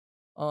bit.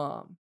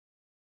 I'm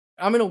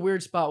in a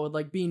weird spot with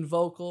like being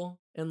vocal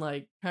and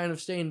like kind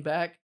of staying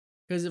back,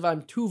 because if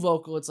I'm too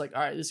vocal, it's like,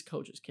 all right, this is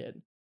coach's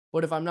kid.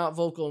 But if I'm not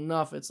vocal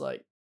enough, it's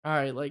like, all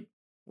right, like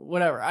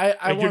whatever.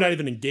 I you're not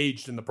even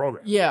engaged in the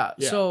program. Yeah.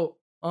 So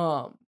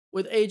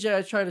with AJ,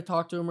 I try to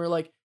talk to him, or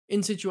like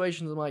in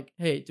situations, I'm like,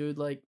 hey, dude,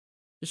 like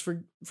just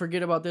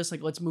forget about this.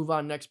 Like, let's move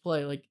on, next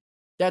play. Like,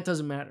 that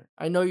doesn't matter.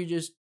 I know you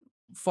just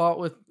fought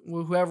with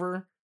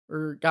whoever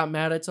or got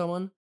mad at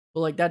someone, but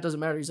like that doesn't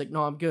matter. He's like,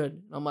 no, I'm good.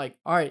 And I'm like,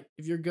 all right,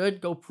 if you're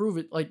good, go prove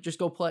it. Like, just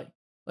go play.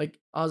 Like,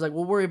 I was like,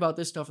 we'll worry about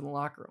this stuff in the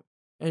locker room.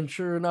 And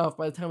sure enough,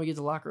 by the time we get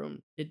to the locker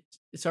room,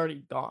 it's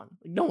already gone.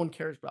 Like, no one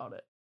cares about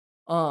it.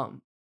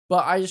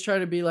 But I just try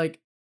to be like,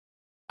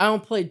 I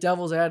don't play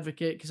devil's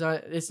advocate because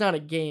it's not a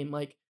game.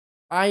 Like,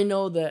 I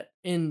know that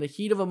in the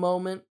heat of a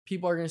moment,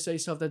 people are gonna say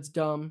stuff that's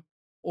dumb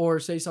or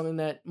say something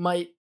that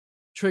might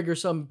trigger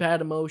some bad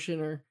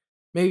emotion or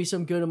maybe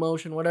some good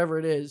emotion, whatever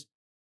it is.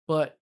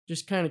 But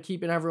just kind of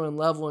keeping everyone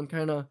level and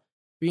kind of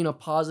being a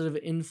positive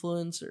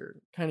influence or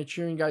kind of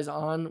cheering guys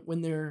on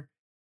when they're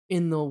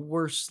in the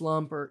worst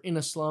slump or in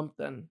a slump,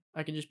 then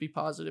I can just be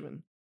positive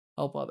and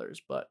help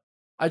others. But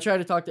I try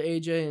to talk to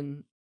AJ,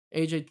 and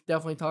AJ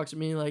definitely talks to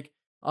me. Like,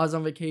 I was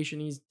on vacation,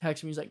 he's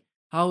texting me, he's like,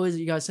 how is it?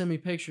 You guys send me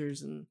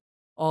pictures and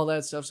all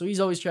that stuff. So he's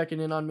always checking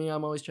in on me.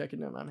 I'm always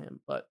checking in on him,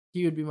 but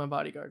he would be my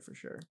bodyguard for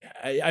sure.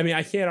 I mean,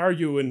 I can't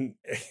argue. And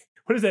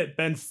what is that?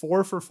 Ben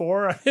 4 for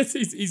 4?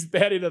 he's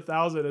batting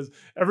 1,000 as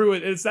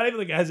everyone. It's not even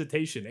like a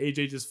hesitation.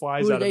 AJ just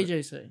flies out. Who did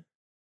AJ say?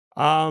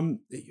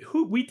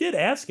 Who we did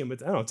ask him,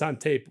 but I don't know, it's on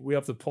tape. We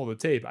have to pull the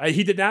tape.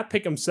 He did not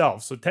pick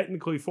himself, so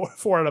technically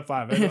 4 out of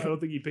 5. I don't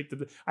think he picked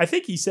it. I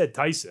think he said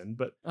Tyson,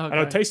 but okay. I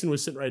know Tyson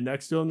was sitting right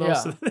next to him though, yeah.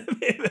 So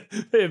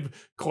they have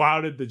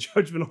clouded the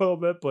judgment a little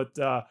bit. But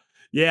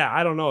yeah,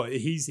 I don't know.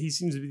 He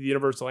seems to be the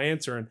universal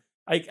answer, and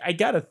I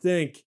gotta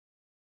think,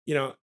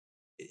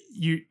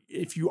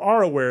 if you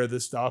are aware of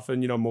this stuff,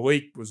 and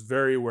Malik was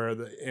very aware of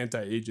the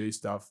anti-AJ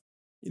stuff.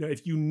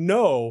 If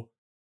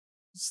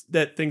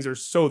that things are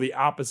so the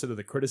opposite of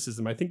the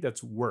criticism, I think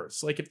that's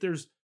worse. Like, if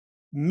there's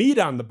meat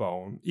on the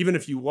bone, even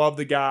if you love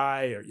the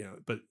guy, or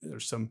but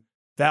there's some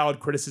valid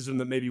criticism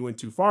that maybe went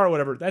too far or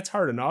whatever, that's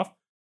hard enough.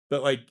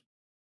 But like,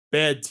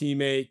 bad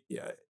teammate,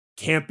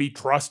 can't be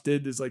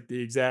trusted is like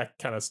the exact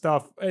kind of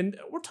stuff. And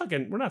we're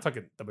not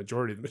talking the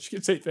majority of the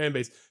Michigan State fan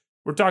base.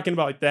 We're talking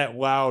about like that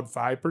loud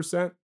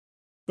 5%.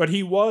 But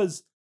he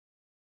was,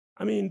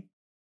 I mean,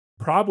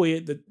 probably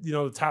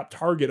the top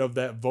target of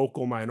that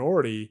vocal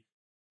minority.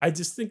 I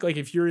just think, like,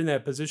 if you're in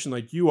that position,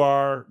 like you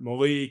are,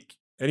 Malik,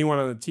 anyone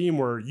on the team,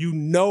 where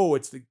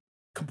it's the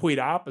complete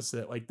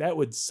opposite, like, that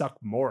would suck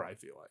more, I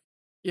feel like.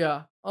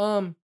 Yeah.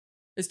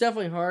 It's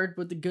definitely hard,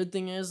 but the good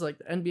thing is, like,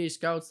 the NBA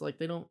scouts, like,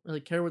 they don't really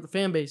care what the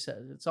fan base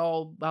says. It's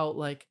all about,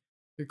 like,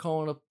 you're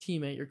calling a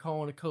teammate, you're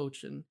calling a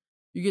coach, and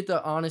you get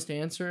the honest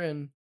answer.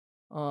 And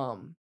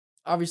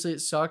obviously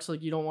it sucks.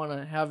 Like, you don't want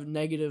to have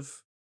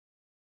negative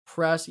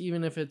press,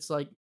 even if it's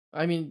like,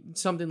 I mean,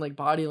 something like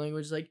body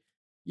language, like,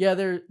 yeah,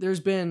 there's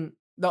been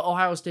the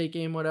Ohio State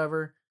game,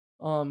 whatever.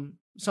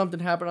 Something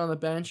happened on the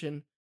bench,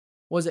 and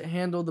was it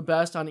handled the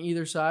best on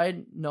either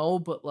side? No,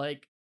 but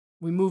like,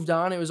 we moved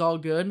on. It was all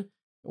good. It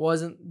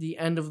wasn't the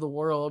end of the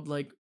world.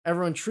 Like,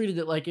 everyone treated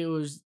it like it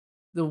was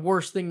the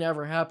worst thing to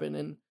ever happen.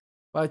 And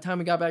by the time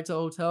we got back to the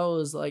hotel, it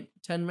was like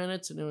 10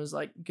 minutes, and it was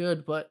like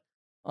good. But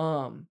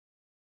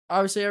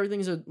obviously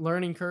everything's a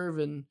learning curve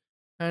and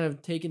kind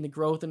of taking the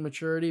growth and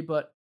maturity.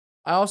 But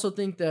I also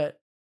think that,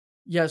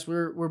 yes,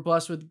 we're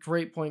blessed with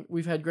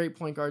we've had great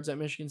point guards at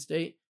Michigan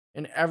State,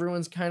 and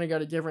everyone's kind of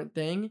got a different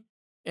thing.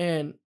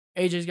 And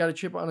AJ's got a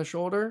chip on his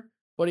shoulder,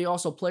 but he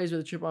also plays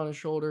with a chip on his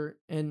shoulder,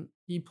 and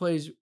he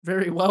plays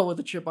very well with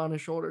a chip on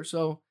his shoulder.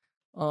 So,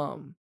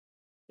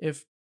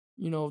 if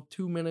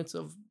 2 minutes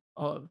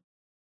of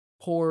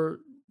poor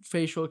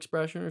facial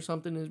expression or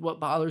something is what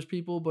bothers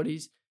people, but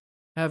he's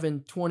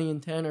having 20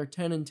 and 10 or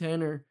 10 and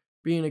 10 or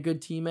being a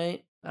good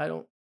teammate,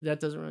 that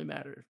doesn't really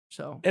matter.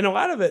 So, and a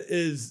lot of it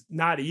is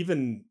not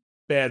even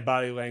bad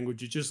body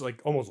language. It just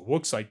like almost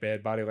looks like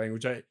bad body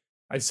language.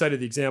 I cited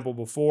the example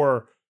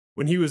before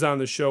when he was on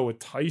the show with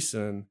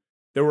Tyson.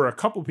 There were a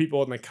couple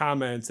people in the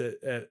comments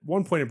at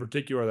one point in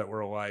particular that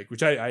were like,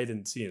 which I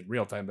didn't see in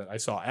real time, but I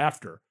saw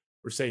after,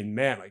 were saying,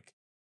 man, like,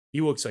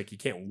 he looks like he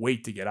can't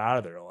wait to get out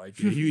of there. Like,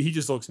 he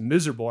just looks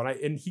miserable.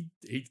 And he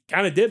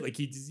kind of did, like,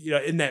 he,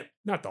 in that,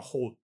 not the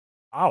whole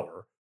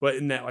hour, but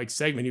in that like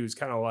segment, he was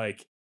kind of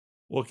like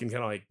looking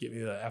kind of like, get me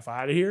the F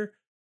out of here.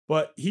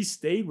 But he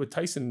stayed with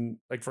Tyson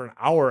like for an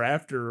hour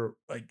after,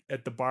 like,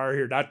 at the bar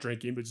here, not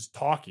drinking, but just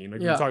talking.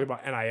 Like, we were talking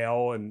about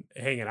NIL and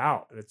hanging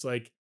out. And it's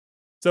like,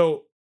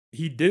 so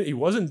he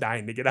wasn't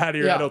dying to get out of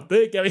here. Yeah. I don't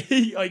think. I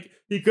mean,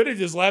 he could have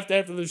just left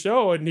after the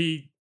show, and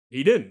he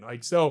didn't.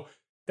 Like, so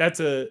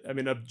that's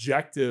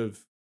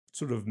objective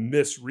sort of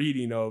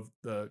misreading of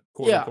the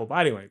quote unquote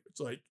body language. It's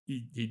like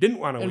he didn't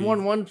want to leave.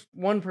 And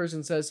one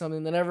person says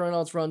something, then everyone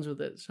else runs with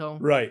it. So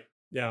right.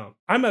 Yeah.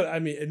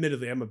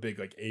 Admittedly, I'm a big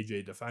like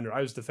AJ defender.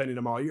 I was defending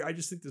him all year. I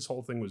just think this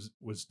whole thing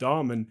was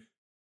dumb. And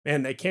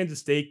man, that Kansas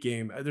State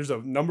game, there's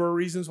a number of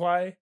reasons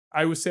why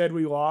I was sad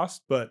we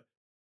lost, but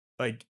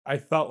like I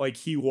felt like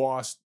he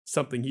lost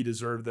something he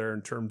deserved there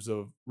in terms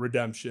of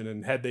redemption.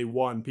 And had they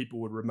won, people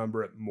would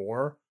remember it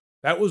more.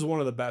 That was one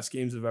of the best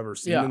games I've ever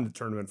seen in the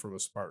tournament from a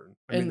Spartan.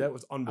 I mean, that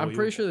was unbelievable. I'm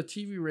pretty sure the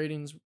TV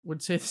ratings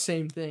would say the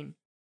same thing.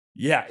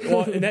 Yeah.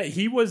 Well, and that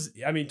he was,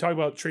 I mean, talk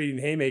about trading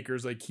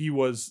haymakers. Like he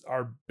was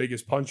our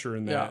biggest puncher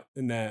in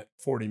that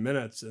 40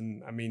 minutes.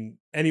 And I mean,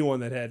 anyone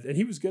that had, and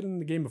he was good in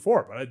the game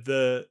before, but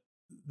the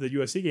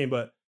USC game,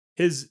 but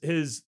his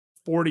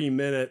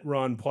 40-minute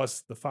run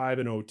plus the 5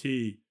 in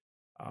OT,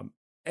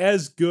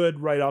 as good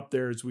right up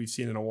there as we've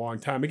seen in a long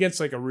time against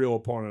like a real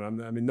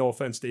opponent. I mean, no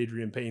offense to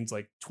Adrian Payne's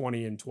like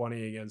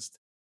 20-20 against,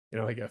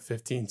 like a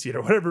 15 seed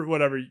or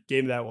whatever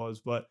game that was.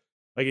 But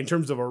like in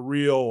terms of a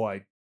real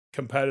like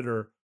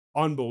competitor,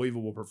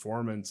 unbelievable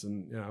performance.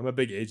 And I'm a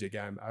big AJ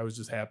guy. I was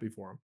just happy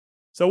for him.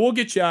 So we'll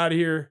get you out of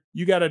here.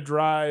 You got to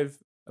drive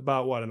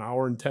about an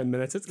hour and 10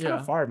 minutes. It's kind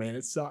of far, man.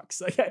 It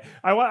sucks. Like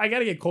I got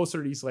to get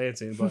closer to East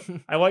Lansing, but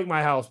I like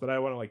my house, but I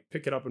want to like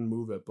pick it up and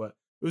move it. But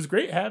it was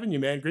great having you,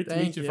 man. Great to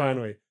meet you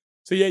finally.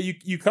 So yeah,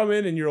 you come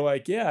in and you're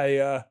like,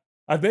 yeah,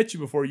 I met you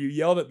before. You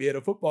yelled at me at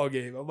a football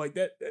game. I'm like,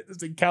 that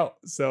doesn't count.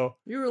 So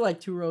you were like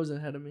 2 rows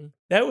ahead of me.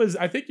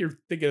 I think you're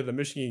thinking of the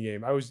Michigan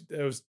game. I was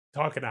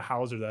talking to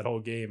Hauser that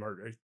whole game,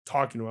 or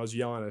talking to him. I was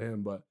yelling at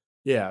him, but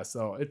yeah.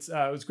 So it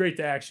was great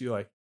to actually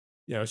like,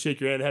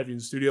 shake your hand, have you in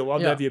the studio.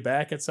 Love to have you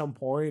back at some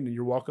point, and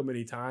you're welcome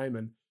anytime.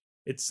 And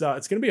it's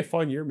gonna be a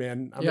fun year,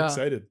 man. I'm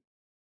excited.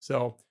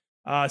 So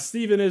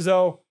Steven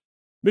Izzo,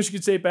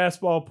 Michigan State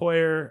basketball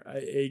player,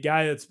 a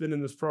guy that's been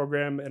in this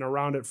program and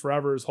around it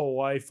forever, his whole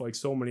life, like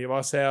so many of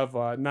us have.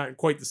 Not in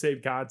quite the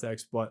same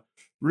context, but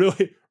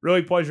really,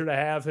 really pleasure to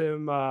have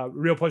him.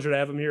 Real pleasure to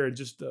have him here, and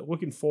just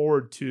looking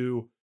forward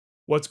to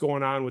what's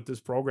going on with this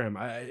program.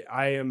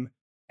 I am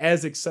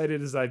as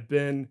excited as I've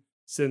been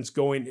since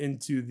going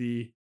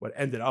into what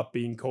ended up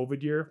being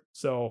COVID year.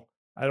 So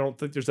I don't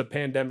think there's a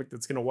pandemic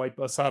that's going to wipe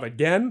us out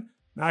again.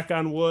 Knock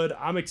on wood.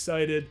 I'm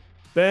excited.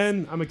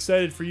 Ben, I'm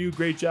excited for you.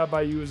 Great job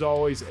by you as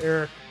always.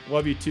 Eric,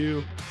 love you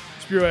too.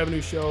 Spiro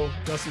Avenue Show,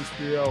 Justin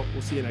Spiro.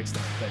 We'll see you next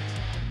time. Thanks.